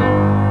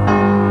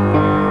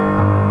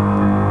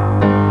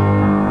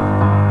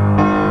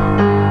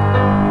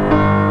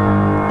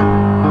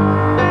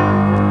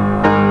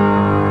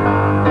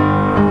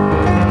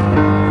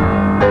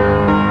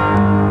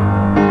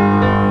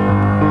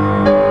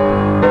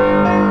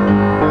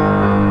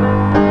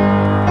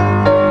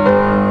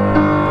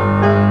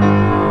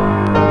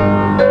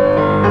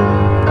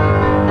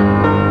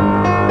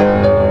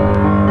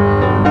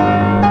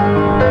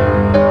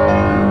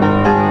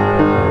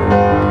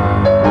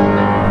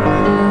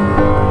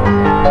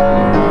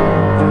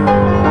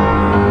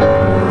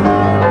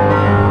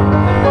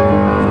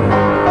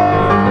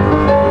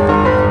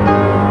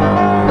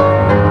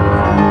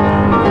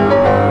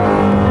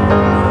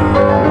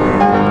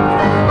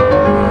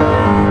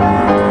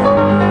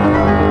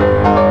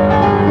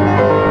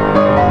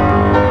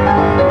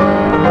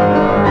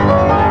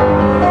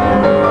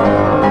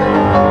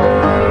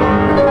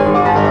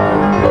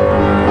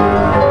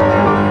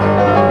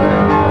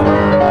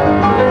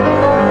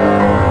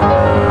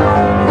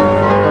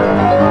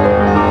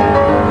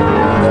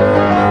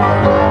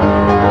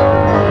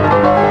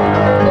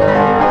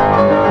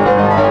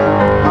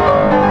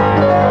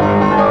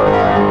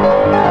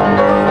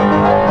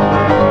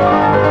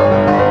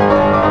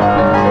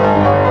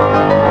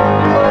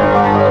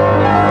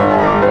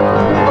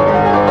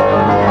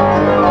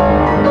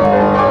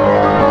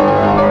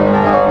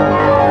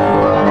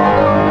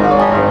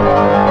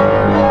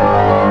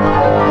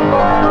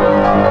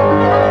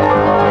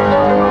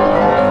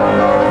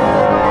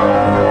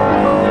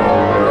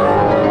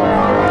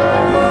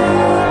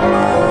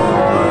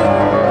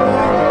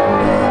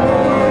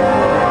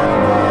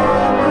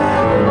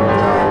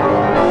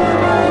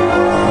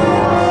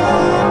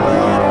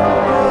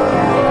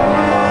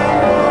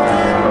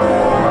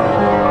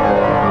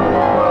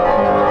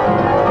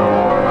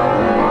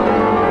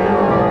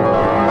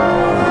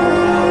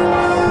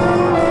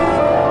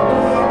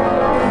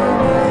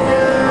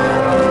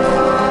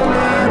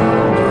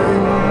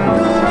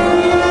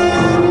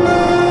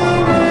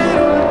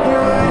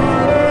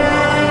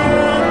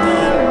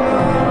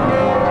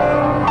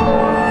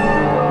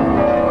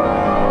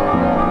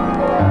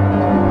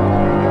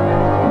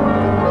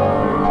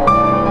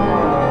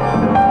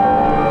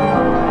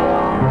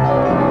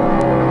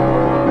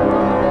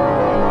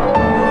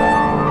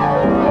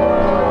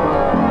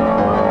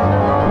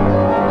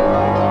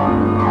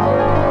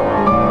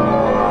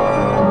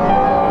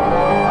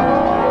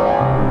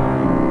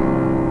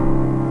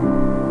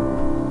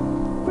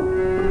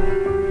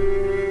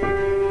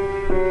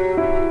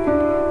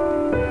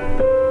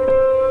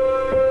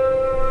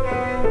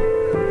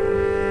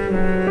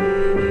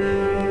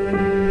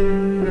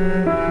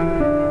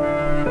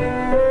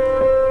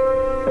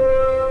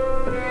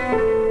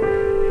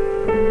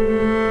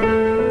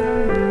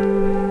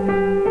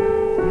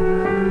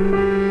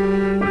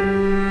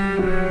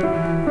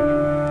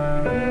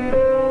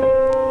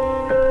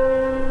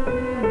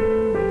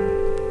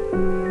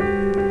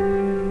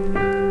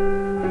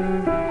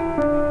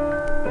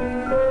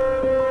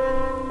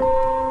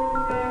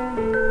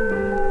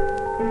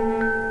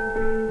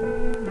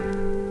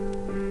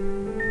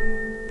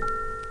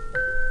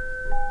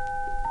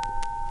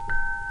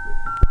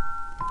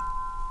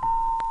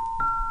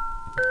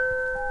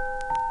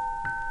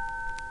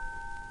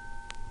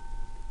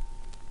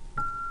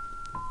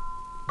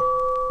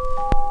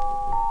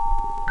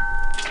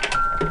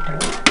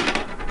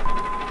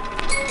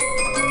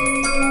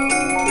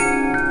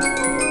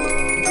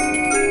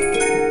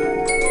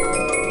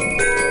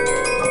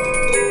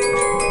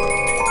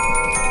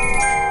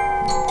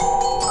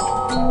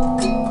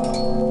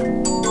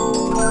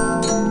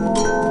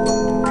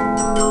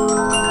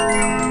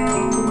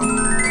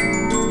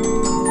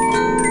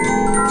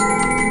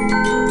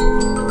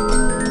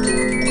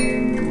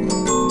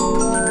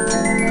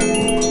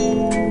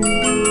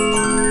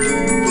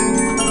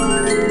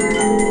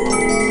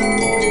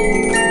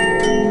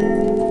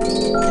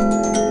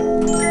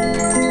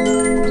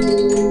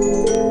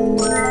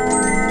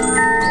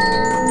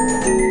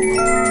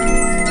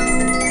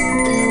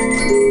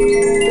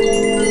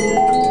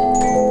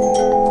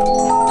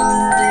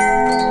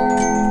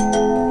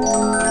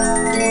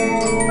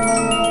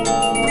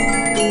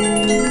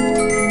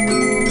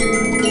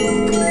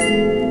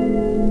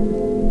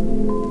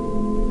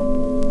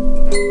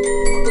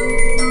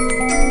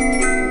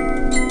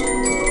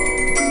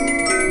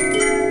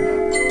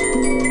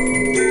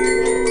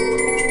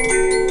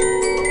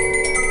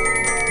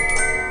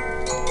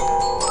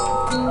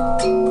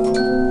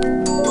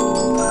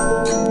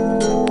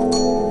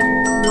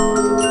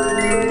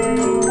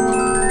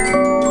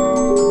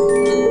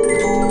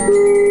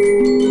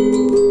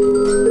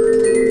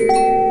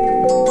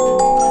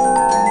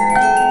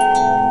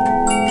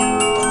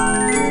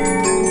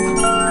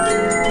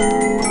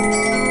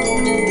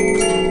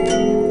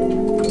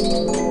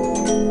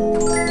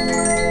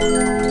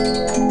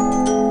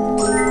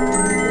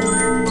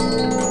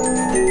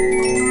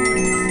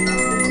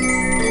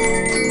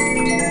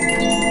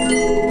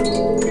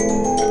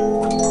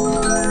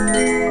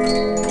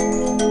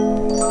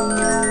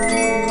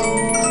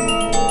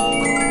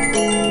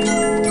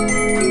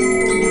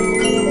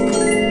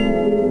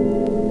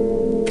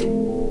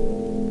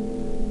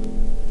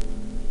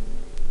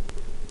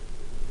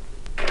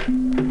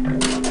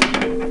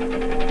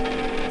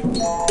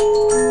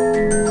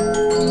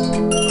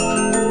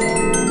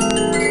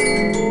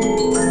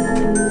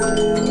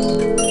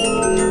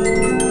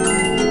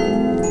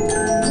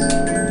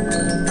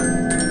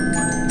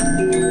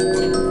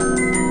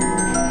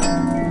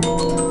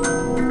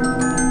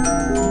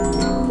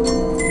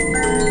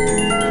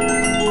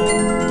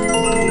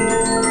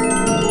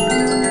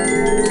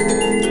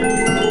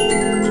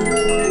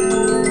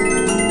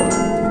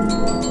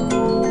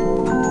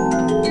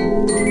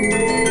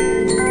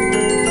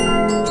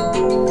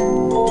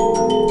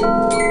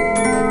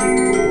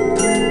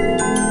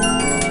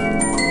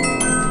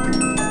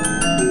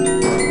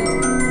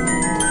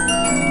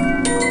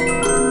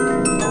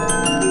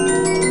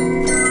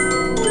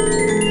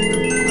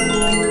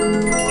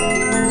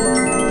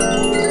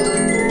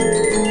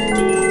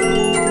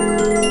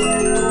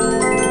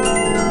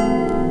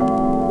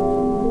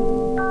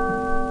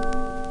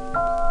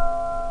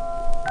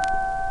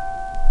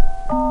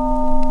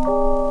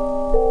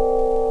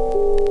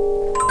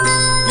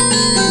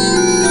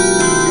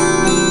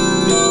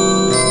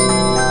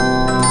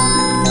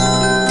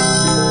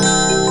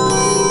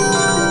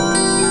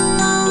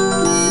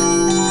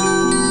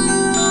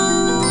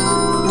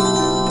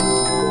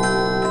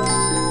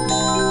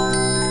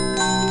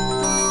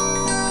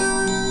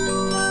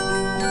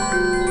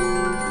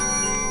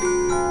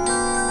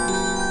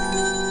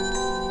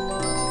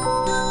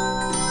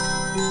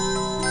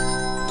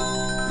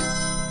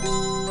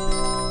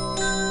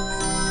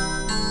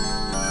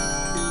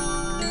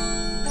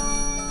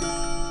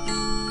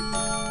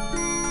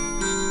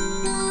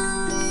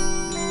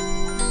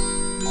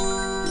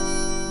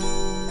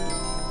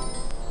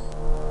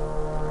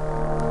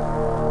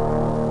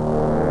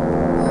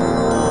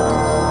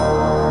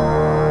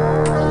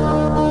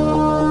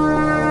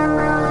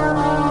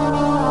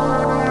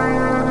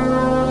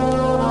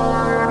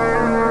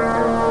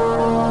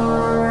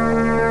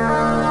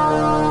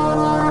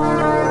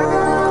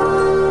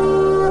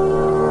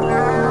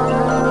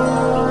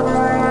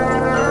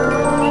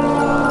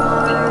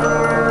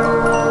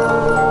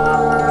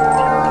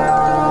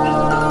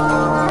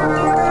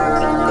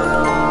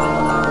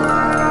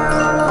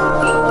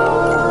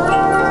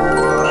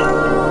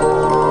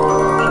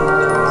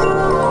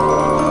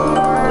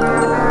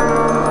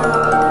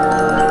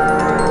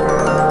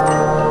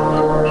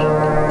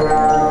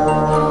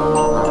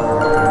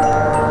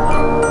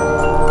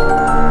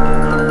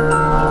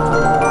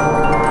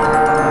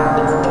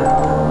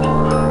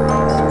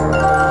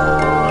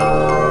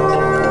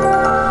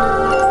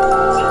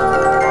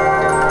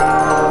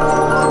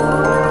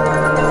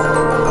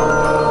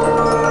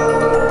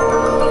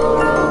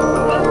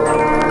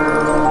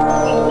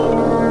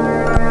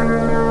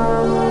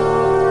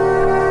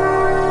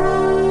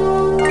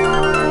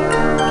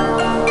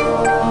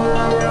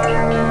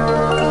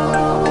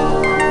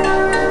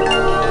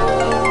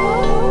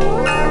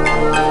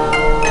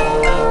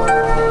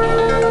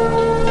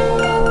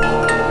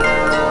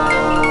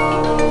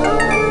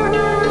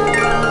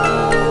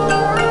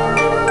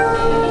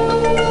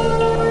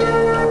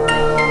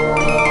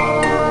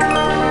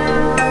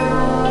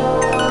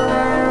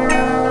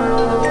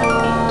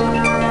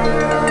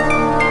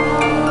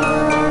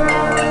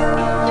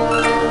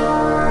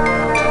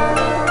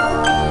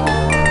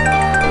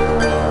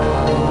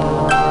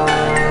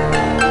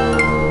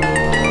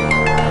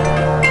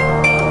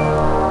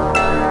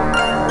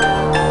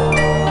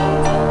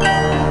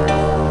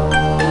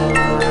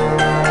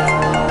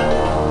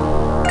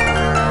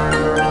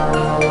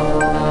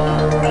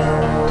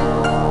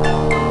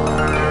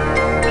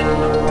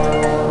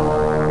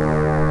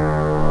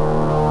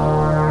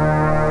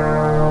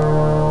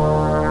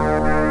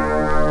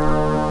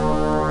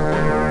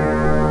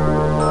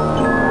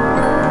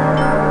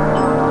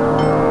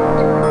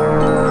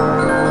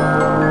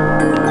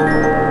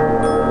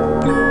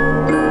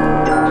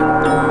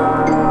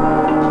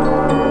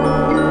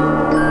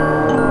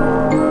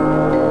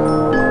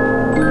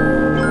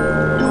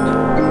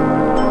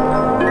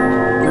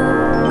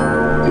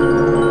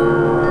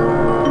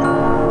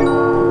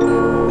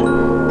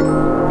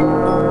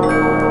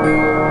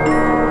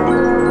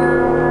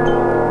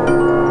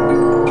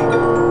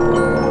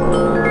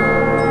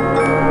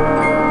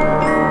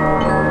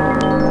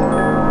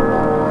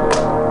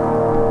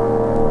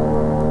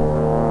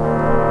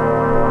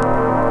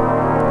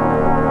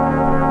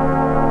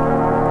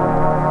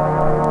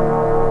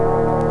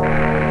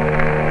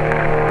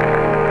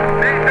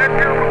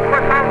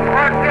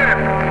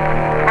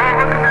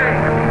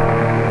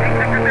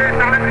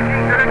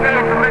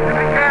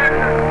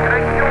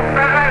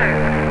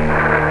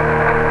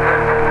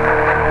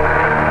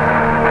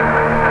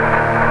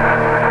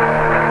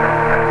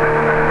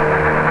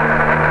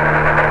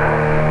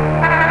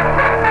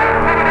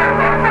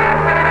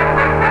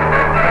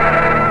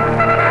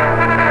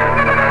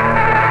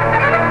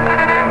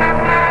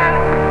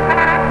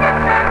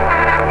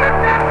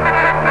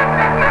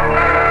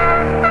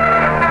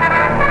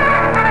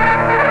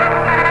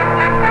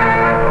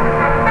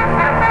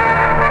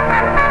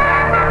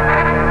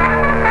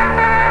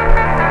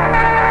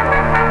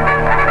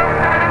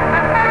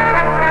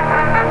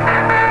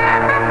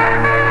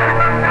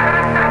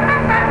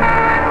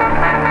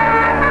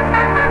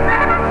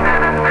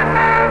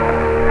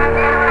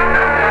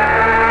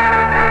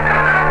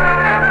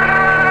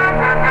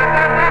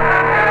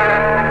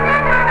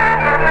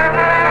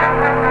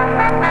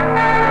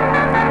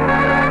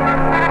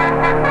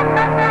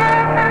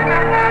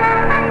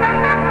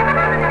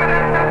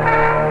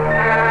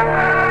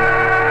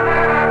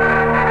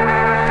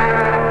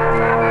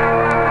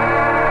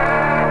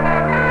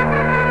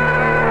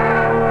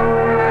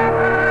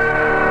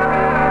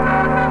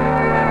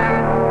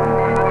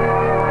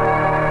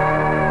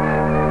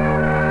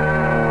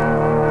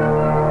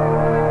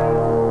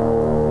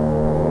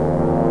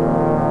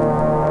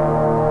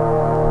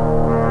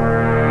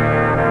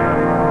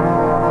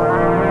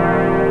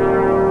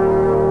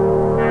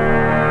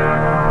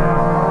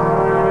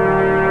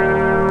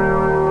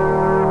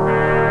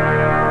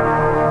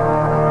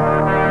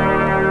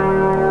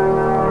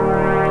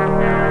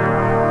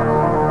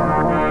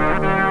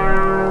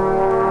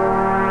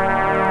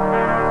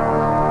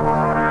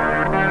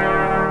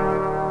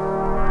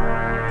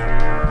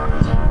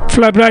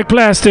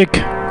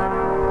FlatBlackPlastic,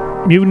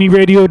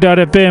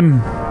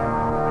 MutinyRadio.fm.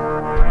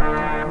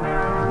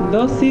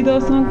 2 y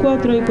 2 son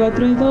 4 y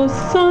 4 y 2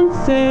 son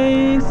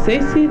 6.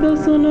 6 y 2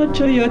 son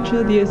 8 y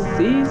 8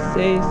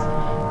 16.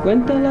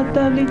 Cuenta la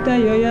tablita,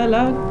 yo ya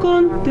la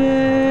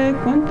conté.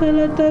 Cuenta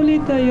la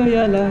tablita, yo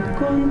ya la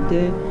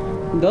conté.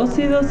 2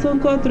 y 2 son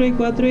 4 y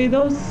 4 y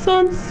 2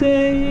 son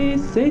 6.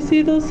 6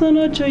 y 2 son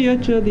 8 y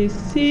 8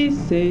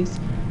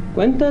 16.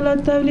 Cuenta la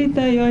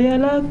tablita, yo ya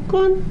la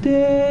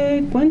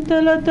conté.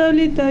 Cuenta la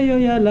tablita, yo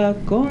ya la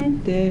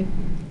conté.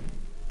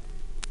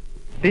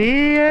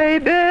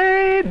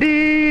 B-A-B-B-B,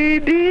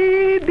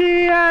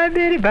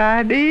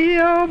 B-I-bitty-bye,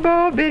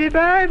 B-O-bo,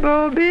 bitty-bye,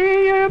 bo,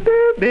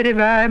 B-O-boo,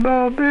 bitty-bye,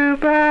 bo,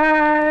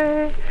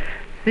 boo-bye.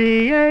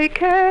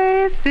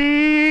 C-A-K,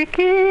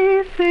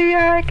 C-Key,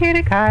 C-I,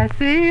 kitty-kai,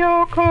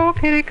 C-O-ko,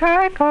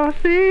 kitty-kai, ko,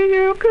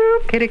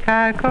 C-U-coo,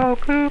 kitty-kai, ko,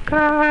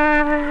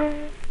 coo-kai.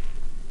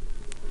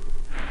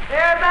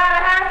 Everybody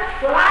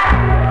happy? Well, I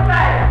do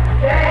say,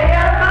 stay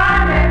here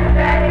Monday,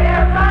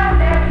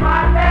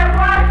 Monday,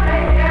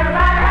 Wednesday.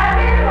 Everybody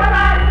happy? Well,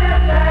 I do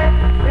say,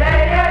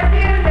 stay here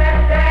Tuesday,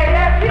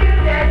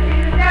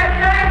 Tuesday,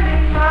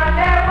 Thursday,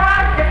 Monday,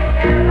 Wednesday.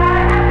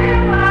 Everybody happy?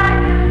 Well, I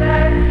do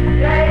say,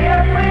 stay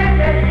here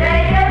Wednesday,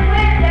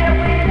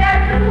 Wednesday,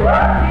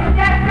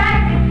 Tuesday,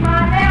 Thursday,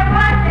 Monday,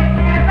 Wednesday.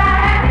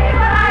 Everybody happy?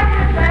 Well, I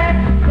do say,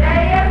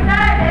 stay here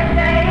Thursday,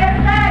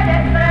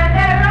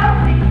 Sunday,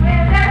 roasting,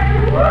 Wednesday,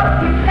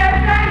 Tuesday,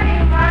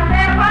 Thursday,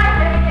 Monday,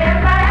 Wednesday.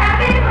 Everybody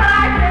happy? Well,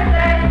 I do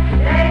say,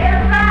 stay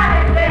here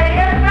Friday,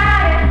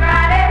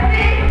 Friday,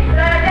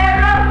 Thursday,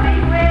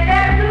 roasting,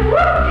 Wednesday,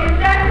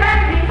 Tuesday,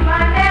 Thursday,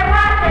 Monday,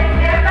 Wednesday.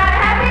 Everybody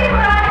happy?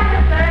 Well, I do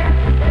say,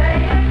 stay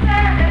here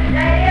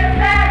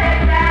Saturday,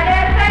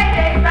 Friday,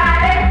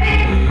 Friday,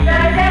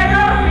 Thursday,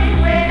 roasting,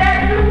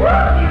 Wednesday,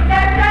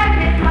 Tuesday,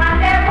 Thursday,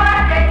 Monday,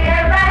 Wednesday.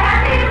 Everybody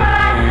happy? Well,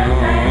 I do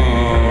say,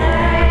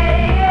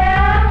 stay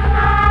here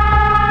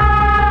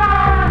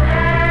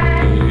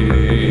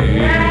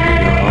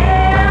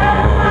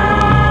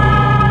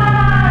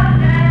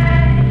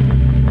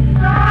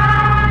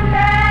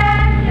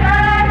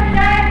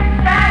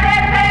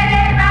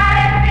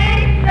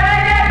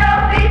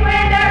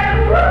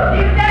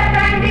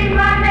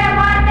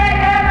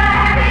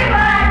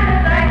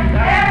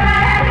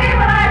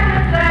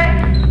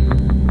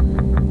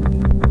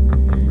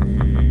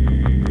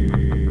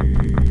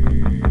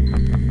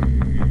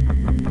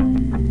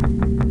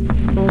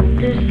Go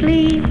to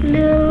sleep,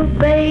 little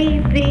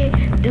baby,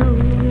 do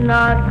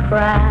not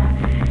cry.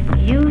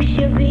 You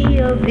should be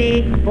a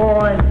big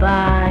boy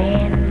by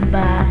and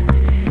by.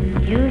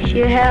 You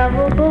should have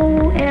a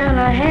bow and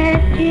a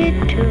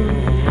hatchet too.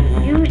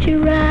 You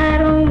should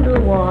ride on the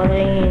water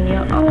in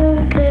your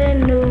own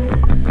canoe.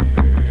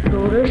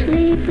 Go to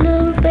sleep,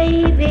 little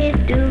baby,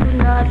 do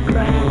not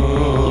cry.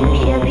 You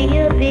shall be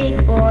a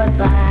big boy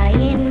by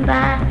and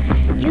by.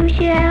 You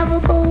should have a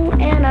bow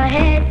and a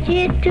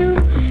hatchet too.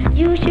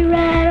 You should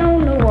ride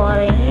on the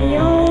water in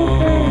your own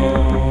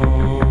canoe.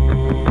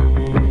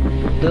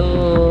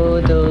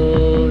 Dodo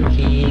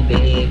qui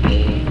bébé,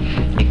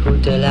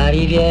 écoute la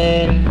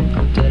rivière,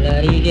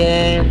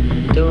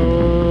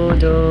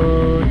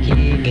 Dodo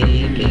qui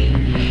bébé,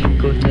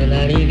 écoute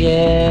la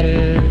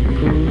rivière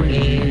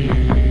couler.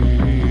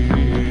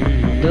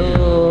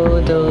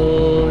 Dodo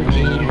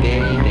qui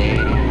bébé,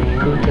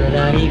 écoute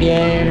la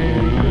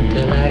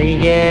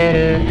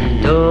rivière,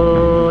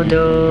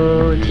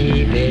 Dodo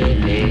qui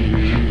bébé,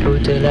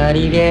 écoute la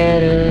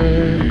rivière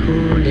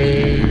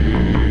couler.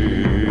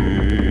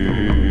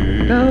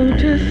 Go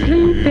to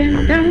sleep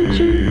and don't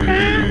you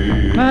cry.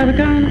 Mother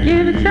gonna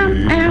give it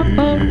some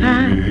apple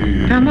pie.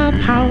 Come up,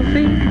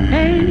 Halsey,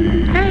 hey,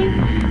 hey.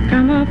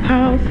 Come up,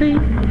 Halsey,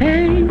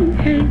 hey,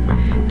 hey.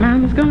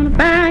 Mama's gonna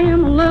buy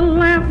him a little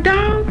lap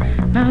dog.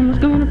 Mama's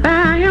gonna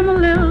buy him a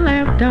little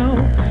lap dog.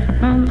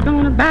 Mama's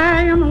gonna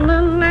buy him a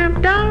little lap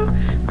dog.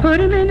 Put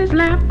him in his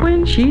lap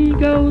when she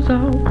goes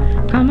off.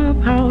 Come up,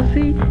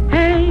 Halsey,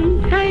 hey,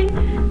 hey.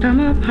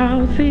 Come up,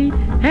 Halsey,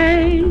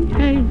 hey,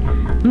 hey.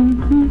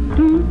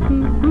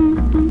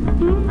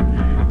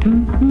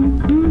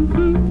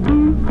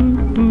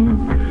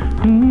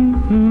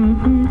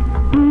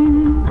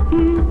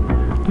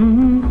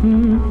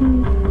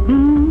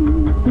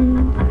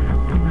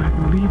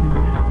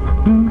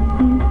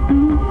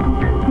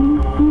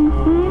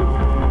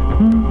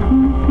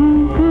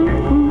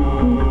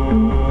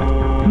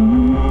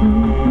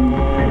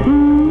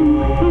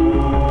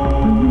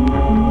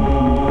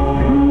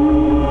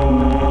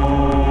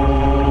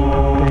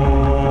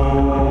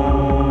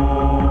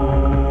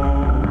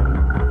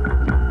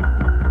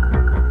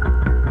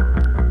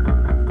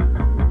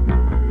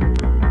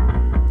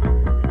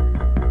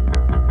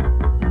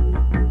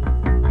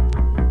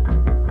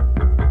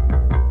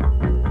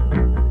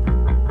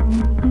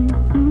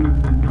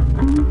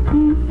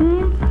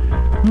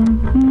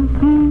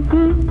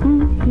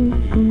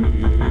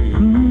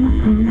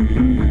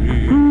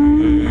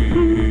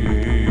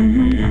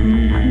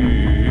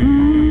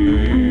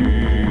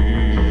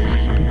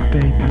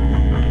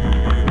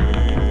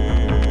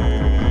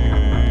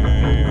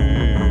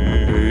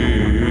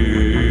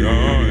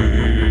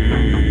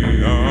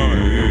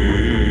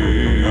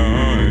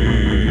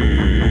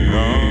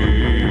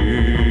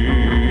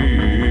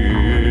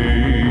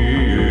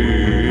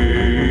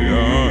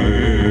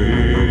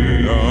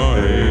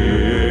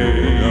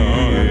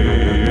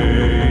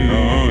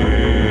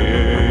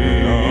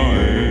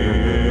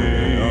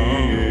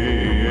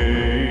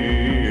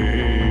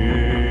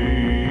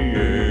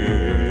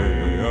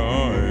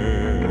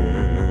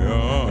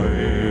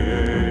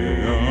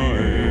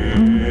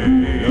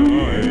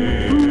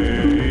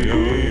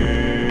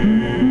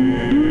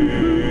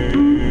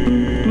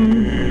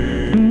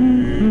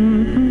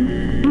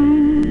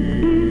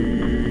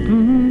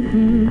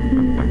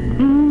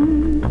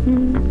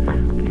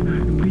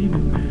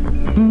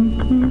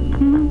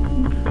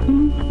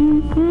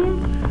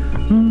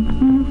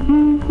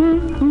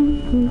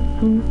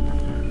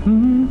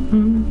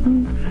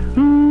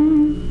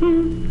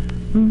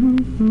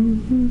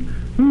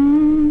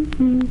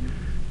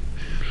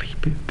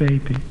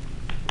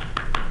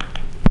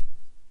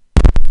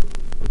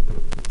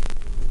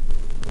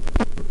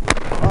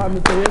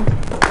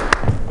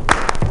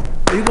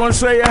 gonna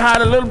show you how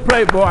the little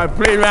playboy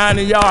played around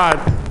the yard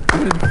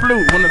with his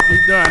flute when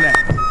he's doing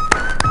that.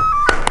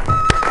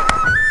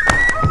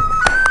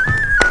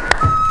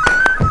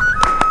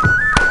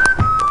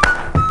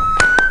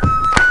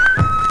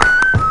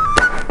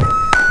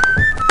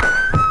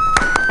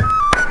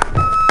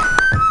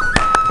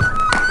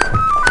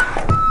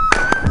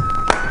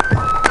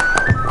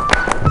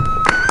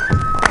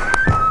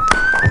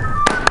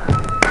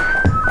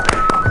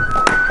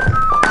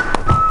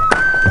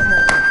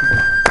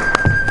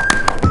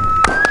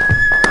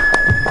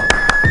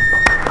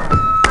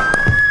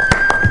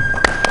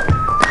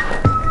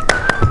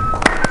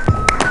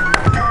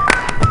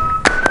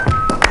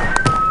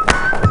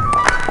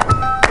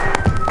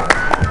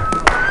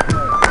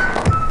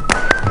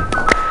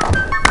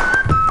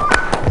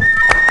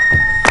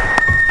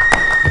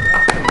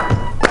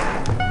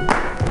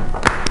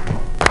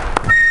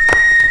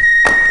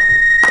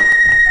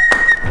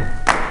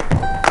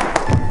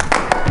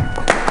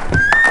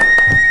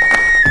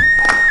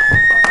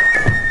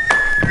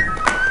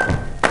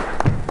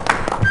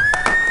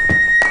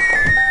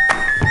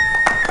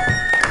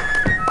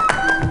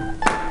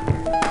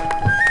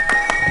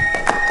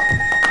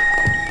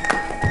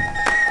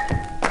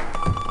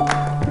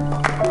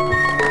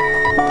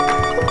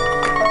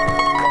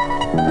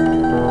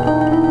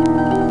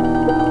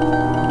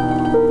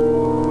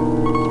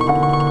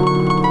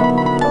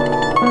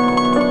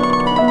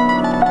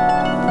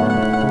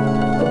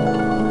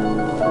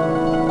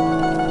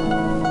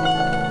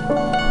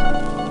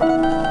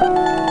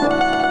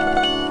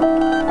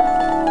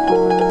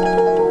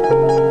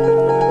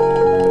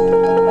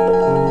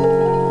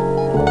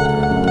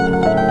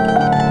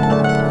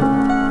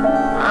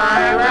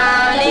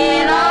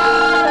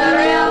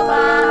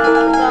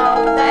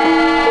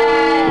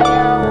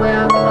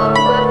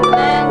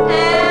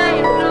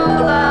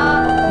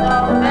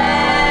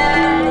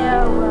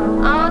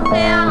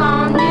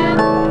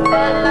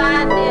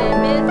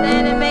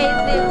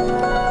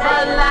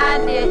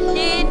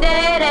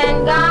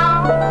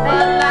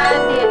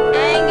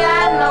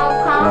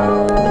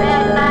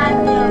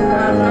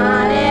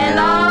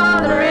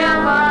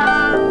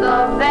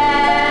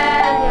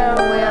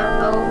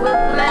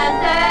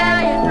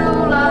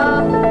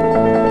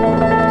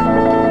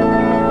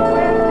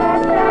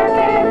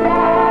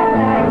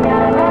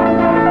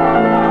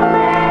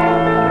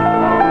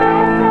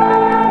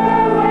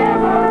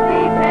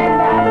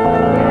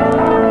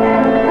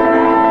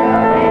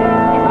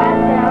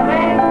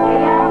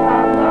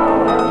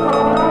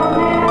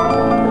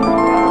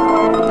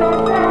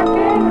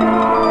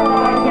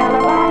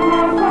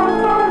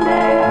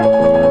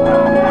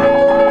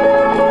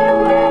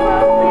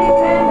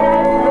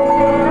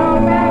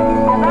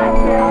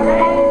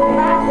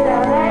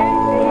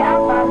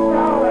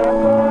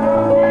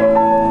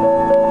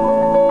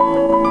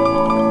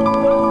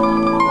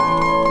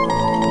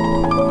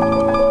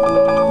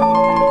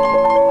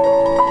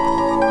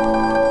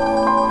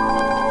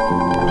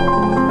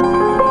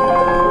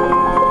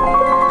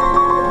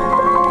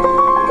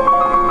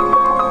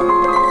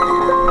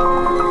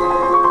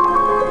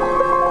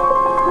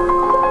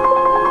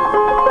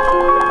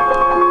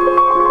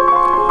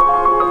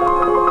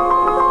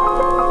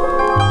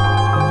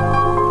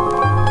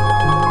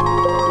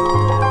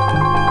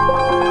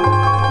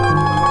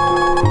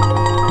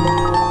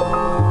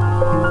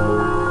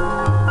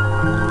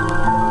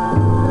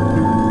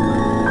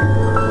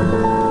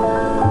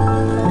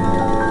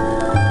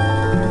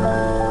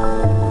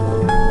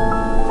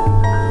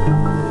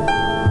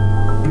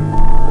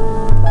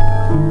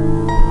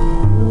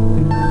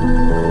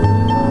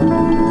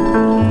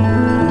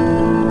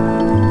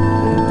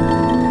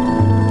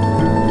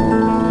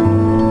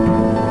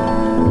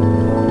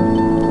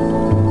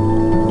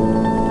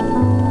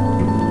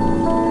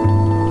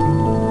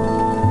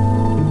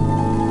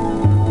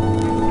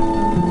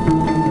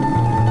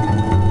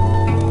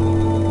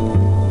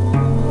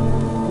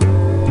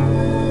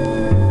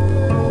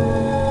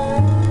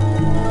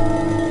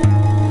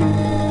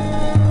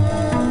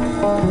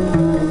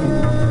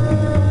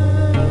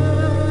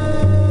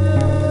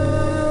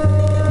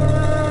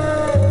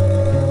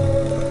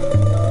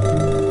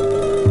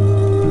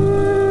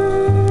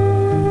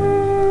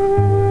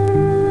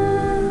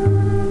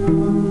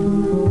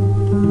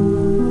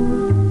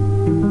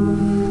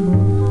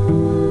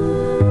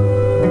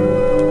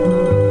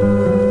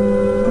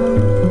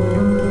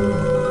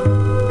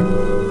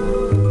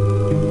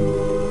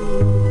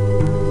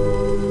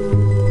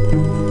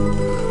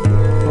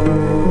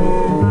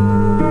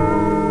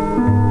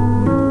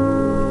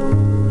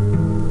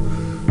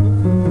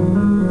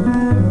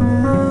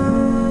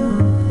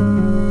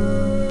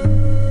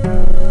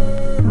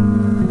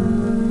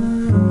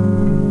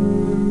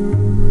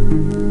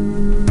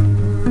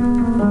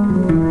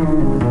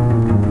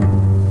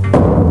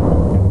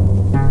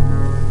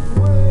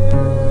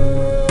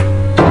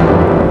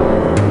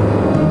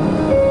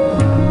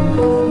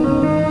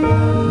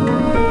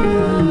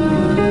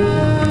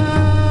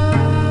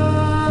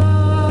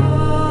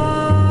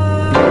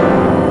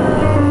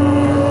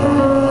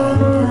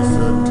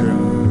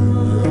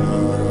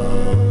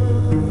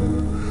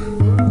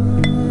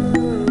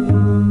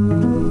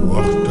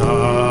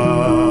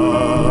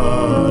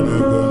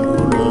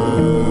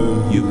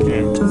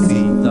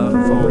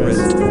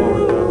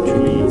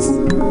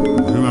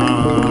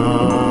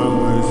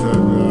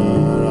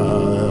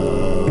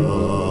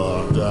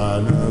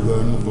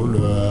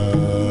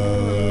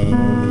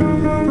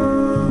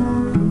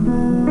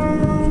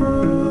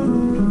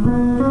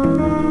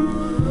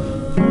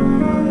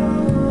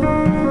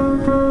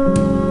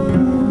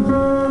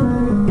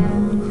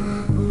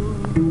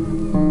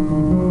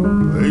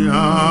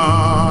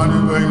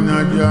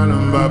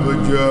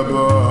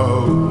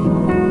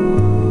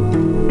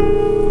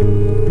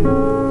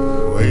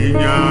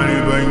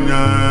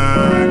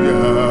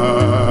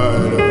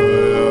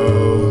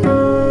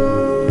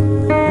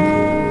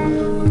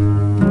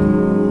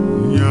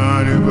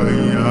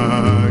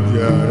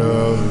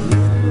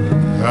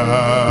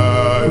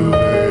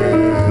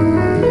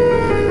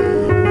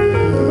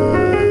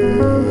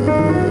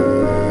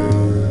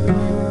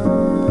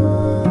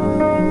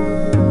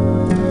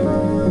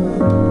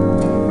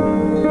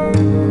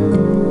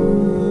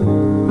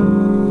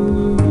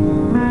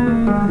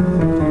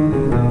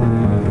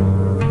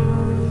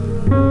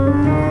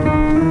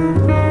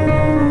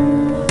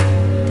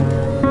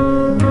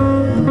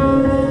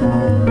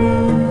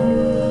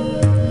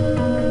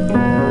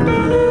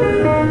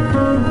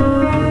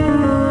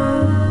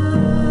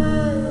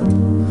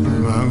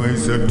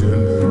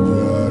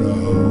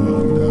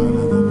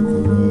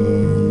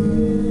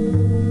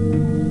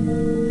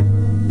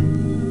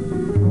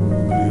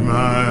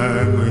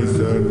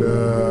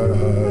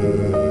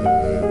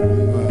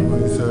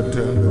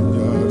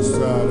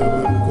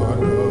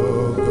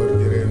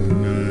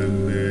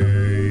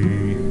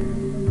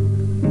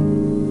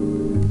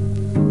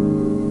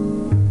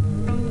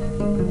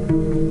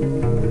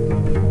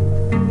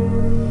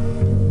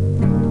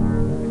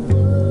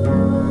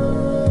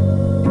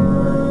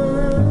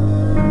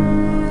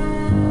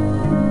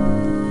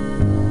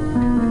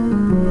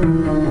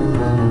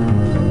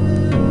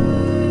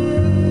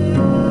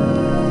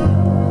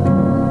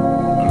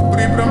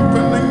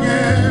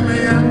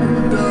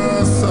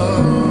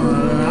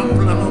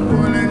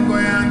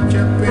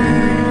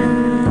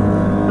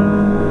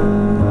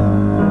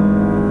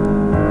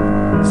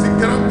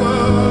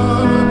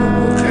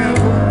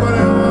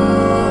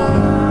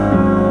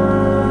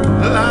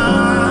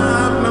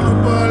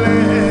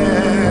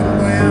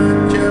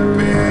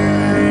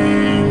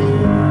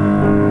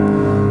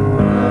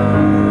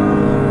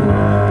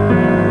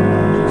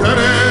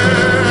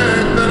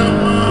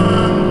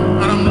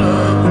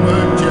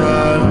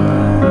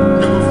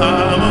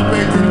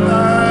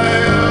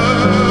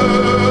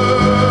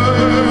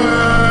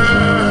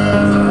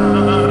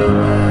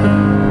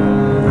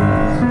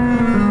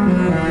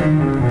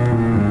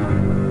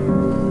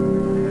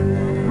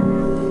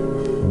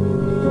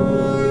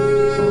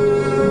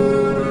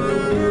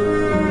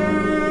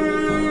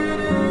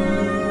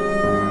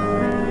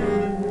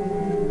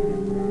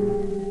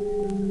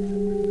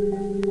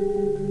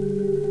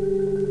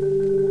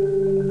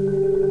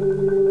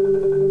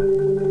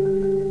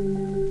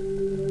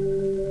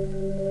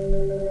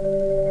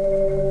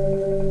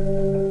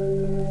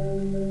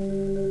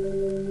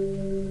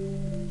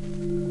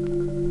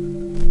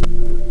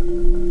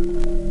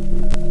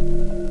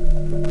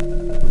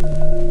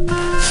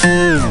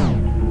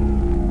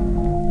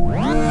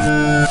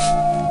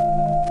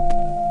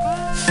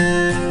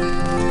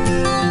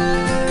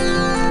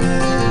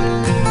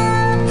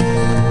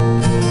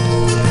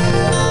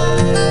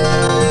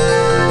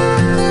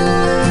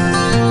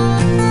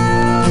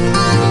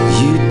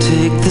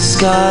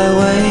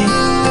 skyway,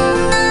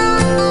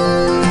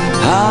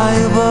 high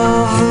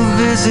above the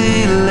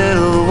busy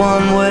little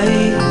one-way.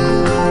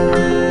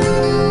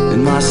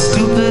 In my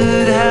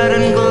stupid hat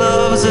and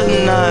gloves at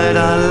night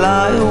I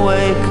lie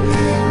awake,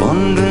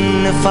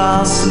 wondering if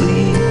I'll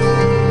sleep,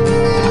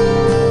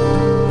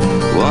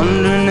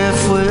 wondering if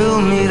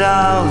we'll meet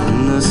out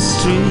in the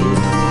street.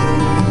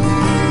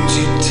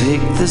 You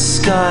take the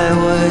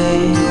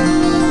skyway,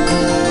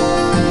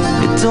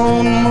 it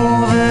don't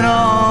move at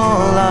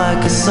all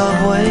like a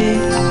subway.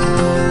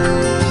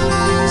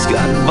 It's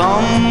got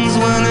bums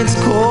when it's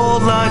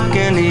cold like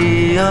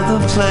any other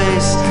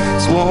place.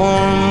 It's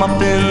warm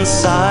up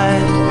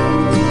inside,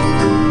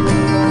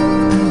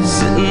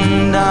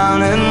 sitting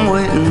down and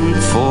waiting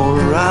for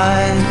a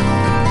ride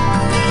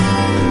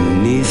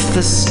beneath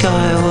the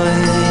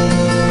skyway.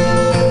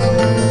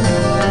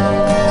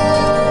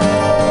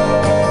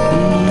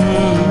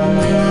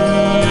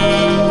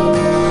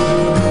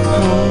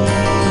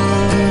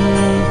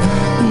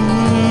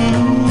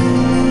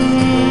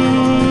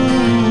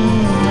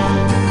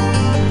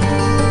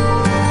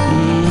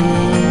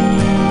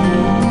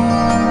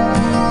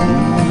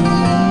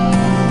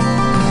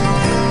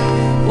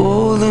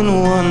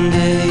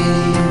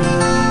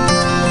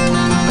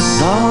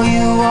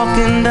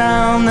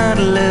 Down that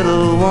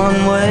little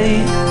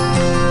one-way,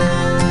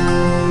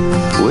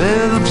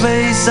 where the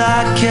place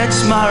I catch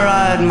my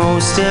ride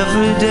most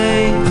every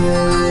day.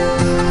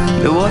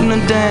 There wasn't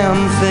a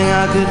damn thing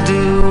I could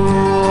do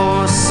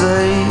or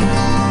say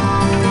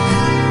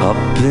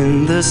up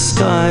in the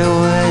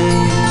skyway.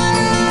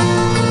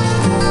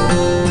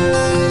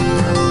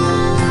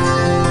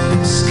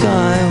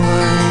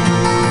 Skyway,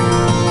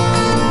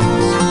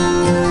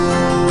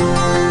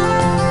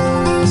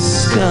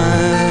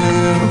 skyway.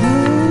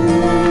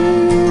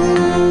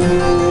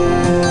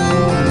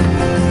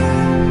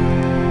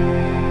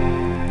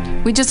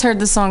 We just heard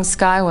the song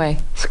Skyway.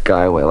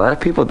 Skyway. A lot of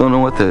people don't know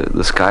what the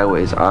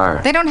Skyways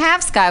are. They don't have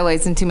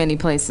Skyways in too many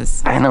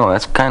places. I know,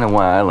 that's kind of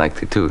why I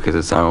liked it too, because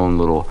it's our own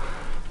little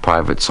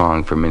private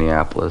song for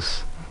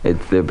Minneapolis.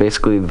 They're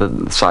basically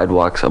the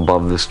sidewalks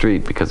above the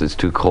street because it's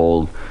too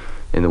cold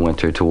in the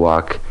winter to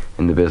walk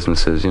in the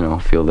businesses,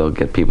 feel they'll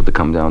get people to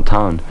come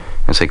downtown.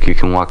 And it's like you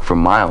can walk for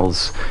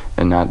miles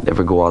and not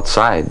ever go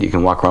outside. You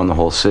can walk around the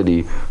whole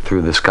city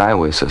through the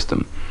Skyway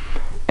system.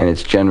 And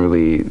it's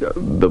generally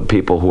the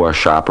people who are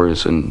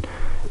shoppers and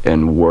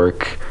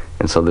work.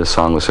 And so this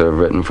song was sort of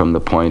written from the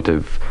point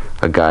of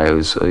a guy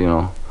who's,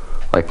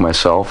 like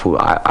myself, who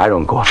I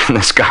don't go up in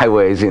the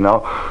Skyways,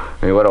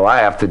 I mean, what do I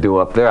have to do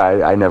up there?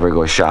 I never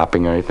go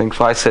shopping or anything.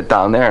 So I sit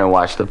down there and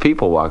watch the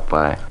people walk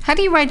by. How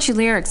do you write your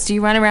lyrics? Do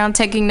you run around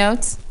taking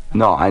notes?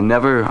 No, I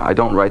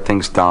don't write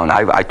things down.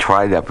 I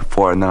tried that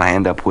before, and then I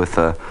end up with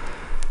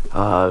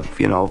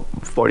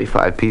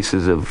 45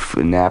 pieces of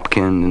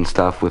napkin and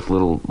stuff with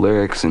little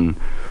lyrics, and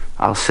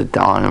I'll sit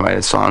down and write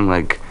a song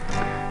like,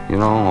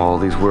 all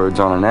these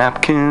words on a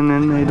napkin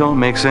and they don't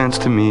make sense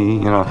to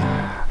me,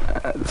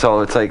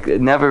 So it's like,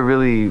 it never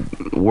really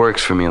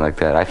works for me like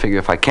that. I figure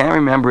if I can't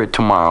remember it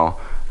tomorrow,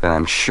 then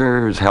I'm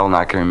sure as hell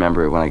not going to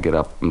remember it when I get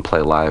up and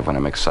play live when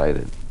I'm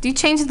excited. Do you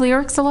change the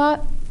lyrics a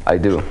lot? I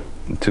do,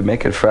 to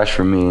make it fresh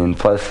for me, and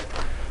plus,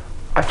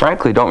 I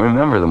frankly don't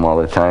remember them all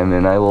the time,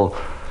 and I will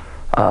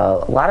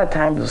a lot of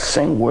times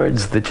sing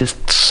words that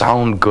just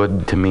sound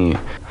good to me.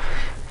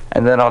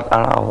 And then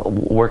I'll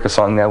work a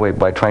song that way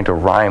by trying to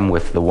rhyme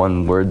with the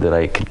one word that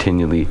I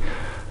continually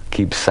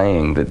keep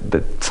saying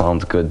that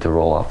sounds good to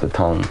roll off the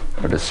tongue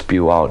or to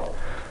spew out.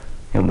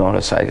 You'll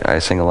notice I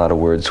sing a lot of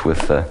words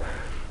with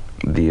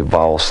the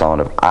vowel sound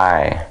of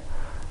I,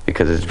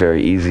 because it's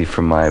very easy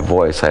for my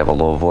voice. I have a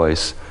low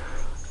voice.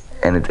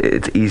 And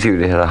it's easier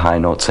to hit a high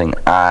note saying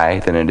I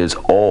than it is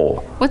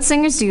O. What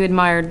singers do you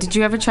admire? Did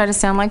you ever try to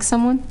sound like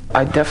someone?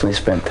 I definitely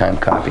spent time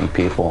copying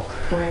people.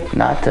 Right.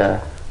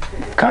 Not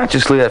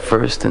consciously at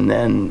first, and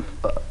then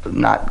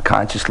not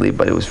consciously,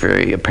 but it was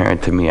very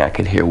apparent to me. I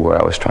could hear where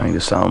I was trying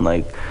to sound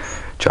like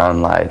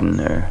John Lydon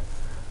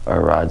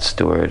or Rod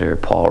Stewart or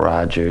Paul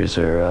Rogers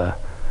or,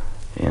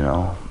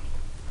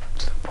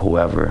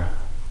 whoever.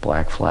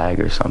 Black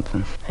Flag or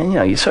something. And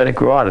you sort of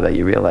grow out of that.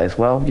 You realize,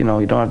 well, you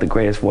don't have the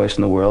greatest voice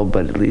in the world,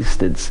 but at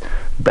least it's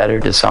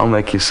better to sound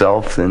like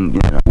yourself than,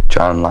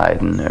 John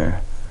Lydon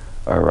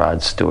or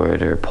Rod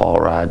Stewart or Paul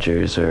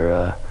Rogers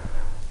or,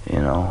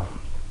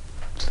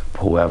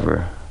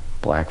 whoever,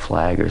 Black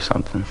Flag or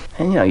something.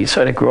 And you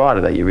sort of grow out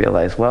of that. You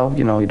realize, well,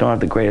 you don't have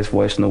the greatest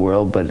voice in the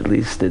world, but at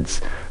least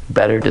it's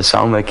better to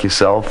sound like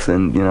yourself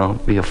than,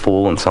 be a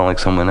fool and sound like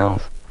someone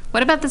else.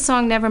 What about the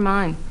song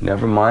Nevermind?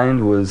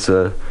 Nevermind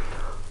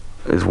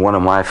is one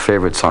of my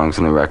favorite songs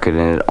on the record,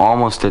 and it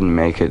almost didn't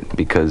make it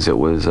because it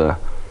was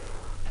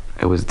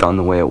done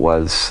the way it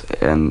was,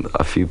 and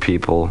a few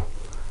people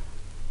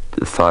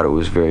thought it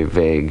was very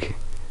vague,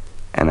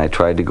 and I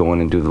tried to go in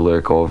and do the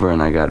lyric over,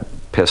 and I got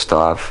pissed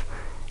off,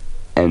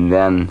 and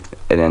then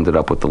it ended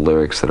up with the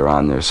lyrics that are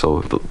on there.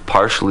 So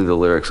partially the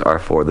lyrics are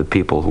for the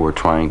people who are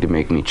trying to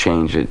make me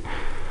change it,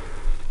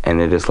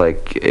 and it is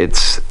like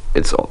it's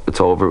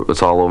over,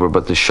 it's all over,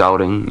 but the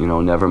shouting,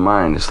 never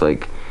mind. It's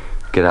like,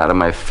 get out of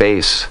my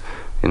face.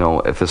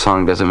 If the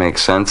song doesn't make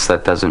sense,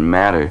 that doesn't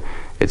matter.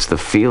 It's the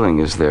feeling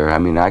is there. I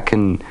mean,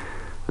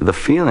 the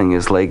feeling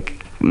is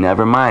like,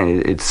 never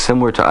mind. It's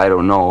similar to I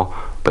Don't Know,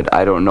 but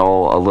I Don't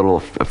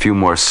Know a few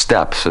more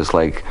steps. It's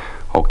like,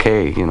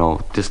 okay,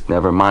 just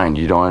never mind.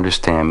 You don't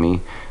understand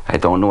me. I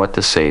don't know what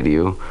to say to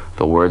you.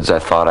 The words I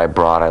thought I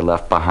brought, I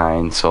left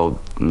behind,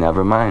 so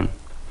never mind.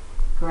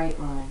 Great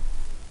line.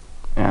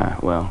 Yeah,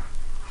 well,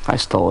 I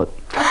stole it.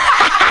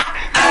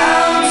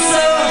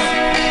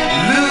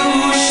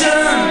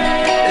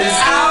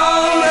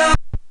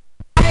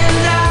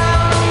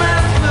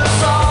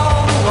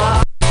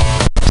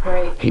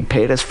 He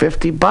paid us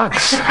 $50.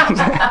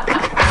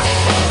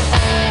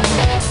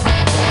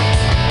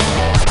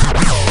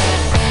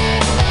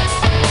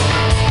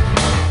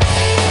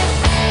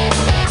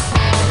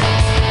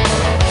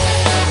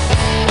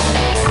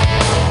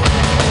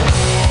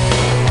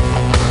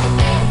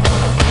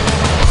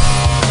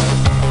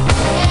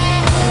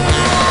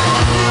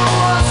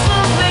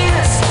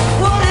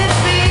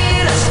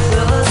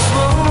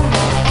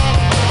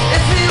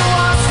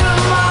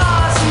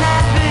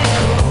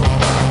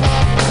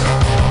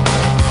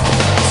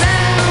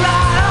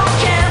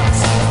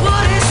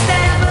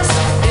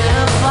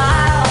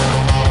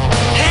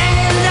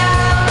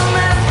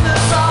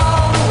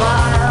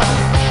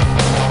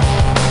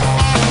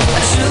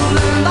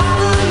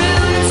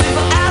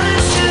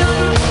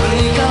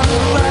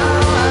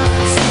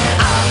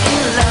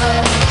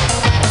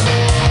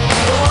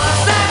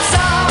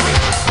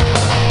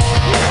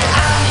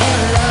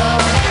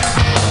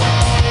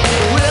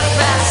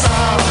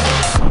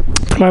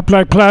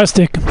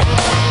 FlatBlackPlastic.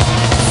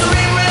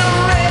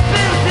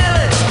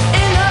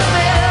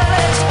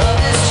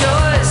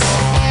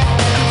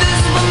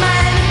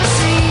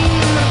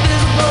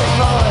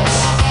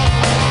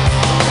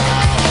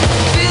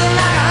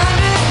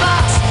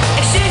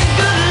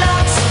 Exchange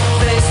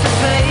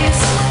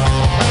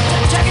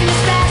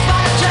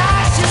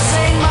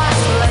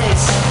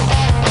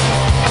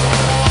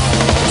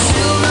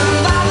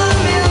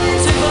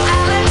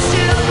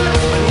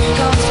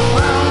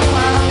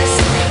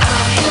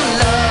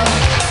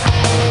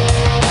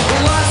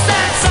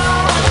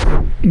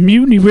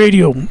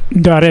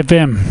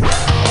MutinyRadio.fm.